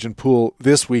free agent pool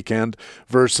this weekend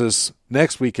versus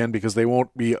next weekend, because they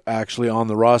won't be actually on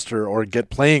the roster or get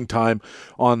playing time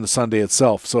on the Sunday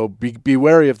itself. So be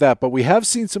wary of that. But we have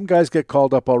seen some guys get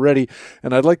called up already,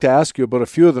 and I'd like to ask you about a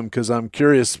few of them because I'm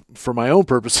curious for my own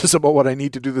purposes about what I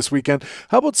need to do this weekend.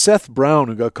 How about Seth Brown,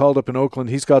 who got called up in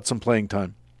Oakland? He's got some playing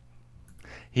time.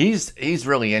 He's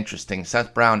really interesting.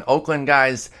 Seth Brown, Oakland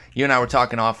guys, you and I were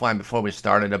talking offline before we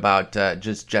started about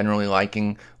just generally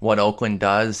liking what Oakland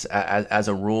does as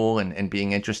a rule and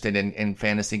being interested in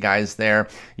fantasy guys there.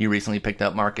 You recently picked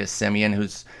up Marcus Semien,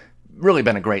 who's really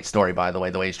been a great story, by the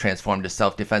way he's transformed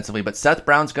himself defensively. But Seth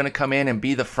Brown's going to come in and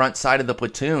be the front side of the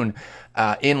platoon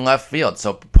in left field.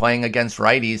 So playing against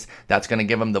righties, that's going to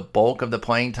give him the bulk of the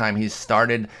playing time. He's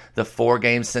started the 4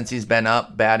 games since he's been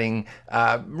up, batting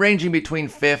ranging between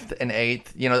 5th and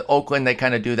 8th. Oakland, they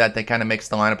kind of do that. They kind of mix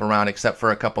the lineup around, except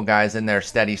for a couple guys in their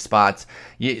steady spots.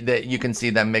 You can see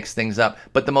them mix things up.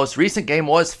 But the most recent game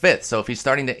was 5th. So if he's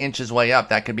starting to inch his way up,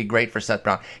 that could be great for Seth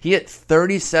Brown. He hit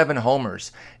 37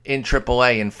 homers in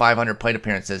AAA in 500 plate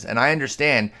appearances. And I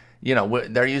understand,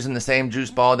 they're using the same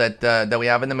juice ball that we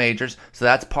have in the majors, so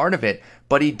that's part of it.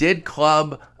 But he did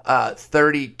club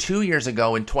 32 years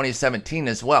ago in 2017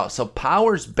 as well. So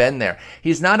power's been there.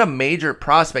 He's not a major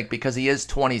prospect because he is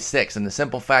 26. And the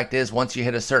simple fact is, once you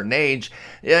hit a certain age,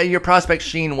 your prospect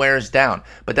sheen wears down.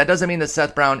 But that doesn't mean that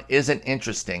Seth Brown isn't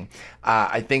interesting.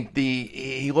 I think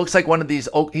he looks like one of these.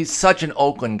 He's such an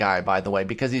Oakland guy, by the way,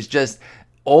 because he's just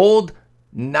old,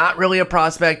 not really a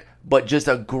prospect, but just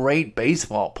a great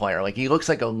baseball player. Like, he looks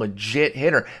like a legit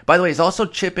hitter. By the way, he's also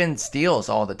chip-in steals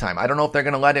all the time. I don't know if they're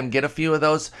going to let him get a few of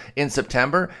those in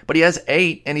September, but he has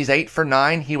 8, and he's 8 for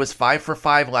 9. He was 5 for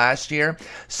 5 last year.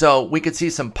 So we could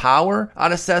see some power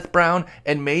out of Seth Brown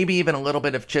and maybe even a little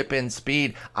bit of chip-in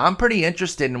speed. I'm pretty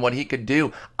interested in what he could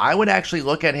do. I would actually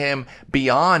look at him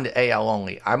beyond AL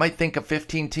only. I might think a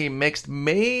 15-team mixed,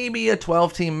 maybe a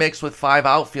 12-team mix with 5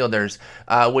 outfielders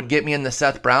would get me in the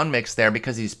Seth Brown mix there,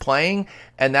 because he's playing,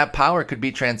 and that power could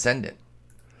be transcendent.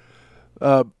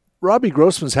 Robbie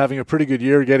Grossman's having a pretty good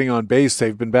year getting on base.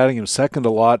 They've been batting him second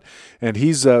a lot, and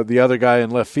he's the other guy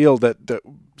in left field that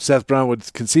Seth Brown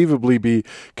would conceivably be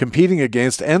competing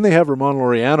against. And they have Ramon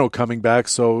Laureano coming back,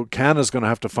 so Canna's going to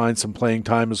have to find some playing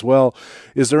time as well.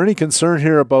 Is there any concern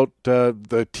here about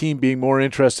the team being more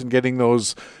interested in getting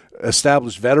those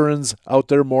established veterans out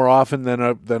there more often than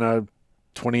a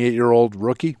 28-year-old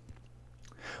rookie?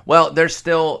 Well, they're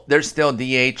still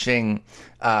DHing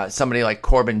somebody like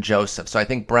Corbin Joseph, so I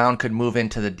think Brown could move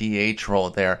into the DH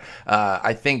role there.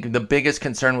 I think the biggest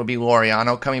concern would be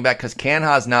Laureano coming back because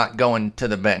Canha's not going to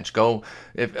the bench.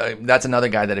 That's another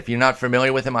guy that if you're not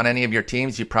familiar with him on any of your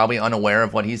teams, you're probably unaware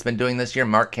of what he's been doing this year.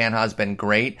 Mark Canha's been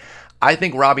great. I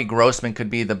think Robbie Grossman could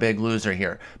be the big loser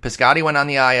here. Piscotty went on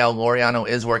the IL. Laureano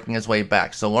is working his way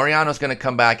back. So Laureano's going to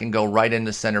come back and go right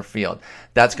into center field.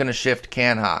 That's going to shift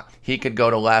Canha. He could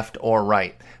go to left or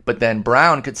right. But then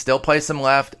Brown could still play some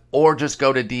left or just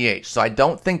go to DH. So I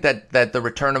don't think that the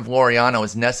return of Laureano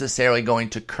is necessarily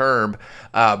going to curb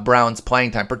Brown's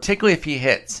playing time, particularly if he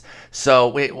hits.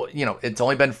 So, it's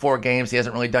only been 4 games. He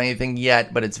hasn't really done anything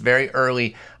yet, but it's very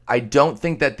early. I don't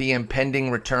think that the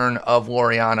impending return of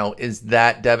Laureano is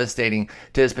that devastating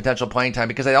to his potential playing time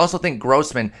because I also think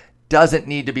Grossman doesn't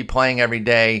need to be playing every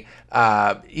day,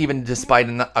 even despite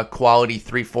a quality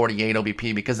 348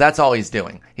 OBP, because that's all he's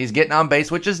doing. He's getting on base,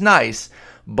 which is nice,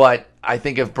 but I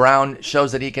think if Brown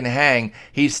shows that he can hang,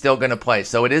 he's still going to play.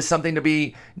 So it is something to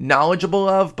be knowledgeable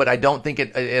of, but I don't think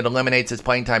it eliminates his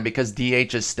playing time because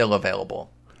DH is still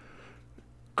available.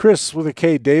 Chris with a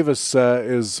K, Davis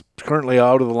is currently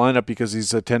out of the lineup because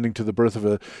he's attending to the birth of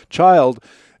a child,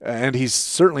 and he's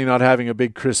certainly not having a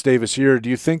big Chris Davis year. Do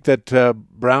you think that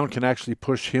Brown can actually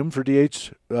push him for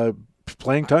DH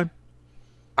playing time?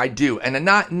 I do, and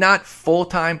not full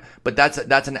time, but that's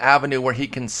an avenue where he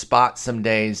can spot some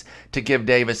days to give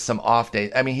Davis some off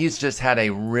days. I mean, he's just had a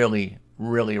really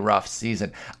rough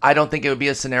season. I don't think it would be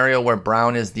a scenario where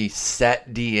Brown is the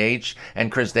set DH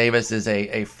and Chris Davis is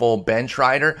a full bench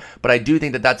rider, but I do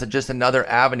think that that's just another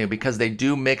avenue because they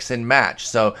do mix and match.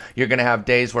 So you're going to have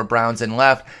days where Brown's in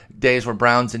left, days where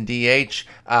Brown's in DH.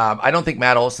 I don't think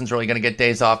Matt Olson's really going to get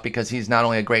days off because he's not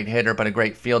only a great hitter but a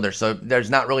great fielder. So there's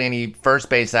not really any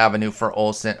first base avenue for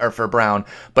Olson or for Brown,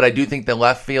 but I do think the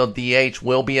left field DH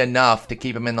will be enough to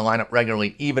keep him in the lineup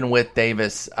regularly, even with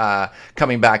Davis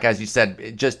coming back, as you said,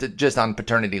 just on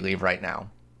paternity leave right now.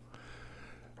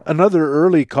 Another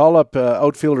early call-up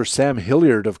outfielder, Sam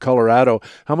Hilliard of Colorado.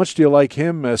 How much do you like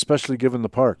him, especially given the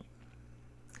park?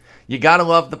 You got to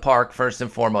love the park first and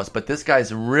foremost, but this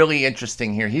guy's really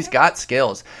interesting here. He's got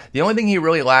skills. The only thing he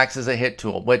really lacks is a hit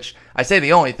tool, which I say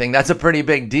the only thing, that's a pretty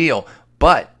big deal,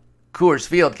 but Coors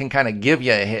Field can kind of give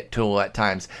you a hit tool at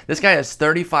times. This guy has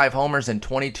 35 homers and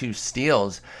 22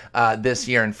 steals this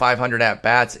year and 500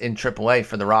 at-bats in AAA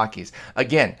for the Rockies.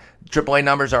 Again, AAA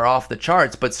numbers are off the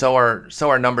charts, but so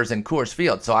are numbers in Coors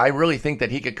Field. So I really think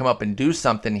that he could come up and do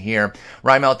something here.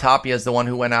 Raimel Tapia is the one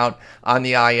who went out on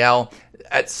the IL.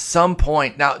 At some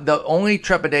point, now the only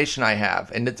trepidation I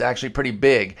have, and it's actually pretty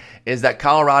big, is that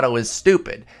Colorado is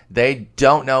stupid. They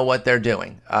don't know what they're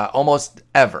doing, almost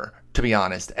ever, to be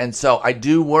honest. And so I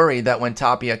do worry that when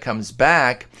Tapia comes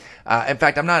back, in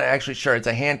fact, I'm not actually sure. It's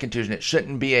a hand contusion. It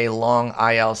shouldn't be a long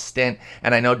IL stint.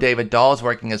 And I know David Dahl's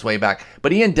working his way back.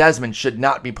 But Ian Desmond should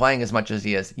not be playing as much as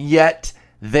he is. Yet,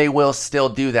 they will still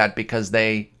do that because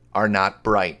they are not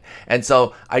bright. And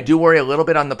so I do worry a little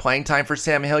bit on the playing time for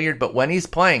Sam Hilliard, but when he's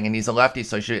playing, and he's a lefty,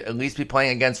 so he should at least be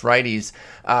playing against righties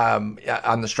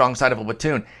on the strong side of a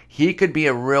platoon, he could be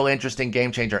a real interesting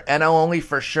game changer. NL only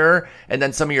for sure, and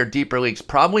then some of your deeper leagues.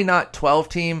 Probably not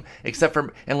 12-team, except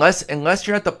for unless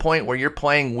you're at the point where you're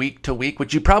playing week to week,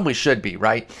 which you probably should be,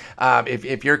 right?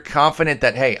 If you're confident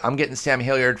that, hey, I'm getting Sam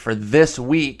Hilliard for this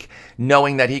week,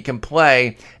 knowing that he can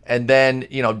play, and then,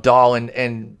 Dahl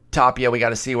and Tapia, we got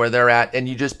to see where they're at, and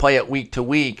you just play it week to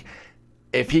week.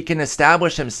 If he can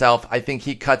establish himself, I think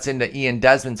he cuts into Ian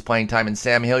Desmond's playing time, and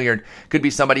Sam Hilliard could be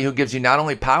somebody who gives you not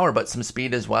only power, but some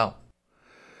speed as well.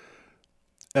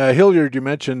 Hilliard, you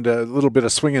mentioned a little bit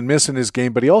of swing and miss in his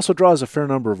game, but he also draws a fair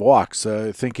number of walks.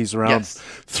 I think he's around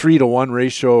 3-to-1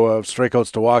 ratio of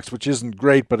strikeouts to walks, which isn't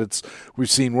great, but we've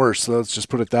seen worse, so let's just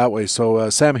put it that way. So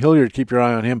Sam Hilliard, keep your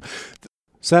eye on him.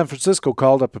 San Francisco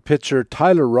called up a pitcher,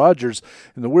 Tyler Rogers,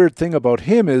 and the weird thing about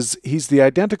him is he's the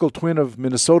identical twin of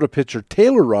Minnesota pitcher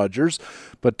Taylor Rogers,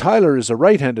 but Tyler is a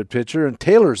right-handed pitcher and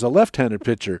Taylor's a left-handed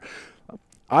pitcher.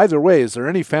 Either way, is there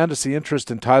any fantasy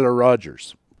interest in Tyler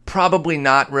Rogers? Probably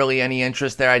not really any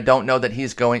interest there. I don't know that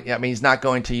he's not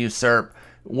going to usurp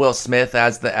Will Smith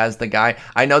as the guy.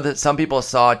 I know that some people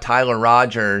saw Tyler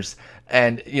Rogers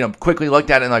and quickly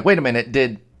looked at it and like, wait a minute,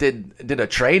 did did a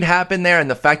trade happen there? And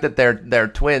the fact that they're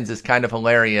twins is kind of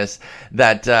hilarious.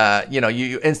 That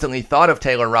you instantly thought of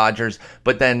Taylor Rogers,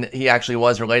 but then he actually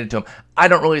was related to him. I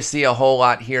don't really see a whole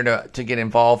lot here to get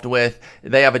involved with.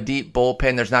 They have a deep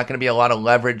bullpen. There's not going to be a lot of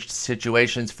leveraged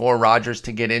situations for Rogers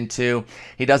to get into.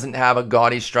 He doesn't have a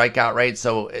gaudy strikeout rate,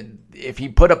 so if he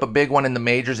put up a big one in the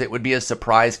majors, it would be a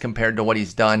surprise compared to what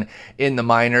he's done in the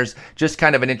minors. Just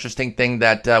kind of an interesting thing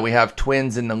that we have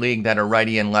twins in the league that are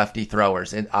righty and lefty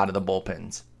throwers out of the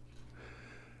bullpens.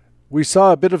 We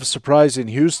saw a bit of a surprise in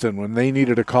Houston when they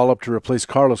needed a call-up to replace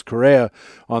Carlos Correa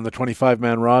on the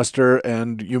 25-man roster,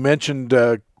 and you mentioned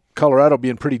Colorado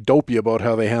being pretty dopey about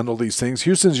how they handle these things.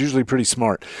 Houston's usually pretty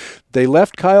smart. They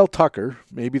left Kyle Tucker,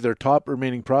 maybe their top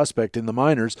remaining prospect in the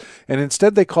minors, and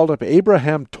instead they called up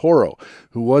Abraham Toro,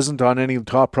 who wasn't on any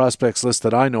top prospects list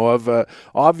that I know of.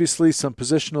 Obviously, some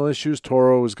positional issues.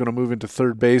 Toro was going to move into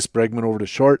third base, Bregman over to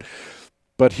short,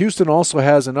 but Houston also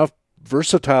has enough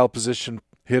versatile position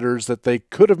hitters that they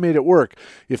could have made it work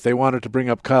if they wanted to bring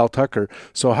up Kyle Tucker.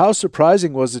 So how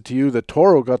surprising was it to you that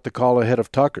Toro got the call ahead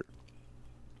of Tucker?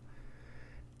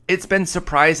 It's been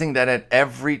surprising that at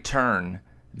every turn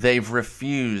they've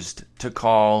refused to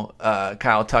call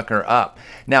Kyle Tucker up.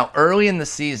 Now, early in the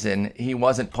season, he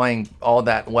wasn't playing all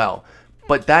that well.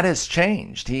 But that has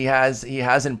changed. He has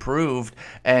improved,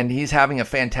 and he's having a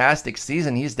fantastic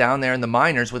season. He's down there in the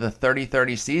minors with a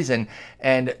 30-30 season,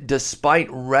 and despite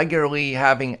regularly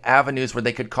having avenues where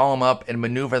they could call him up and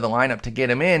maneuver the lineup to get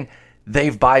him in,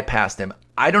 they've bypassed him.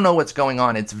 I don't know what's going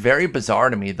on. It's very bizarre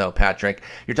to me, though, Patrick.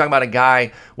 You're talking about a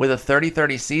guy with a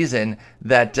 30-30 season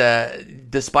that,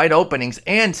 despite openings,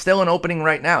 and still an opening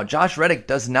right now, Josh Reddick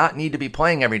does not need to be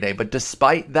playing every day, but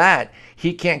despite that,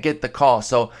 he can't get the call.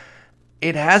 So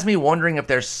it has me wondering if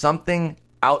there's something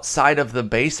outside of the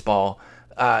baseball,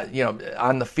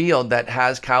 on the field that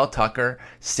has Kyle Tucker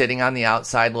sitting on the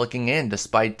outside looking in,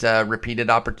 despite repeated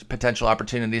potential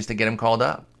opportunities to get him called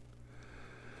up.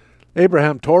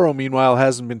 Abraham Toro, meanwhile,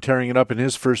 hasn't been tearing it up in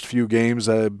his first few games,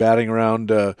 batting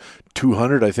around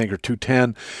 200, I think, or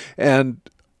 210. And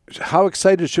how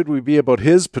excited should we be about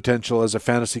his potential as a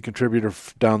fantasy contributor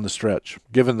down the stretch,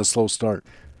 given the slow start?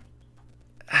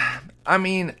 I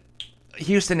mean,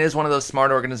 Houston is one of those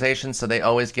smart organizations, so they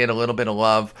always get a little bit of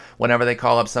love. Whenever they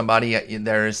call up somebody,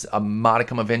 there's a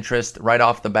modicum of interest right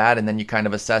off the bat, and then you kind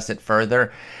of assess it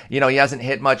further. He hasn't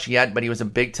hit much yet, but he was a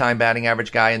big-time batting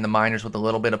average guy in the minors with a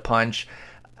little bit of punch.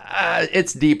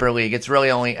 It's deeper league. It's really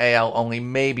only AL, only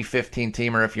maybe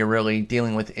 15-teamer if you're really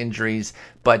dealing with injuries.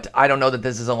 But I don't know that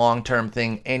this is a long-term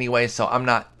thing anyway, so I'm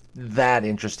not that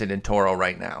interested in Toro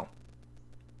right now.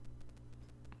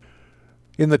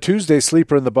 In the Tuesday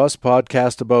Sleeper in the Bus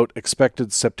podcast about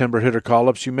expected September hitter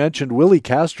call-ups, you mentioned Willie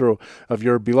Castro of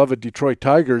your beloved Detroit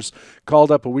Tigers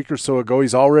called up a week or so ago.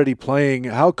 He's already playing.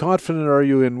 How confident are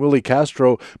you in Willie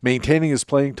Castro maintaining his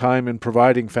playing time and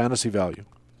providing fantasy value?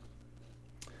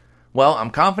 Well, I'm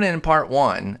confident in part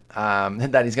one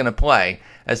that he's going to play.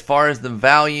 As far as the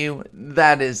value,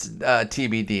 that is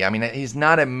TBD. I mean, he's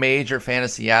not a major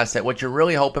fantasy asset. What you're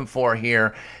really hoping for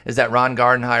here is that Ron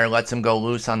Gardenhire lets him go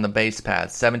loose on the base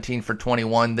paths. 17 for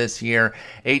 21 this year,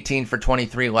 18 for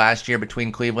 23 last year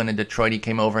between Cleveland and Detroit. He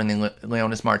came over in the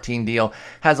Leonis Martin deal.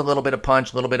 Has a little bit of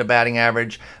punch, a little bit of batting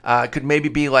average. Could maybe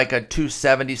be like a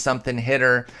 270-something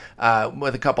hitter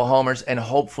with a couple homers and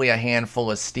hopefully a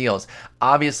handful of steals.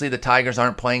 Obviously, the Tigers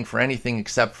aren't playing for anything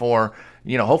except for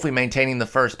hopefully maintaining the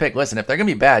first pick. Listen, if they're going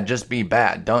to be bad, just be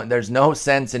bad. There's no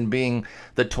sense in being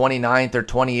the 29th or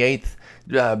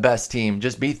 28th best team.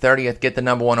 Just be 30th, get the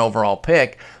number one overall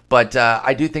pick. But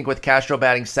I do think with Castro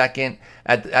batting second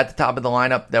at the top of the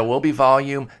lineup, there will be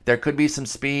volume. There could be some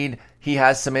speed. He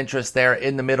has some interest there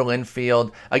in the middle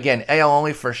infield. Again, AL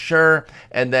only for sure.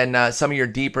 And then some of your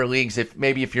deeper leagues, if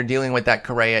you're dealing with that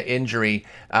Correa injury,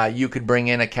 you could bring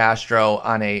in a Castro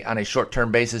on a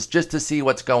short-term basis just to see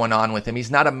what's going on with him. He's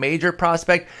not a major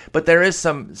prospect, but there is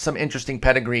some interesting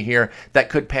pedigree here that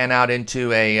could pan out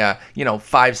into a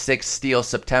 5-6 steal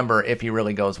September if he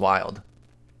really goes wild.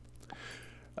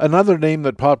 Another name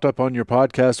that popped up on your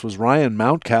podcast was Ryan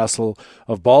Mountcastle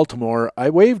of Baltimore.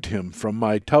 I waived him from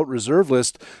my tout reserve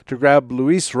list to grab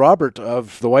Luis Robert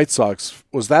of the White Sox.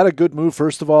 Was that a good move,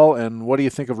 first of all? And what do you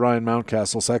think of Ryan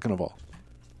Mountcastle, second of all?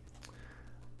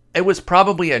 It was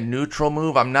probably a neutral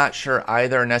move. I'm not sure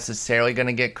either are necessarily going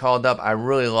to get called up. I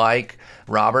really like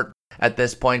Robert at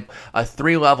this point. A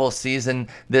 3-level season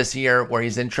this year where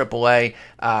he's in AAA,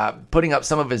 putting up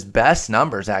some of his best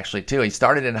numbers actually too. He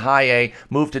started in high A,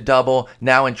 moved to double,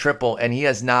 now in triple, and he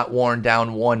has not worn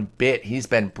down one bit. He's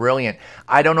been brilliant.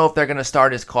 I don't know if they're going to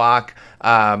start his clock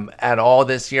at all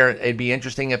this year. It'd be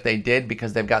interesting if they did,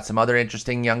 because they've got some other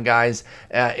interesting young guys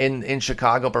in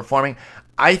Chicago performing.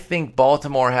 I think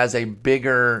Baltimore has a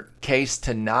bigger case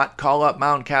to not call up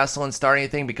Mountcastle and start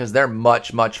anything, because they're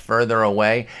much, much further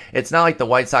away. It's not like the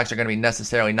White Sox are going to be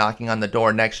necessarily knocking on the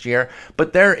door next year,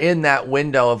 but they're in that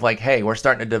window of like, hey, we're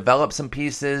starting to develop some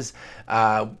pieces.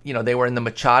 They were in the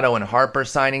Machado and Harper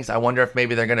signings. I wonder if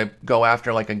maybe they're going to go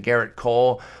after like a Garrett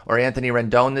Cole or Anthony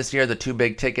Rendon this year, the 2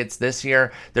 big tickets this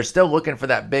year. They're still looking for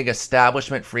that big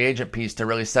establishment free agent piece to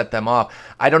really set them off.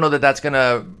 I don't know that that's going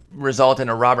to result in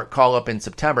a Robert call-up in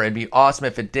September. It'd be awesome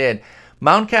if it did.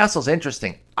 Mountcastle's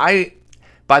interesting.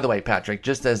 By the way, Patrick,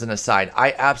 just as an aside,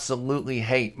 I absolutely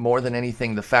hate more than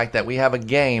anything the fact that we have a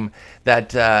game that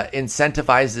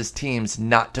incentivizes teams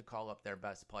not to call up their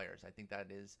best players. I think that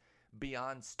is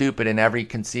beyond stupid in every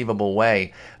conceivable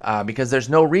way, because there's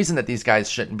no reason that these guys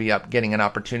shouldn't be up getting an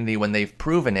opportunity when they've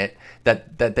proven it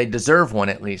that they deserve one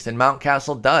at least. And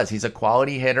Mountcastle does. He's a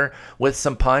quality hitter with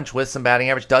some punch, with some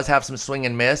batting average, does have some swing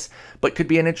and miss, but could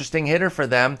be an interesting hitter for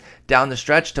them down the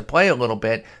stretch to play a little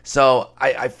bit. So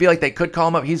I feel like they could call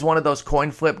him up. He's one of those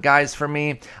coin flip guys for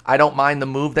me. I don't mind the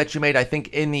move that you made. I think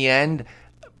in the end,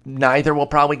 neither will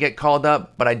probably get called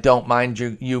up, but I don't mind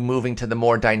you moving to the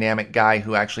more dynamic guy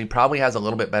who actually probably has a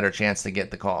little bit better chance to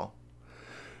get the call.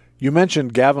 You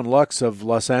mentioned Gavin Lux of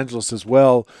Los Angeles as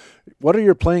well. What are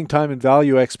your playing time and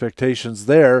value expectations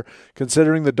there,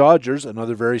 considering the Dodgers,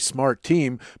 another very smart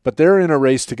team, but they're in a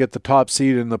race to get the top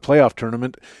seed in the playoff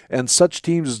tournament, and such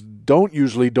teams don't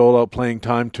usually dole out playing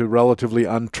time to relatively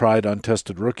untried,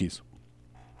 untested rookies?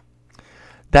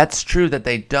 That's true that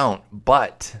they don't,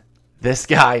 but this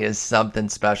guy is something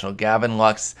special. Gavin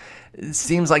Lux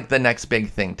seems like the next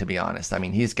big thing, to be honest. I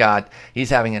mean, he's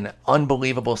having an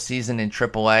unbelievable season in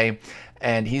AAA,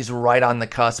 and he's right on the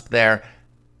cusp there.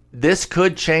 This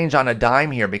could change on a dime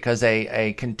here, because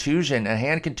a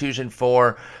hand contusion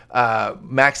for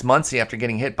Max Muncy after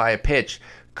getting hit by a pitch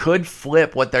could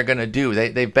flip what they're going to do.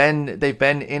 They've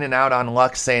been in and out on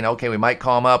Lux, saying, okay, we might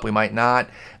call him up, we might not.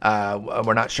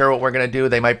 We're not sure what we're going to do.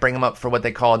 They might bring him up for what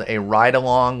they called a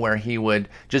ride-along, where he would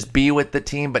just be with the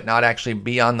team but not actually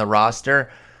be on the roster.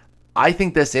 I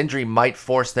think this injury might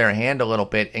force their hand a little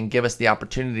bit and give us the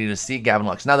opportunity to see Gavin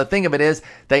Lux. Now, the thing of it is,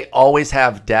 they always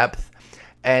have depth,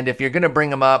 and if you're going to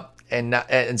bring him up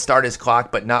and start his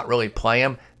clock but not really play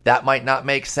him, that might not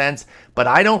make sense. But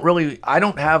I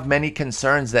don't have many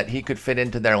concerns that he could fit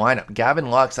into their lineup. Gavin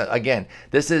Lux, again,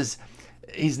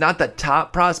 he's not the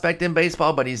top prospect in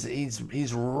baseball, but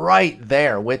he's right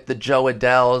there with the Joe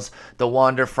Adells, the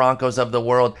Wander Francos of the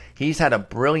world. He's had a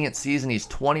brilliant season. He's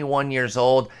 21 years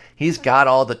old. He's got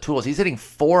all the tools. He's hitting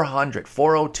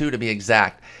 402 to be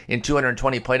exact, in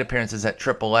 220 plate appearances at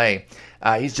AAA.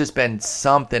 He's just been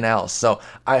something else. So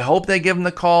I hope they give him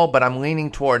the call, but I'm leaning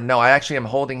toward no. I actually am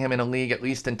holding him in a league at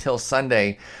least until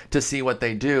Sunday to see what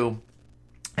they do.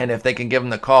 And if they can give him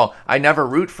the call. I never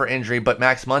root for injury, but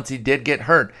Max Muncy did get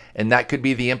hurt, and that could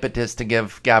be the impetus to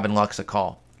give Gavin Lux a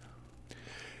call.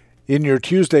 In your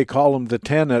Tuesday column, The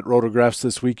 10 at Rotographs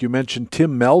this week, you mentioned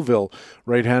Tim Melville,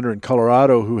 right-hander in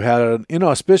Colorado, who had an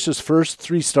inauspicious first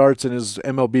 3 starts in his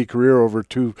MLB career over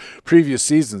 2 previous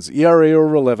seasons. ERA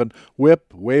over 11,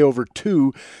 whip way over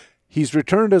 2. He's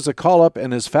returned as a call-up,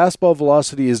 and his fastball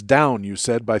velocity is down, you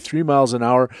said, by 3 miles an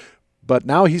hour, but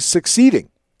now he's succeeding.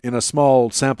 In a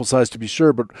small sample size to be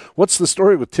sure, but what's the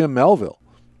story with Tim Melville?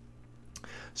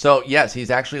 So, yes, he's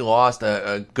actually lost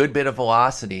a good bit of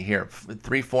velocity here,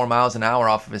 3-4 miles an hour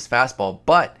off of his fastball,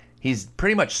 but he's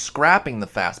pretty much scrapping the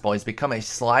fastball. He's become a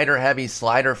slider-heavy,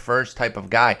 slider-first type of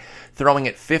guy, throwing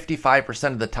it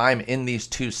 55% of the time in these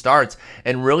 2 starts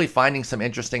and really finding some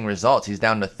interesting results. He's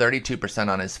down to 32%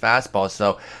 on his fastball,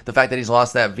 so the fact that he's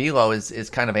lost that velo is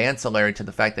kind of ancillary to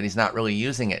the fact that he's not really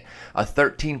using it. A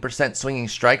 13% swinging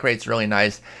strike rate is really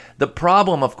nice. The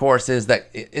problem, of course, is that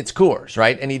it's Coors,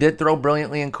 right? And he did throw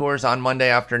brilliantly in Coors on Monday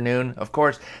afternoon. Of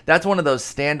course, that's one of those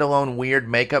standalone weird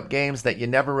makeup games that you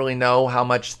never really know how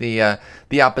much the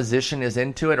opposition is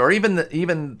into it, or even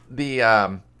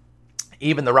the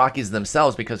Rockies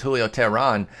themselves, because Julio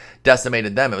Teheran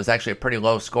decimated them. It was actually a pretty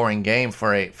low-scoring game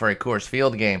for a Coors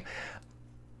Field game.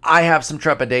 I have some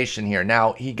trepidation here.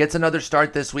 Now, he gets another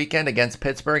start this weekend against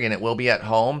Pittsburgh, and it will be at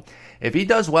home. If he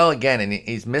does well again and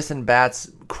he's missing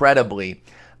bats credibly,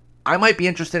 I might be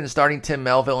interested in starting Tim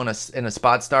Melville in a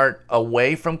spot start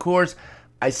away from Coors.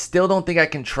 I still don't think I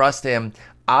can trust him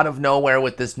out of nowhere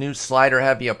with this new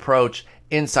slider-heavy approach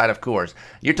inside of Coors.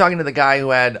 You're talking to the guy who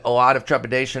had a lot of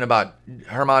trepidation about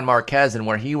Herman Marquez and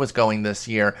where he was going this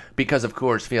year because of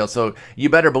Coors Field. So you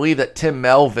better believe that Tim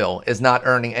Melville is not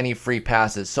earning any free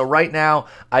passes. So right now,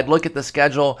 I'd look at the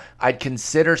schedule. I'd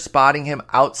consider spotting him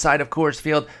outside of Coors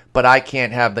Field, but I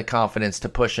can't have the confidence to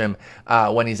push him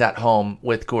when he's at home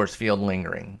with Coors Field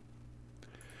lingering.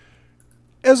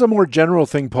 As a more general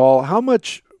thing, Paul, how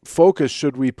much focus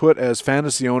should we put as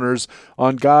fantasy owners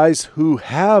on guys who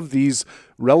have these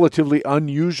relatively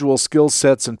unusual skill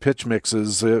sets and pitch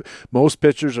mixes? Most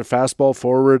pitchers are fastball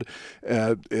forward.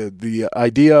 The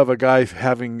idea of a guy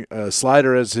having a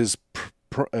slider as his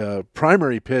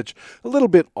primary pitch, a little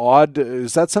bit odd.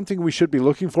 Is that something we should be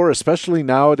looking for, especially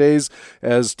nowadays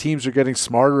as teams are getting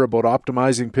smarter about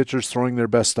optimizing pitchers throwing their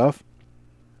best stuff?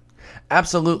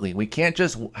 Absolutely. We can't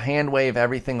just hand wave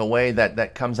everything away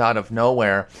that comes out of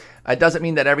nowhere. It doesn't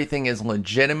mean that everything is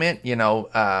legitimate.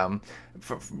 Whenever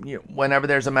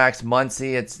there's a Max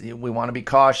Muncy, we want to be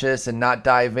cautious and not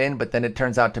dive in, but then it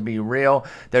turns out to be real.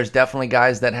 There's definitely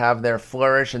guys that have their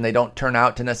flourish and they don't turn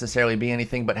out to necessarily be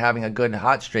anything but having a good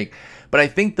hot streak. But I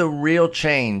think the real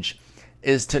change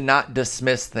is to not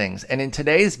dismiss things. And in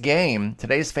today's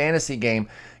fantasy game,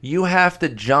 you have to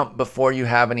jump before you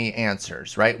have any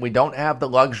answers, right? We don't have the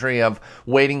luxury of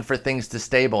waiting for things to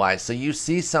stabilize. So you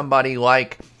see somebody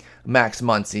like Max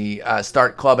Muncy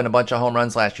start clubbing a bunch of home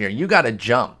runs last year. You got to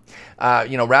jump.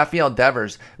 Rafael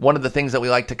Devers, one of the things that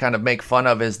we like to kind of make fun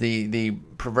of is the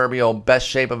proverbial best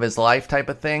shape of his life type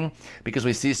of thing, because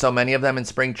we see so many of them in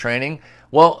spring training.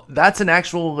 Well, that's an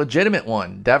actual legitimate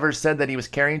one. Devers said that he was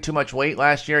carrying too much weight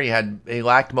last year. He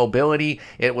lacked mobility.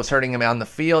 It was hurting him on the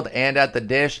field and at the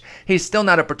dish. He's still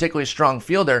not a particularly strong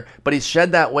fielder, but he's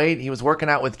shed that weight. He was working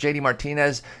out with JD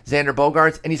Martinez, Xander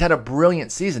Bogaerts, and he's had a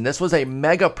brilliant season. This was a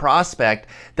mega prospect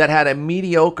that had a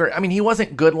mediocre, he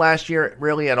wasn't good last year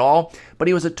really at all, but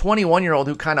he was a 21-year-old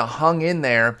who kind of hung in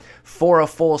there for a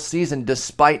full season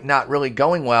despite not really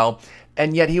going well,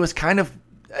 and yet he was kind of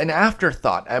an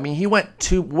afterthought. He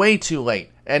went way too late.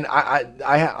 And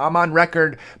I'm on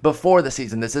record before the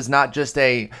season. This is not just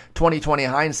a 2020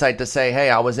 hindsight to say, hey,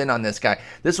 I was in on this guy.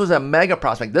 This was a mega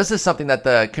prospect. This is something that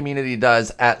the community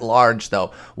does at large,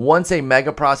 though. Once a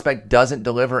mega prospect doesn't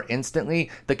deliver instantly,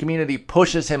 the community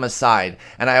pushes him aside.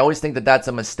 And I always think that that's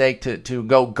a mistake to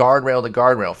go guardrail to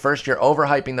guardrail. First, you're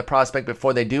overhyping the prospect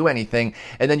before they do anything,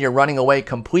 and then you're running away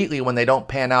completely when they don't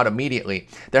pan out immediately.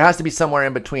 There has to be somewhere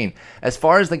in between. As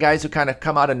far as the guys who kind of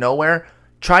come out of nowhere,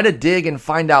 try to dig and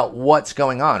find out what's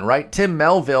going on, right? Tim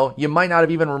Melville, you might not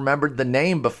have even remembered the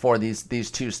name before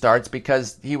these two starts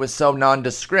because he was so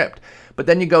nondescript. But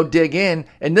then you go dig in,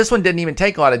 and this one didn't even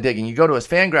take a lot of digging. You go to his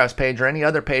Fangraphs page or any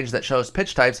other page that shows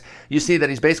pitch types, you see that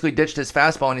he's basically ditched his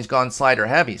fastball and he's gone slider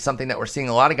heavy, something that we're seeing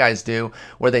a lot of guys do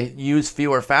where they use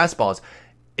fewer fastballs.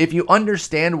 If you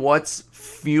understand what's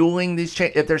fueling these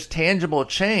if there's tangible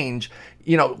change,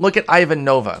 look at Ivan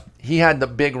Nova. He had the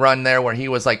big run there where he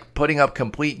was like putting up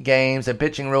complete games and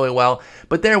pitching really well,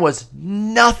 but there was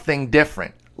nothing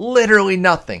different. Literally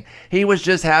nothing. He was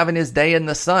just having his day in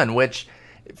the sun, which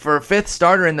for a fifth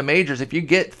starter in the majors, if you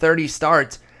get 30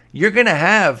 starts, you're going to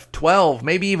have 12,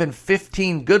 maybe even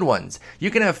 15 good ones.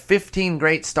 You can have 15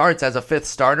 great starts as a fifth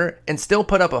starter and still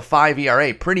put up a 5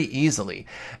 ERA pretty easily.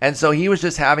 And so he was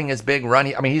just having his big run.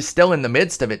 He's still in the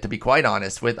midst of it, to be quite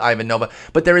honest, with Ivan Nova,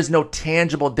 but there is no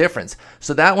tangible difference.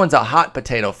 So that one's a hot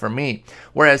potato for me.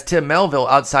 Whereas Tim Melville,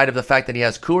 outside of the fact that he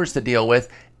has Coors to deal with,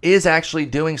 is actually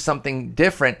doing something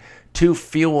different to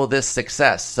fuel this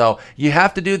success. So you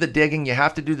have to do the digging, you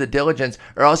have to do the diligence,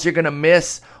 or else you're going to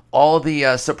miss all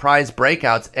the surprise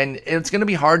breakouts, and it's going to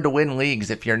be hard to win leagues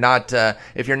if you're not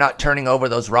turning over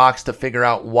those rocks to figure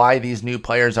out why these new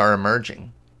players are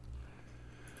emerging.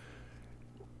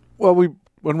 Well,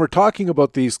 when we're talking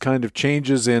about these kind of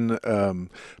changes in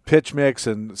pitch mix,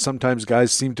 and sometimes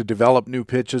guys seem to develop new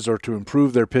pitches or to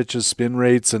improve their pitches, spin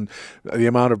rates, and the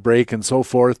amount of break and so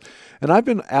forth. And I've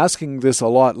been asking this a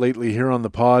lot lately here on the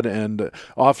pod and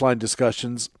offline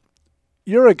discussions.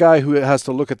 You're a guy who has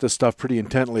to look at this stuff pretty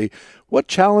intently. What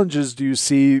challenges do you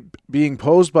see being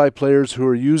posed by players who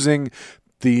are using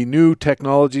the new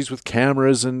technologies with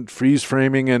cameras and freeze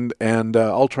framing and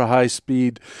ultra high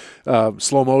speed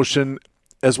slow motion,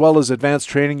 as well as advanced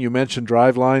training? You mentioned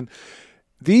driveline.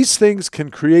 These things can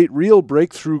create real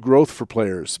breakthrough growth for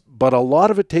players, but a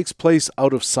lot of it takes place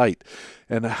out of sight.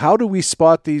 And how do we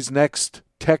spot these next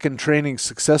tech and training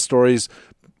success stories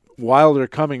while they're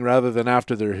coming rather than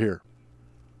after they're here?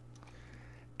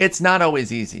 it's not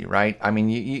always easy, right? I mean,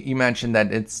 you mentioned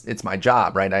that it's my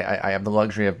job, right? I have the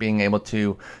luxury of being able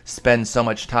to spend so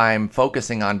much time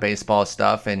focusing on baseball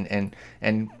stuff and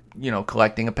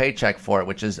collecting a paycheck for it,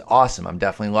 which is awesome. I'm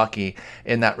definitely lucky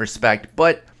in that respect.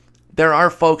 But there are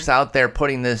folks out there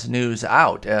putting this news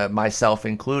out, myself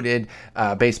included,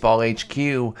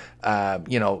 BaseballHQ,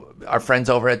 our friends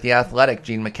over at The Athletic,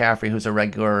 Gene McCaffrey, who's a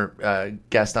regular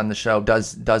guest on the show,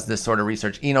 does this sort of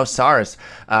research. Eno Saris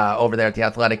over there at The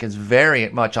Athletic is very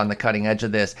much on the cutting edge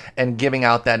of this and giving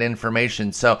out that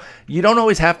information. So you don't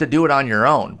always have to do it on your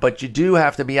own, but you do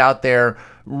have to be out there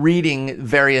reading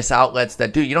various outlets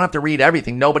that do. You don't have to read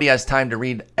everything. Nobody has time to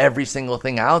read every single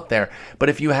thing out there. But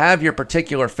if you have your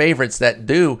particular favorites that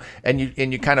do, and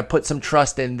you kind of put some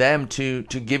trust in them to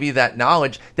give you that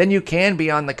knowledge, then you can be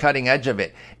on the cutting edge of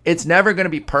it. It's never going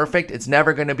to be perfect. It's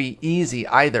never going to be easy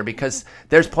either, because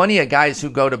there's plenty of guys who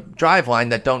go to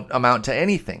Driveline that don't amount to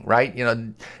anything, right?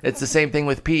 It's the same thing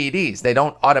with PEDs. They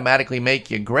don't automatically make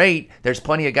you great. There's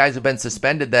plenty of guys who've been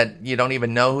suspended that you don't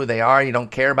even know who they are. You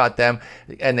don't care about them,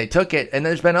 and they took it. And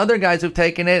there's been other guys who've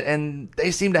taken it, and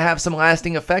they seem to have some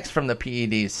lasting effects from the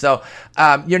PEDs. So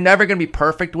you're never going to be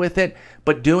perfect with it,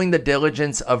 but doing the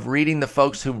diligence of reading the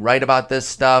folks who write about this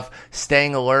stuff,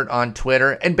 staying alert on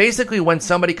Twitter, and basically when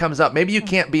somebody comes up, maybe you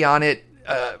can't be on it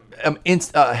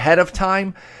ahead of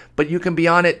time, but you can be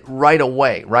on it right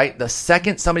away, right? The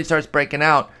second somebody starts breaking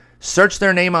out, search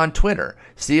their name on Twitter.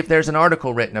 See if there's an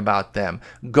article written about them.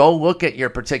 Go look at your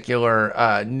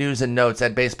particular news and notes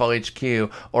at Baseball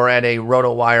HQ or at a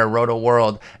RotoWire,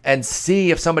 RotoWorld, and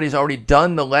see if somebody's already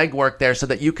done the legwork there so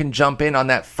that you can jump in on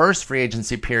that first free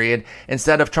agency period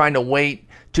instead of trying to wait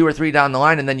 2 or 3 down the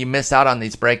line and then you miss out on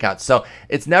these breakouts. So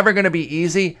it's never going to be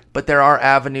easy, but there are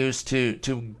avenues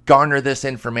to garner this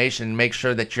information and make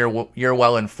sure that you're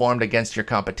well informed against your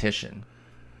competition.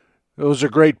 Those are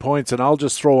great points, and I'll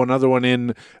just throw another one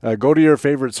in. Go to your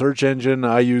favorite search engine.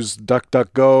 I use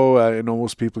DuckDuckGo. I know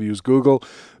most people use Google.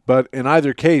 But in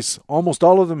either case, almost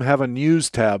all of them have a news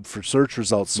tab for search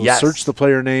results. So Search the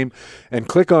player name and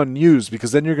click on news,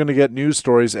 because then you're going to get news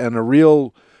stories, and a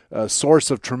real source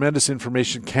of tremendous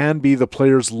information can be the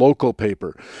player's local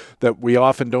paper that we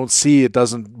often don't see. It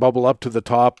doesn't bubble up to the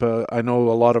top. I know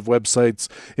a lot of websites,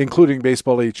 including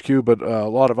Baseball HQ, but a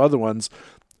lot of other ones,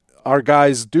 our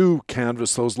guys do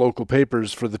canvass those local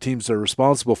papers for the teams they're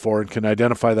responsible for and can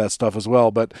identify that stuff as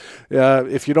well. But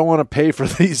if you don't want to pay for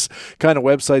these kind of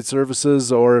website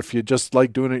services, or if you just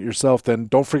like doing it yourself, then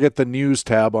don't forget the news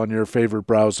tab on your favorite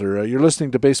browser. You're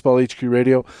listening to Baseball HQ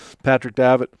Radio. Patrick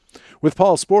Davitt with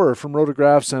Paul Sporer from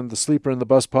Rotographs and the Sleeper and the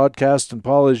Bus podcast. And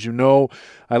Paul, as you know,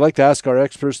 I like to ask our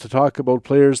experts to talk about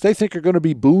players they think are going to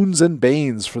be boons and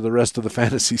banes for the rest of the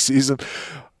fantasy season.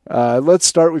 Let's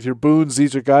start with your boons.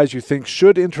 These are guys you think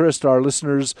should interest our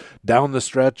listeners down the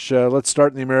stretch. Let's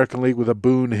start in the American League with a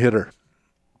boon hitter.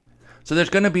 So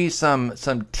there's going to be some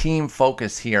team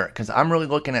focus here, because I'm really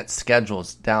looking at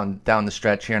schedules down the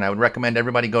stretch here, and I would recommend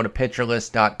everybody go to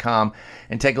pitcherlist.com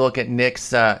and take a look at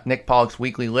Nick Pollock's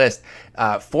weekly list.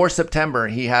 For September,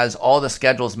 he has all the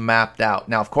schedules mapped out.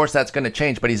 Now, of course, that's going to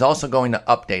change, but he's also going to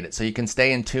update it, so you can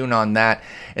stay in tune on that.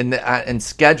 And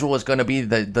schedule is going to be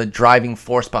the driving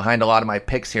force behind a lot of my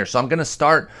picks here. So I'm going to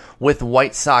start with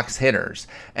White Sox hitters,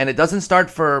 and it doesn't start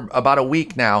for about a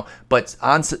week now, but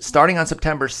starting on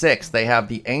September 6th, they have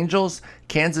the Angels,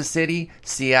 Kansas City,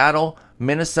 Seattle,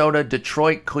 Minnesota,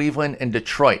 Detroit, Cleveland, and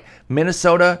Detroit.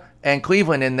 Minnesota and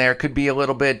Cleveland in there could be a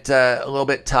little bit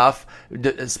tough,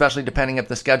 especially depending if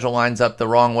the schedule lines up the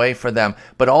wrong way for them.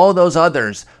 But all those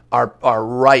others are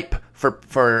ripe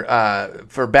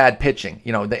for bad pitching.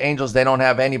 The Angels, they don't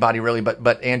have anybody really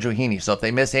but Andrew Heaney. So if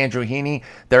they miss Andrew Heaney,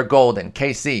 they're golden.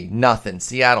 KC, nothing.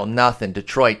 Seattle, nothing.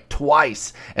 Detroit,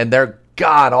 twice, and they're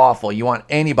god awful. You want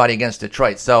anybody against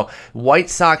Detroit. So White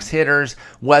Sox hitters,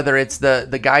 whether it's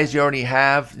the guys you already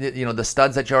have, the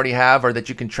studs that you already have or that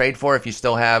you can trade for if you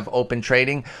still have open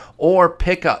trading, or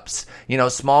pickups,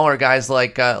 smaller guys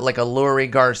like a Lurie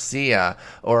Garcia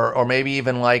or maybe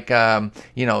even like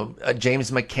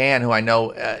James McCann, who I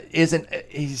know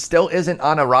he still isn't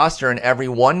on a roster in every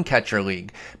one catcher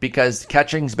league because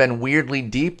catching's been weirdly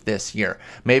deep this year.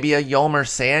 Maybe a Yolmer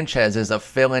Sanchez is a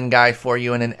fill-in guy for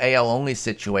you in an AL only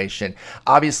situation.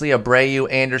 Obviously, Abreu,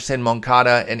 Anderson,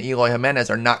 Moncada, and Eloy Jimenez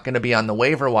are not going to be on the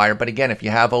waiver wire. But again, if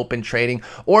you have open trading,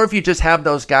 or if you just have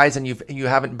those guys and you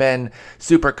haven't been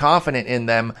super confident in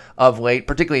them of late,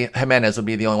 particularly Jimenez would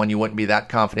be the only one you wouldn't be that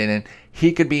confident in,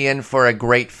 he could be in for a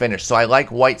great finish. So I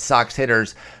like White Sox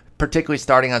hitters, particularly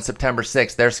starting on September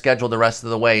 6th. Their schedule the rest of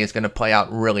the way is going to play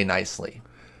out really nicely.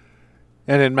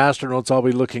 And in Master Notes, I'll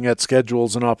be looking at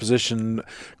schedules and opposition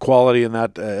quality and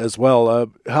that as well.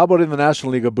 How about in the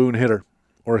National League, a boon hitter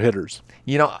or hitters?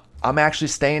 I'm actually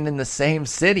staying in the same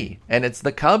city, and it's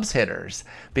the Cubs hitters,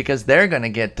 because they're going to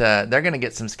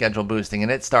get some schedule boosting,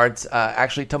 and it starts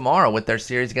actually tomorrow with their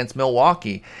series against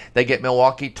Milwaukee. They get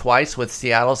Milwaukee twice with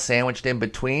Seattle sandwiched in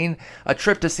between. A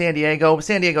trip to San Diego.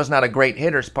 San Diego's not a great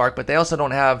hitter's park, but they also don't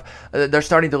have. They're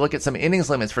starting to look at some innings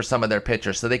limits for some of their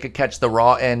pitchers, so they could catch the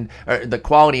raw end or the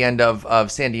quality end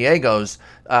of San Diego's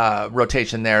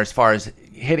rotation there as far as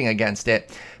hitting against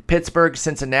it. Pittsburgh,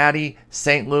 Cincinnati,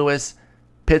 St. Louis,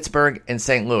 Pittsburgh, and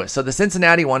St. Louis. So the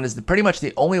Cincinnati one is pretty much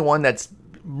the only one that's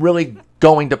really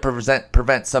going to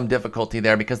prevent some difficulty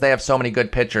there, because they have so many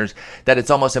good pitchers that it's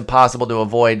almost impossible to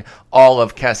avoid all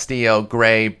of Castillo,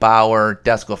 Gray, Bauer,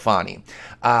 Desclafani.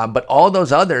 But all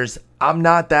those others, I'm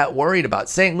not that worried about.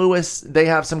 St. Louis, they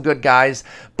have some good guys,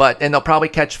 and they'll probably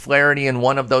catch Flaherty in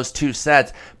one of those two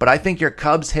sets. But I think your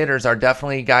Cubs hitters are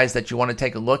definitely guys that you want to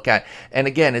take a look at. And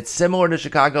again, it's similar to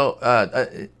Chicago,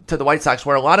 to the White Sox,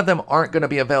 where a lot of them aren't going to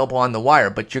be available on the wire,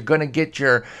 but you're going to get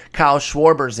your Kyle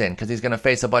Schwarbers in because he's going to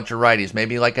face a bunch of righties,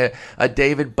 maybe like a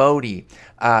David Bodie,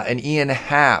 an Ian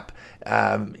Happ.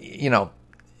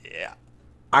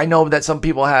 I know that some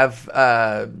people have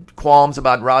qualms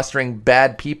about rostering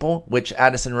bad people, which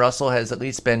Addison Russell has at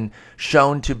least been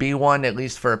shown to be one, at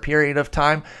least for a period of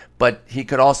time. But he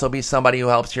could also be somebody who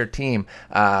helps your team.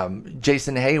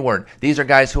 Jason Hayward. These are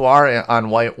guys who are on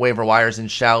waiver wires in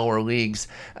shallower leagues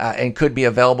and could be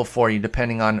available for you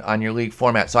depending on your league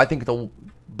format. So I think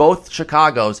both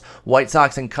Chicago's, White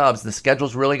Sox and Cubs, the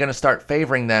schedule's really going to start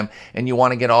favoring them, and you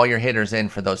want to get all your hitters in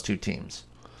for those two teams.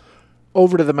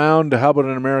 Over to the mound, how about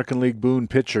an American League boon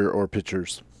pitcher or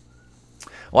pitchers?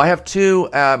 Well, I have two.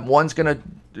 One's going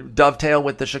to dovetail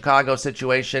with the Chicago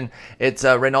situation. It's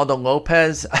Reynaldo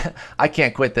Lopez. I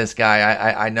can't quit this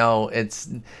guy. I know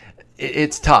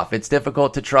it's tough. It's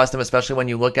difficult to trust him, especially when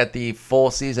you look at the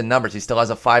full season numbers. He still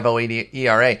has a 5.08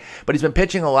 ERA, but he's been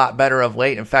pitching a lot better of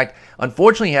late. In fact,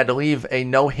 unfortunately, he had to leave a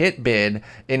no-hit bid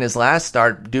in his last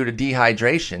start due to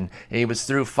dehydration. He was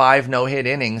through 5 no-hit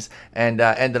innings and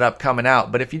ended up coming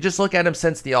out. But if you just look at him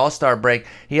since the All-Star break,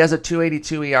 he has a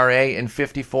 2.82 ERA in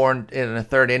 54 in the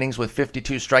third innings with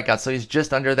 52 strikeouts. So he's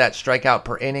just under that strikeout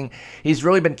per inning. He's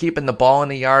really been keeping the ball in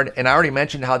the yard. And I already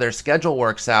mentioned how their schedule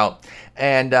works out.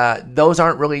 And those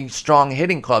aren't really strong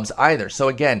hitting clubs either. So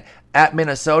again, at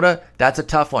Minnesota, that's a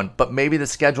tough one. But maybe the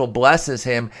schedule blesses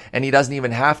him and he doesn't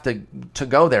even have to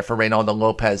go there for Reynaldo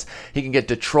Lopez. He can get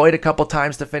Detroit a couple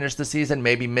times to finish the season,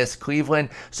 maybe miss Cleveland.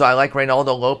 So I like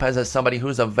Reynaldo Lopez as somebody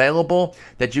who's available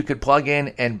that you could plug in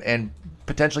and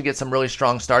potentially get some really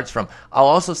strong starts from. I'll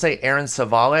also say Aaron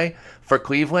Savale for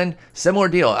Cleveland, similar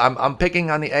deal. I'm picking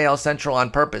on the AL Central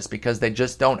on purpose because they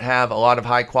just don't have a lot of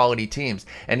high quality teams.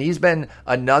 And he's been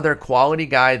another quality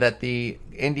guy that the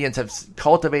Indians have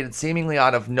cultivated seemingly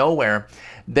out of nowhere.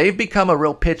 They've become a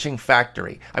real pitching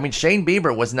factory. I mean, Shane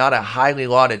Bieber was not a highly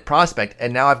lauded prospect,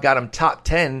 and now I've got him top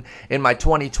 10 in my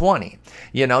 2020.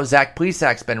 Zach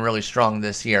Plesac's been really strong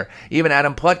this year. Even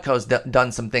Adam Plutko's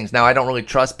done some things. Now, I don't really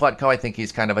trust Plutko. I think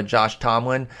he's kind of a Josh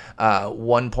Tomlin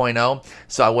 1.0,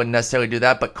 so I wouldn't necessarily do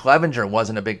that. But Clevenger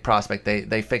wasn't a big prospect.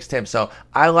 They fixed him. So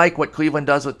I like what Cleveland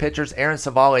does with pitchers. Aaron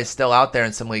Savale is still out there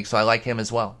in some leagues, so I like him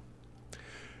as well.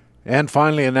 And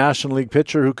finally, a National League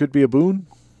pitcher who could be a boon?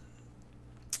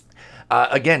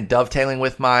 Again, dovetailing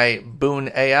with my boon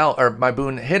AL or my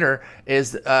boon hitter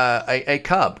is a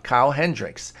Cub, Kyle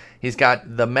Hendricks. He's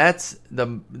got the Mets,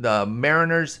 the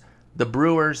Mariners, the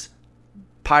Brewers,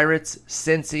 Pirates,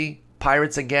 Cincy,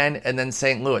 Pirates again, and then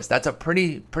St. Louis. That's a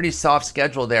pretty soft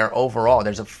schedule there overall.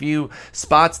 There's a few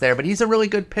spots there, but he's a really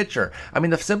good pitcher. I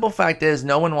mean, the simple fact is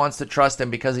no one wants to trust him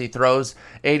because he throws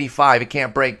 85. He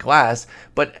can't break glass,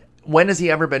 but when has he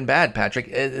ever been bad,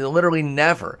 Patrick? Literally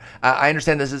never. I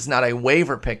understand this is not a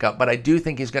waiver pickup, but I do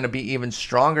think he's going to be even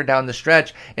stronger down the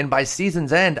stretch. And by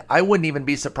season's end, I wouldn't even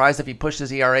be surprised if he pushed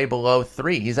his ERA below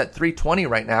 3. He's at 3.20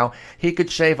 right now. He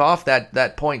could shave off that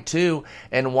 0.2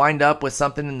 and wind up with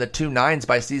something in the 2.9s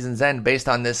by season's end based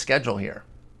on this schedule here.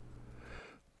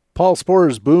 Paul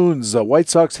Spore's boons, White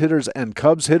Sox hitters and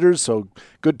Cubs hitters, so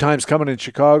good times coming in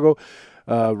Chicago.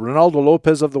 Reynaldo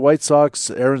Lopez of the White Sox,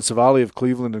 Aaron Savale of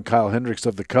Cleveland, and Kyle Hendricks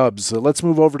of the Cubs. Let's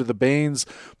move over to the Banes.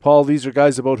 Paul, these are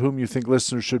guys about whom you think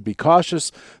listeners should be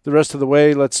cautious. The rest of the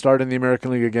way, let's start in the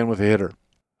American League again with a hitter.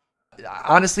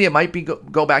 Honestly, it might be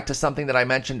go back to something that I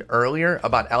mentioned earlier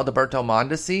about Alberto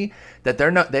Mondesi, that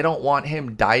they don't want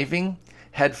him diving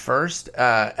head first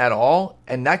at all,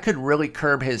 and that could really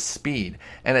curb his speed.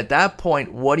 And at that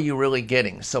point, what are you really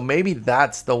getting? So maybe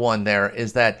that's the one there,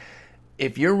 is that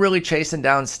if you're really chasing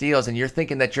down steals and you're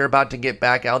thinking that you're about to get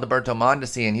back Alberto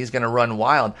Mondesi and he's going to run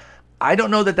wild, I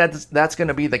don't know that that's going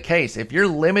to be the case. If you're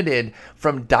limited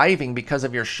from diving because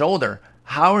of your shoulder,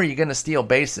 how are you going to steal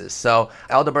bases? So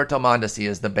Alberto Mondesi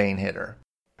is the bane hitter.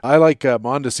 I like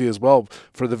Mondesi as well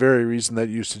for the very reason that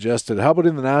you suggested. How about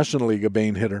in the National League, a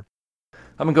bane hitter?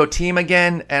 I'm going to go team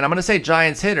again, and I'm going to say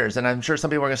Giants hitters. And I'm sure some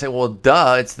people are going to say, well,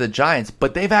 duh, it's the Giants.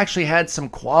 But they've actually had some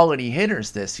quality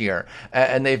hitters this year,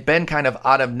 and they've been kind of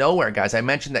out of nowhere, guys. I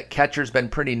mentioned that catcher's been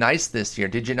pretty nice this year.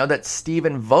 Did you know that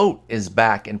Stephen Vogt is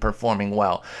back and performing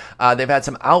well? They've had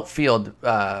some outfield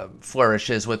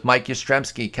flourishes with Mike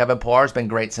Yastrzemski. Kevin Pillar's been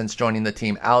great since joining the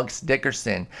team. Alex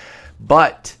Dickerson.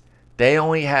 But they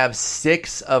only have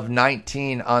 6 of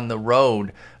 19 on the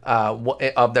road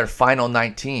of their final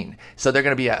 19. So they're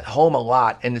going to be at home a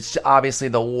lot, and it's obviously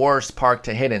the worst park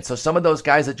to hit in. So some of those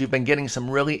guys that you've been getting some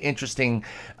really interesting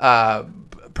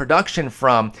production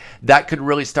from, that could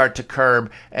really start to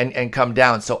curb and come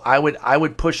down. So I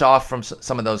would push off from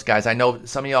some of those guys. I know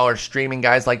some of y'all are streaming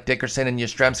guys like Dickerson and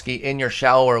Yastrzemski in your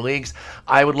shallower leagues.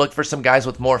 I would look for some guys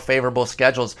with more favorable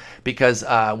schedules because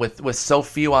with so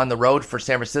few on the road for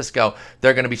San Francisco,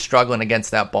 they're going to be struggling against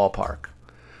that ballpark.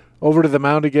 Over to the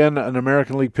mound again, an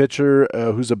American League pitcher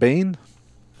who's a bane.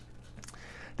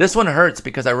 This one hurts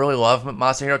because I really love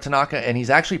Masahiro Tanaka, and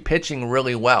he's actually pitching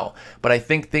really well. But I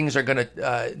think things are going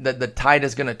to, the tide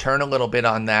is going to turn a little bit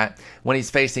on that when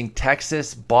he's facing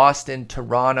Texas, Boston,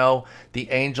 Toronto, the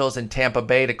Angels, and Tampa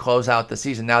Bay to close out the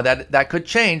season. Now, that could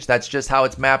change. That's just how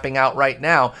it's mapping out right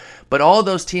now. But all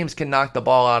those teams can knock the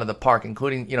ball out of the park,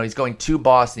 including, he's going to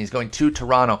Boston, he's going to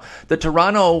Toronto. The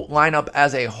Toronto lineup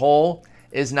as a whole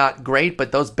is not great,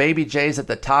 but those baby Jays at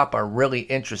the top are really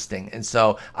interesting. And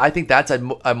so I think that's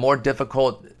a more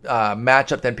difficult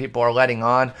matchup than people are letting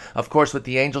on. Of course, with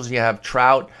the Angels, you have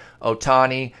Trout,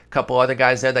 Ohtani, a couple other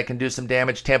guys there that can do some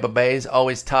damage. Tampa Bay is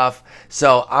always tough.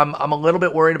 So I'm a little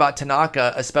bit worried about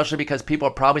Tanaka, especially because people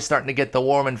are probably starting to get the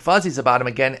warm and fuzzies about him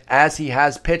again, as he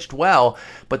has pitched well,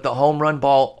 but the home run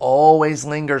ball always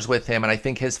lingers with him, and I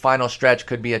think his final stretch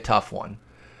could be a tough one.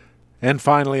 And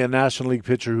finally, a National League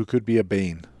pitcher who could be a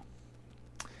bane.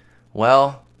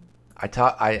 Well, I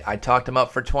talked him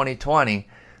up for 2020,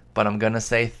 but I'm going to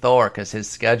say Thor because his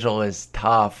schedule is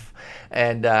tough.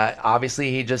 And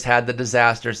obviously he just had the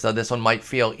disaster, so this one might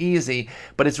feel easy,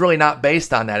 but it's really not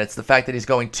based on that. It's the fact that he's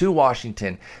going to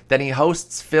Washington, then he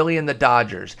hosts Philly and the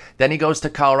Dodgers, then he goes to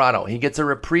Colorado. He gets a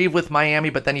reprieve with Miami,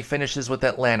 but then he finishes with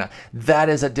Atlanta. That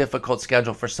is a difficult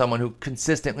schedule for someone who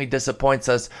consistently disappoints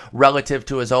us relative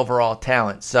to his overall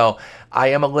talent. So I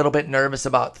am a little bit nervous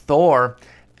about Thor,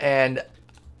 and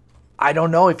I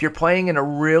don't know if you're playing in a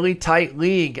really tight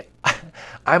league.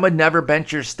 I'm a never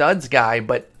bench your studs guy,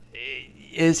 but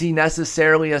is he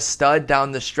necessarily a stud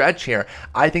down the stretch here?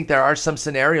 I think there are some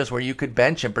scenarios where you could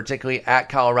bench him, particularly at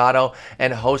Colorado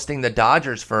and hosting the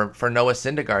Dodgers for Noah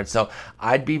Syndergaard. So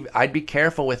I'd be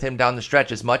careful with him down the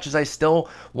stretch. As much as I still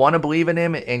want to believe in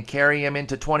him and carry him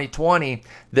into 2020,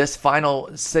 this final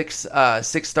six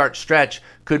start stretch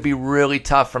could be really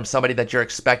tough from somebody that you're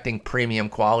expecting premium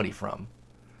quality from.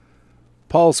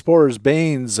 Paul Spore's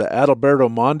banes,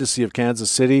 Adalberto Mondesi of Kansas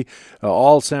City,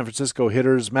 all San Francisco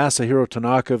hitters, Masahiro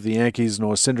Tanaka of the Yankees,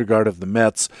 Noah Syndergaard of the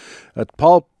Mets.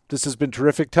 Paul, this has been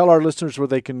terrific. Tell our listeners where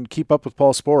they can keep up with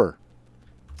Paul Sporer.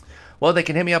 Well, they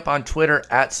can hit me up on Twitter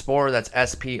at Sporer. That's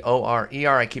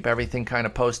Sporer. I keep everything kind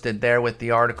of posted there with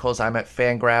the articles. I'm at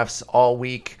Fangraphs all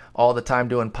week, all the time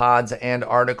doing pods and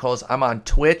articles. I'm on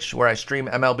Twitch where I stream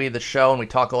MLB The Show and we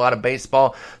talk a lot of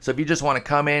baseball. So if you just want to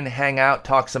come in, hang out,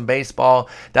 talk some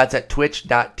baseball, that's at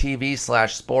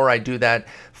twitch.tv/Sporer. I do that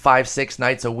 5-6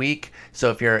 nights a week. So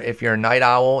if you're a night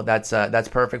owl, that's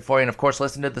perfect for you. And of course,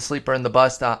 listen to The Sleeper and the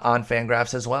Bust on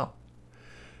Fangraphs as well.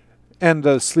 And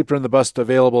the Sleeper and the Bust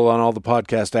available on all the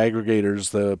podcast aggregators,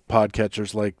 the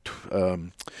podcatchers like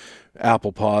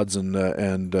Apple Pods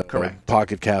and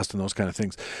Pocket Cast and those kind of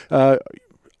things.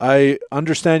 I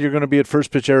understand you're going to be at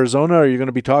First Pitch Arizona. Are you going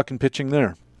to be talking pitching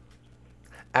there?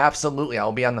 Absolutely.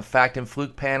 I'll be on the Fact and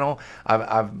Fluke panel.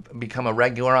 I've become a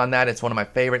regular on that. It's one of my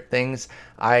favorite things.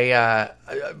 I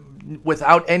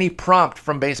without any prompt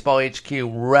from Baseball HQ,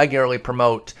 regularly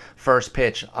promote First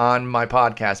Pitch on my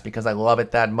podcast because I love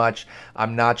it that much.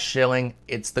 I'm not shilling.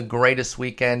 It's the greatest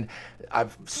weekend.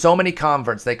 I've so many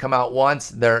converts. They come out once,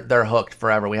 they're hooked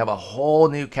forever. We have a whole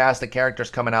new cast of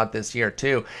characters coming out this year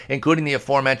too, including the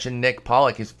aforementioned Nick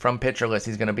Pollock. He's from Pitcher List.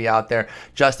 He's going to be out there.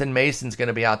 Justin Mason's going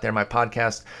to be out there, my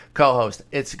podcast co-host.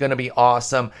 It's going to be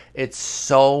awesome. It's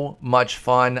so much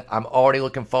fun. I'm already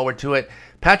looking forward to it.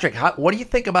 Patrick, what do you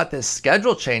think about this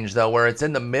schedule change, though, where it's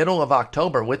in the middle of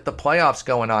October with the playoffs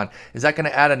going on? Is that going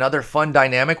to add another fun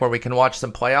dynamic where we can watch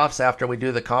some playoffs after we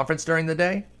do the conference during the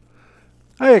day?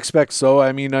 I expect so.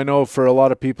 I mean, I know for a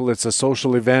lot of people it's a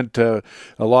social event. A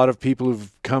lot of people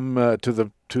who've come to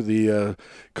the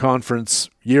conference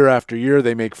year after year,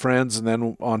 they make friends, and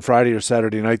then on Friday or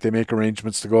Saturday night they make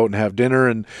arrangements to go out and have dinner.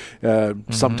 And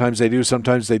sometimes they do,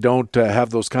 sometimes they don't have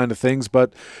those kind of things.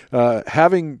 But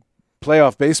having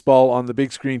playoff baseball on the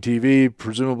big screen TV,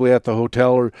 presumably at the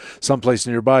hotel or someplace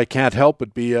nearby, can't help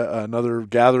but be another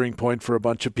gathering point for a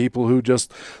bunch of people who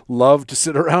just love to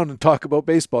sit around and talk about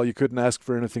baseball. You couldn't ask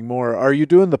for anything more. Are you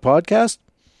doing the podcast?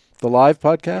 The live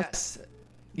podcast?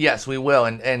 Yes, we will.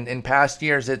 And in past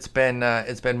years, it's been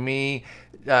me,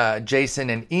 Jason,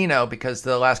 and Eno, because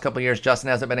the last couple of years Justin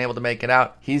hasn't been able to make it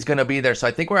out. He's going to be there, so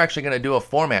I think we're actually going to do a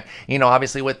four-man.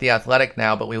 Obviously with the Athletic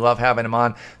now, but we love having him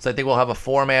on, so I think we'll have a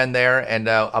four-man there, and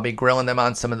I'll be grilling them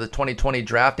on some of the 2020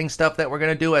 drafting stuff that we're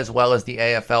going to do, as well as the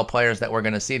AFL players that we're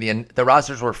going to see. The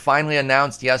rosters were finally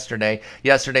announced yesterday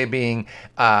being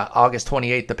August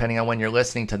 28th, depending on when you're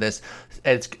listening to this.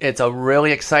 It's a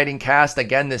really exciting cast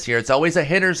again this year. It's always a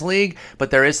hitter's league, but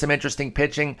there is some interesting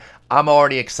pitching. I'm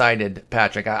already excited,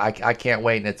 Patrick. I can't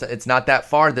wait. And it's not that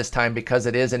far this time because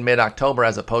it is in mid-October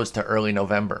as opposed to early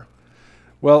November.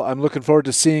 Well, I'm looking forward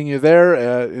to seeing you there.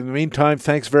 In the meantime,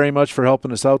 thanks very much for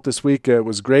helping us out this week. It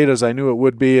was great, as I knew it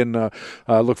would be, and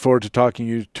I look forward to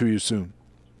talking to you soon.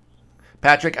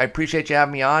 Patrick, I appreciate you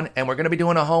having me on, and we're going to be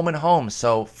doing a home and home,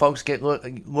 so folks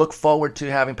look forward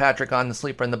to having Patrick on the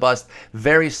Sleeper and the Bust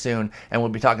very soon, and we'll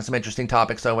be talking some interesting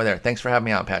topics over there. Thanks for having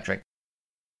me on, Patrick.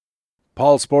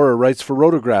 Paul Sporer writes for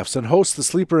Rotographs and hosts the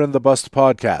Sleeper and the Bust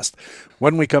podcast.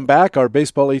 When we come back, our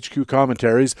Baseball HQ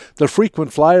commentaries, the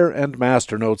frequent flyer, and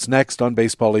master notes next on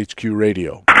Baseball HQ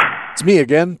Radio. It's me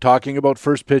again, talking about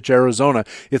First Pitch Arizona.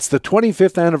 It's the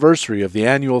 25th anniversary of the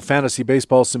annual Fantasy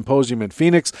Baseball Symposium in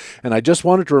Phoenix, and I just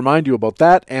wanted to remind you about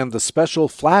that and the special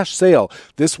flash sale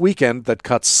this weekend that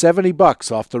cuts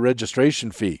 $70 off the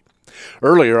registration fee.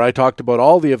 Earlier, I talked about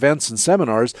all the events and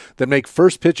seminars that make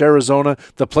First Pitch Arizona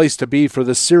the place to be for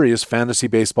the serious fantasy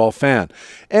baseball fan.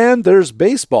 And there's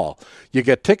baseball. You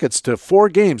get tickets to 4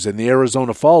 games in the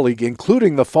Arizona Fall League,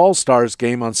 including the Fall Stars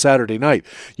game on Saturday night.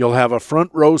 You'll have a front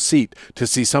row seat to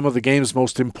see some of the game's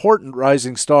most important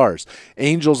rising stars.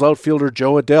 Angels outfielder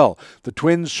Joe Adell, the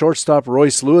Twins shortstop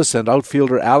Royce Lewis, and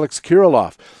outfielder Alex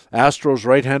Kirilloff. Astros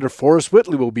right-hander Forrest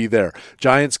Whitley will be there.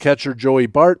 Giants catcher Joey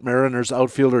Bart, Mariners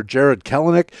outfielder Jared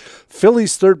Kelenic,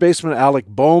 Phillies third baseman Alec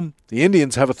Boehm. The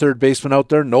Indians have a third baseman out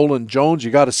there, Nolan Jones.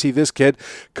 You got to see this kid.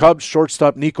 Cubs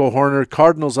shortstop Nico Horner,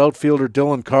 Cardinals outfielder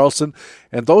Dylan Carlson.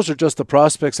 And those are just the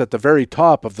prospects at the very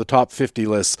top of the top 50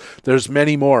 lists. There's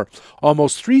many more.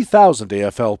 Almost 3,000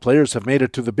 AFL players have made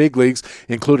it to the big leagues,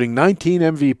 including 19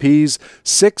 MVPs,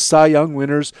 6 Cy Young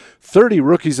winners, 30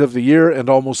 Rookies of the Year, and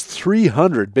almost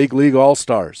 300 Big League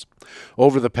All-Stars.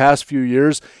 Over the past few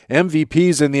years,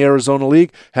 MVPs in the Arizona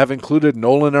League have included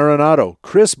Nolan Arenado,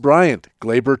 Chris Bryant,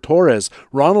 Gleyber Torres,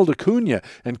 Ronald Acuna,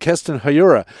 and Keston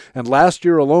Hiura. And last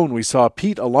year alone, we saw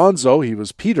Pete Alonso, he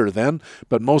was Peter then,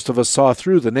 but most of us saw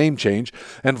through the name change,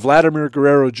 and Vladimir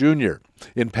Guerrero Jr.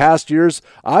 In past years,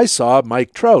 I saw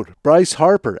Mike Trout, Bryce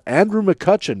Harper, Andrew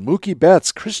McCutchen, Mookie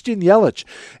Betts, Christian Yelich,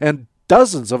 and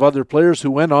dozens of other players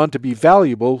who went on to be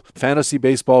valuable fantasy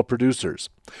baseball producers.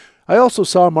 I also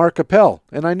saw Mark Appel,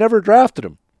 and I never drafted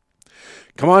him.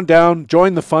 Come on down,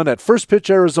 join the fun at First Pitch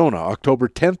Arizona, October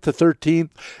 10th to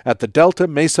 13th at the Delta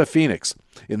Mesa Phoenix,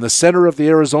 in the center of the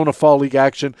Arizona Fall League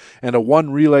action and a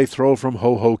 1 relay throw from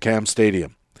Ho-Ho-Cam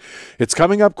Stadium. It's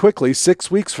coming up quickly, 6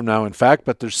 weeks from now in fact,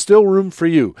 but there's still room for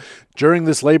you. During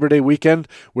this Labor Day weekend,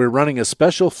 we're running a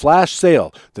special flash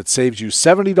sale that saves you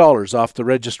 $70 off the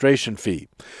registration fee.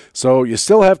 So you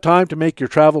still have time to make your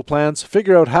travel plans,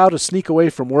 figure out how to sneak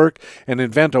away from work, and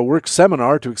invent a work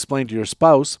seminar to explain to your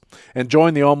spouse, and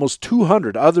join the almost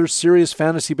 200 other serious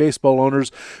fantasy baseball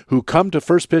owners who come to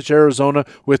First Pitch Arizona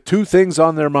with 2 things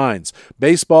on their minds: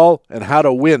 baseball and how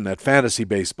to win at fantasy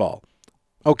baseball.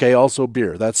 Okay, also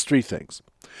beer. That's 3 things.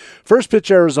 First Pitch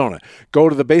Arizona. Go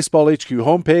to the Baseball HQ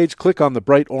homepage, click on the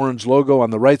bright orange logo on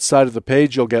the right side of the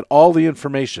page. You'll get all the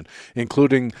information,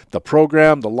 including the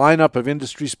program, the lineup of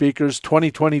industry speakers,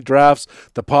 2020 drafts,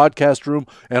 the podcast room,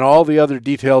 and all the other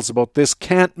details about this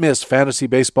can't-miss fantasy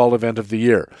baseball event of the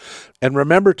year. And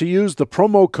remember to use the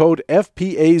promo code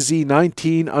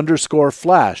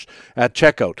FPAZ19_flash at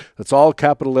checkout. That's all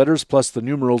capital letters plus the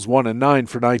numerals 1 and 9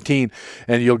 for 19,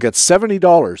 and you'll get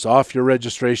 $70 off your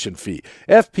registration fee.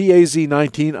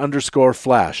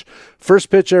 FPAZ19_flash. First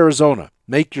Pitch Arizona.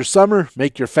 Make your summer,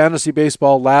 make your fantasy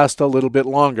baseball last a little bit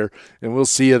longer, and we'll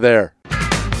see you there.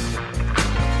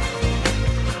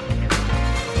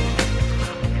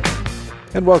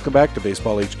 And welcome back to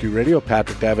Baseball HQ Radio.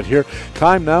 Patrick Davitt here.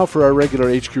 Time now for our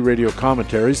regular HQ Radio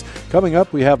commentaries. Coming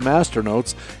up, we have Master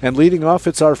Notes, and leading off,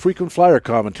 it's our frequent flyer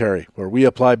commentary, where we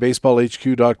apply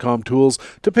BaseballHQ.com tools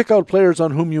to pick out players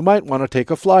on whom you might want to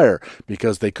take a flyer,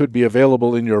 because they could be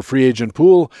available in your free agent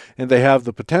pool, and they have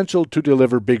the potential to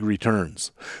deliver big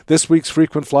returns. This week's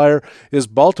frequent flyer is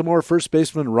Baltimore first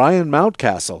baseman Ryan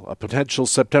Mountcastle, a potential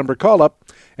September call-up,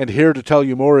 and here to tell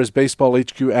you more is Baseball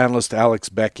HQ analyst Alex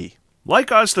Becky.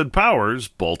 Like Austin Powers,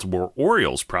 Baltimore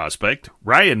Orioles prospect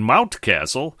Ryan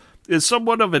Mountcastle is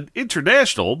somewhat of an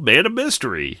international man of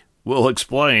mystery. We'll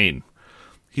explain.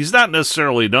 He's not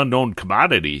necessarily an unknown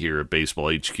commodity here at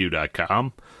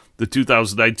BaseballHQ.com. The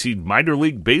 2019 Minor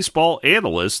League Baseball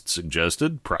analyst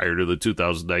suggested, prior to the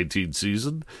 2019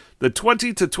 season, that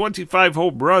 20 to 25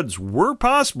 home runs were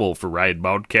possible for Ryan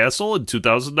Mountcastle in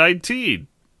 2019.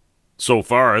 So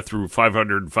far, through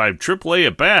 505 AAA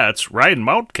at-bats, Ryan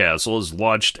Mountcastle has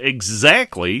launched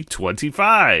exactly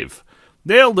 25.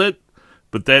 Nailed it!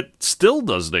 But that still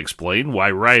doesn't explain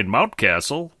why Ryan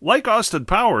Mountcastle, like Austin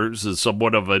Powers, is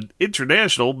somewhat of an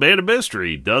international man of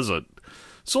mystery, does it?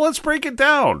 So let's break it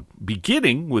down,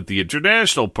 beginning with the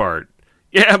international part.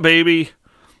 Yeah, baby!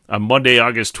 On Monday,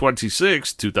 August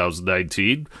 26,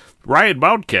 2019, Ryan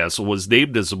Mountcastle was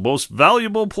named as the most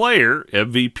valuable player,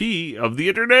 MVP, of the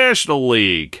International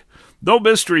League. No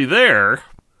mystery there.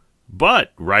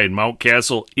 But Ryan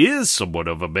Mountcastle is somewhat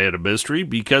of a man of mystery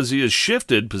because he has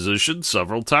shifted positions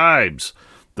several times.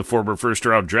 The former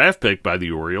first-round draft pick by the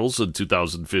Orioles in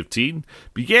 2015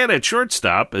 began at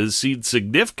shortstop and has seen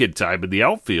significant time in the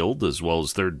outfield as well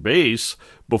as third base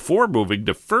before moving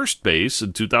to first base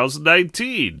in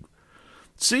 2019.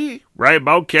 See, Ryan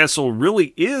Mountcastle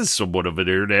really is somewhat of an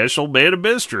international man of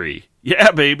mystery. Yeah,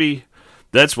 baby.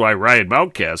 That's why Ryan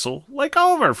Mountcastle, like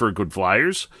all of our frequent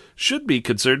flyers, should be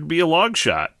considered to be a long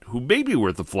shot, who may be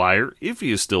worth a flyer if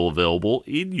he is still available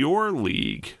in your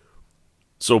league.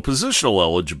 So positional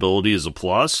eligibility is a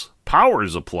plus, power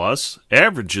is a plus,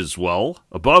 average is well,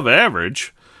 above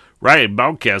average. Ryan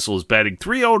Mountcastle is batting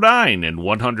 .309 in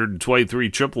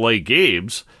 123 AAA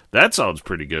games. That sounds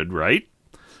pretty good, right?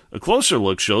 A closer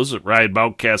look shows that Ryan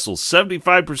Mountcastle's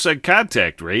 75%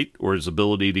 contact rate, or his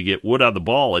ability to get wood on the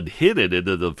ball and hit it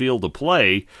into the field of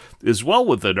play, is well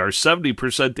within our 70%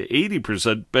 to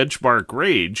 80% benchmark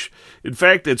range. In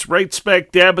fact, it's right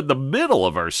smack dab in the middle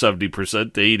of our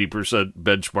 70% to 80%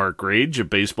 benchmark range at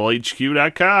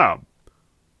BaseballHQ.com.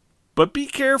 But be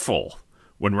careful.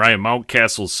 When Ryan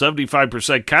Mountcastle's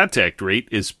 75% contact rate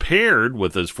is paired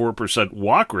with his 4%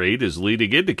 walk rate as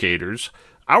leading indicators,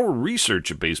 our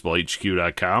research at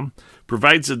BaseballHQ.com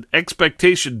provides an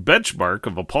expectation benchmark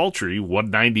of a paltry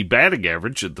 190 batting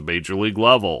average at the major league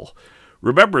level.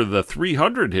 Remember, the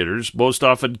 300 hitters most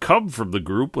often come from the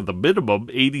group with a minimum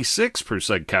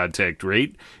 86% contact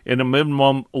rate and a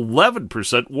minimum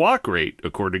 11% walk rate,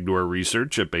 according to our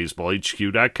research at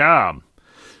BaseballHQ.com.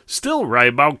 Still,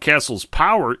 Ryan Mountcastle's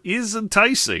power is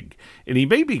enticing, and he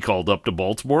may be called up to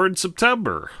Baltimore in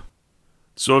September.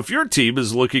 So if your team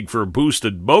is looking for a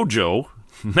boosted mojo,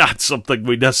 not something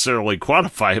we necessarily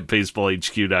quantify at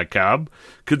BaseballHQ.com,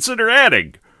 consider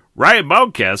adding Ryan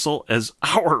Mountcastle as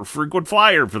our frequent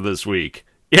flyer for this week.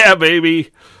 Yeah,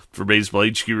 baby! For Baseball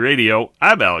HQ Radio,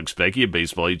 I'm Alex Becky at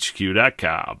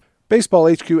BaseballHQ.com.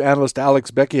 Baseball HQ analyst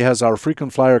Alex Becky has our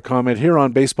frequent flyer comment here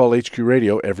on Baseball HQ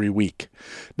Radio every week.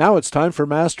 Now it's time for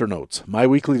Master Notes, my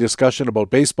weekly discussion about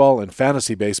baseball and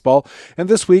fantasy baseball, and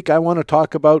this week I want to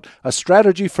talk about a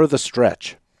strategy for the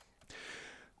stretch.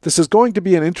 This is going to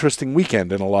be an interesting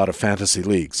weekend in a lot of fantasy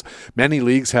leagues. Many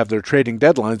leagues have their trading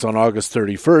deadlines on August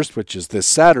 31st, which is this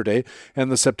Saturday,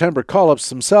 and the September call-ups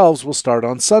themselves will start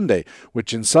on Sunday,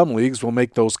 which in some leagues will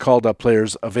make those called-up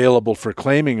players available for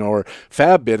claiming or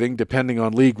fab bidding depending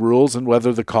on league rules and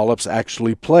whether the call-ups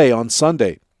actually play on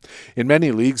Sunday. In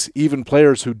many leagues, even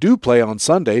players who do play on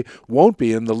Sunday won't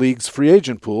be in the league's free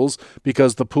agent pools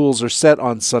because the pools are set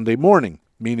on Sunday morning,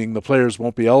 meaning the players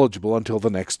won't be eligible until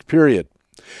the next period.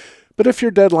 But if your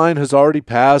deadline has already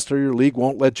passed or your league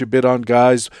won't let you bid on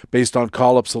guys based on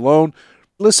call-ups alone,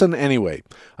 listen anyway.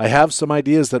 I have some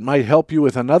ideas that might help you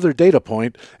with another data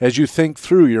point as you think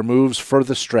through your moves for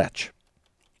the stretch.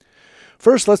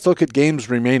 First, let's look at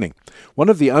games remaining. One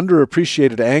of the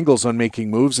underappreciated angles on making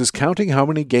moves is counting how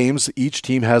many games each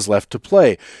team has left to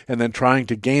play, and then trying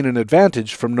to gain an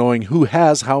advantage from knowing who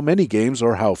has how many games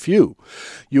or how few.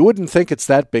 You wouldn't think it's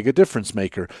that big a difference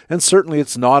maker, and certainly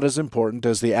it's not as important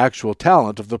as the actual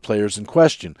talent of the players in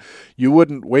question. You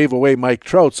wouldn't wave away Mike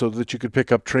Trout so that you could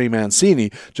pick up Trey Mancini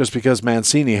just because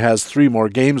Mancini has 3 more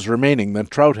games remaining than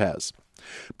Trout has.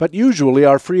 But usually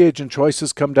our free agent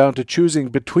choices come down to choosing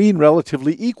between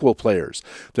relatively equal players.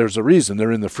 There's a reason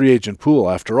they're in the free agent pool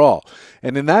after all.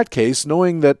 And in that case,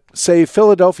 knowing that, say,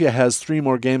 Philadelphia has 3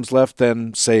 more games left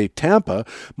than, say, Tampa,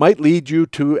 might lead you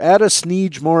to add a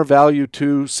sneege more value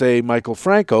to, say, Michael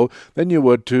Franco than you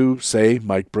would to, say,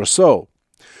 Mike Brosseau.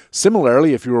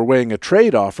 Similarly, if you were weighing a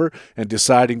trade offer and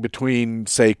deciding between,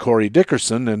 say, Corey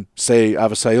Dickerson and, say,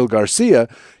 Avisail Garcia,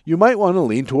 you might want to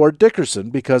lean toward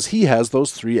Dickerson because he has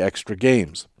those 3 extra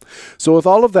games. So with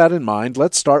all of that in mind,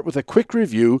 let's start with a quick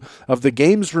review of the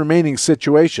games remaining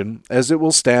situation as it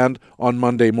will stand on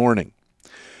Monday morning.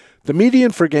 The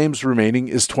median for games remaining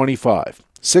is 25.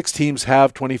 6 teams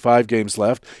have 25 games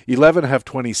left, 11 have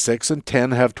 26, and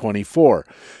 10 have 24.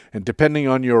 And depending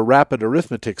on your rapid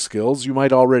arithmetic skills, you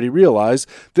might already realize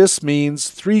this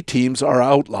means 3 teams are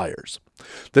outliers.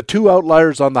 The 2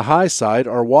 outliers on the high side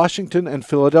are Washington and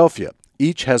Philadelphia.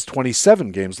 Each has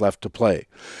 27 games left to play.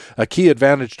 A key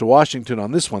advantage to Washington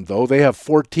on this one, though, they have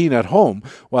 14 at home,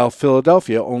 while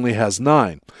Philadelphia only has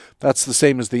 9. That's the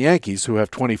same as the Yankees, who have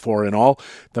 24 in all.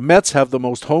 The Mets have the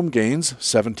most home games,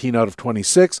 17 out of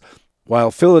 26,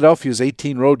 while Philadelphia's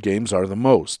 18 road games are the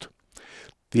most.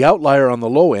 The outlier on the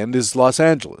low end is Los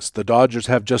Angeles. The Dodgers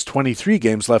have just 23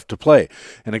 games left to play.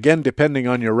 And again, depending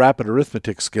on your rapid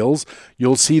arithmetic skills,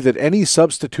 you'll see that any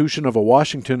substitution of a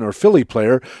Washington or Philly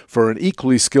player for an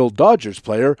equally skilled Dodgers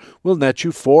player will net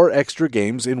you 4 extra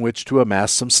games in which to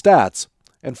amass some stats.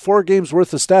 And 4 games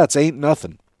worth of stats ain't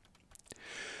nothing.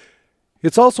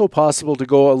 It's also possible to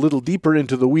go a little deeper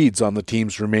into the weeds on the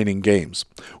team's remaining games.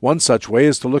 One such way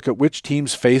is to look at which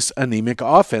teams face anemic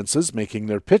offenses, making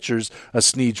their pitchers a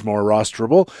sneege more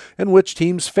rosterable, and which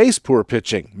teams face poor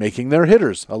pitching, making their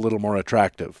hitters a little more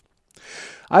attractive.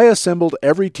 I assembled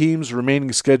every team's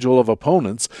remaining schedule of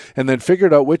opponents and then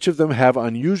figured out which of them have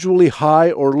unusually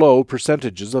high or low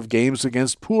percentages of games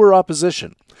against poor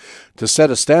opposition. To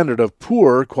set a standard of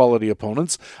poor quality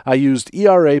opponents, I used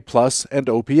ERA plus and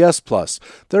OPS plus.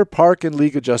 They're park and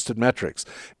league adjusted metrics,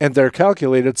 and they're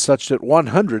calculated such that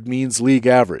 100 means league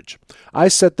average. I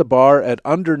set the bar at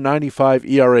under 95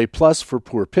 ERA plus for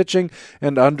poor pitching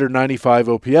and under 95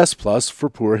 OPS plus for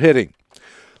poor hitting.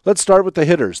 Let's start with the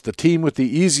hitters. The team with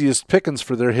the easiest pickings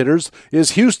for their hitters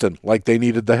is Houston, like they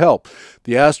needed the help.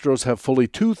 The Astros have fully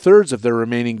 2/3 of their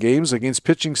remaining games against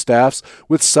pitching staffs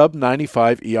with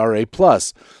sub-95 ERA+.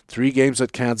 3 games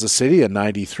at Kansas City at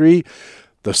 93,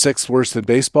 the 6th worst in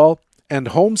baseball, and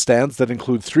homestands that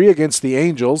include 3 against the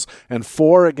Angels and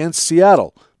 4 against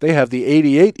Seattle. They have the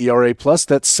 88 ERA+,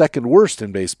 that's 2nd worst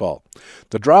in baseball.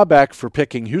 The drawback for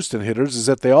picking Houston hitters is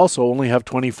that they also only have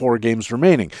 24 games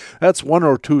remaining. That's 1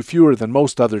 or 2 fewer than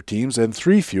most other teams and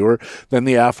 3 fewer than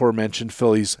the aforementioned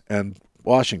Phillies and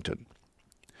Washington.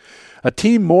 A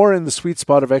team more in the sweet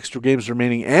spot of extra games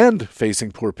remaining and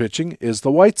facing poor pitching is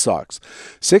the White Sox.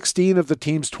 16 of the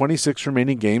team's 26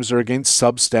 remaining games are against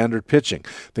substandard pitching.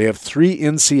 They have 3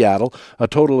 in Seattle, a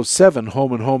total of 7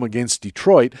 home and home against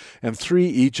Detroit, and 3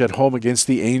 each at home against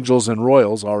the Angels and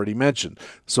Royals already mentioned.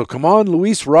 So come on,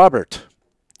 Luis Robert.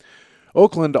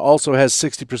 Oakland also has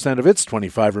 60% of its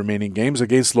 25 remaining games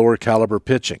against lower caliber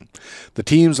pitching. The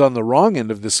teams on the wrong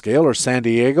end of the scale are San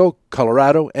Diego,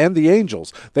 Colorado, and the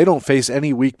Angels. They don't face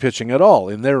any weak pitching at all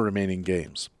in their remaining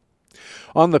games.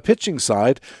 On the pitching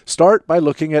side, start by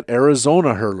looking at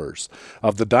Arizona hurlers.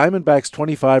 Of the Diamondbacks'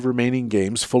 25 remaining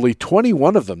games, fully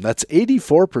 21 of them, that's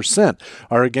 84%,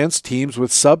 are against teams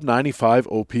with sub-95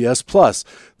 OPS+.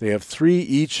 They have 3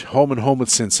 each home and home with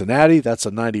Cincinnati, that's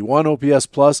a 91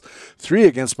 OPS+, 3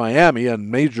 against Miami, a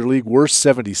Major League worst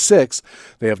 76.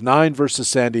 They have 9 versus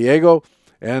San Diego,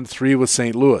 and 3 with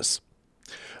St. Louis.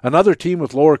 Another team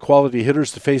with lower quality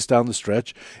hitters to face down the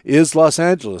stretch is Los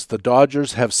Angeles. The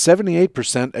Dodgers have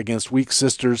 78% against weak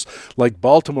sisters like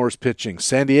Baltimore's pitching,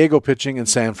 San Diego pitching, and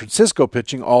San Francisco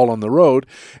pitching all on the road,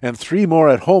 and 3 more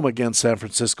at home against San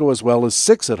Francisco as well as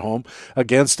 6 at home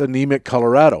against anemic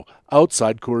Colorado,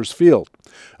 outside Coors Field.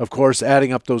 Of course,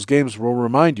 adding up those games will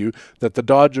remind you that the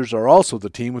Dodgers are also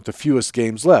the team with the fewest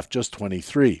games left, just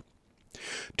 23.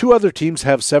 2 other teams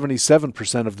have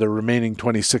 77% of their remaining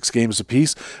 26 games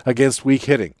apiece against weak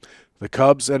hitting, the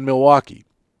Cubs and Milwaukee.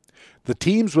 The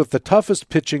teams with the toughest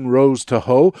pitching rows to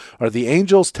hoe are the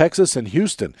Angels, Texas, and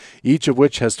Houston, each of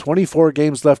which has 24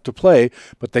 games left to play,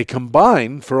 but they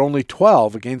combine for only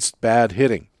 12 against bad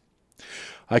hitting.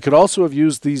 I could also have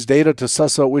used these data to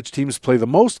suss out which teams play the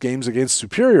most games against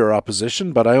superior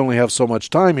opposition, but I only have so much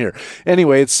time here.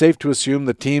 Anyway, it's safe to assume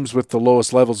that teams with the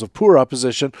lowest levels of poor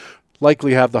opposition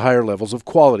likely have the higher levels of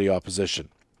quality opposition.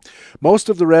 Most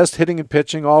of the rest hitting and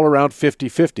pitching all around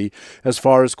 50-50 as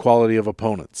far as quality of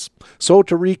opponents. So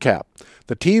to recap,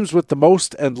 the teams with the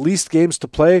most and least games to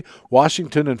play,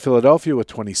 Washington and Philadelphia with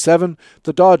 27,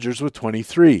 the Dodgers with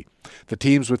 23. The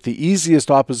teams with the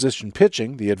easiest opposition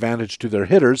pitching, the advantage to their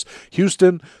hitters,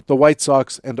 Houston, the White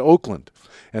Sox, and Oakland.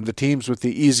 And the teams with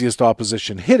the easiest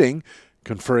opposition hitting,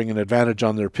 conferring an advantage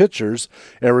on their pitchers,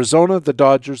 Arizona, the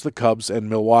Dodgers, the Cubs, and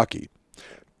Milwaukee.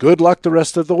 Good luck the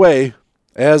rest of the way,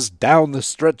 as down the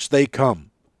stretch they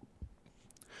come.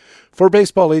 For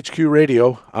Baseball HQ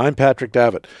Radio, I'm Patrick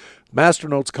Davitt,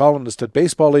 Masternotes columnist at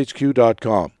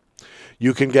BaseballHQ.com.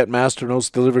 You can get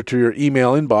Masternotes delivered to your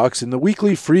email inbox in the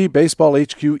weekly free Baseball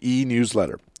HQ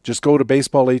e-newsletter. Just go to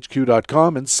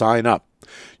BaseballHQ.com and sign up.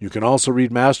 You can also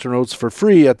read Masternotes for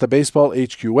free at the Baseball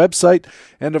HQ website,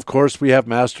 and of course we have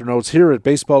Masternotes here at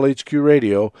Baseball HQ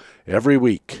Radio every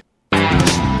week.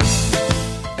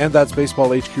 And that's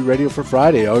Baseball HQ Radio for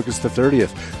Friday, August the 30th.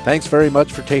 Thanks very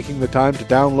much for taking the time to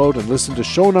download and listen to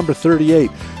show number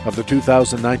 38 of the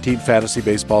 2019 fantasy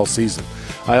baseball season.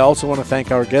 I also want to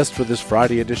thank our guest for this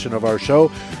Friday edition of our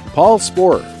show, Paul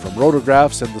Sporer from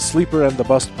Rotographs and the Sleeper and the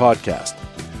Bust podcast.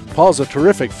 Paul's a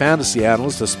terrific fantasy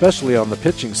analyst, especially on the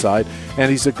pitching side,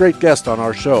 and he's a great guest on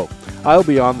our show. I'll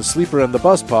be on the Sleeper and the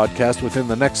Bust podcast within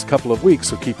the next couple of weeks,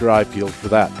 so keep your eye peeled for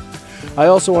that. I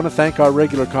also want to thank our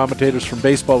regular commentators from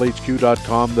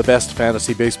BaseballHQ.com, the best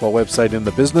fantasy baseball website in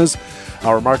the business.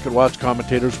 Our Market Watch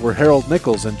commentators were Harold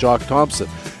Nichols and Jock Thompson,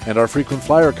 and our frequent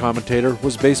flyer commentator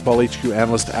was Baseball HQ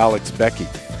analyst Alex Becky.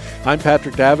 I'm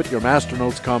Patrick Davitt, your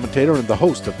Masternotes commentator and the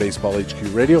host of Baseball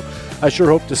HQ Radio. I sure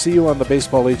hope to see you on the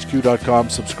BaseballHQ.com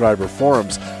subscriber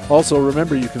forums. Also,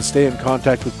 remember you can stay in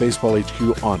contact with Baseball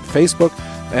HQ on Facebook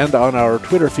and on our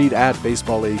Twitter feed at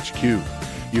BaseballHQ.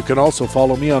 You can also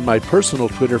follow me on my personal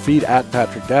Twitter feed at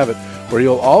Patrick Davitt, where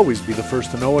you'll always be the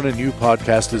first to know when a new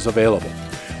podcast is available.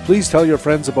 Please tell your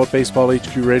friends about Baseball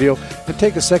HQ Radio and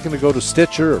take a second to go to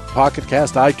Stitcher or Pocket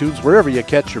Cast, iTunes, wherever you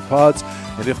catch your pods.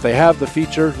 And if they have the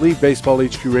feature, leave Baseball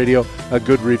HQ Radio a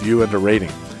good review and a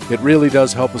rating. It really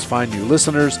does help us find new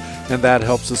listeners, and that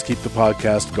helps us keep the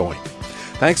podcast going.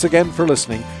 Thanks again for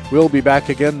listening. We'll be back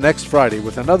again next Friday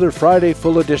with another Friday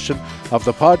full edition of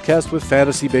the podcast with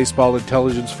fantasy baseball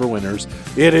intelligence for winners.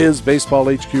 It is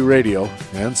Baseball HQ Radio,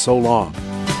 and so long.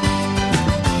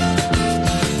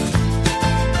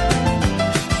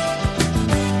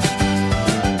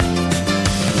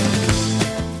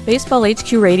 Baseball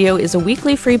HQ Radio is a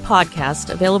weekly free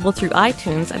podcast available through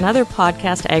iTunes and other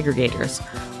podcast aggregators,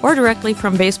 or directly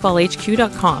from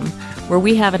BaseballHQ.com, where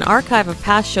we have an archive of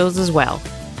past shows as well.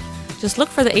 Just look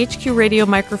for the HQ Radio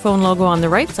microphone logo on the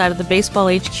right side of the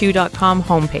BaseballHQ.com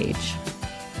homepage.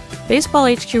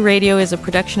 Baseball HQ Radio is a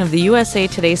production of the USA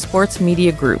Today Sports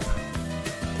Media Group.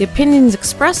 The opinions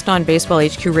expressed on Baseball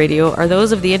HQ Radio are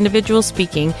those of the individual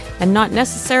speaking and not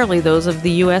necessarily those of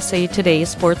the USA Today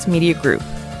Sports Media Group.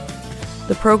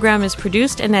 The program is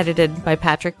produced and edited by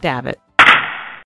Patrick Davitt.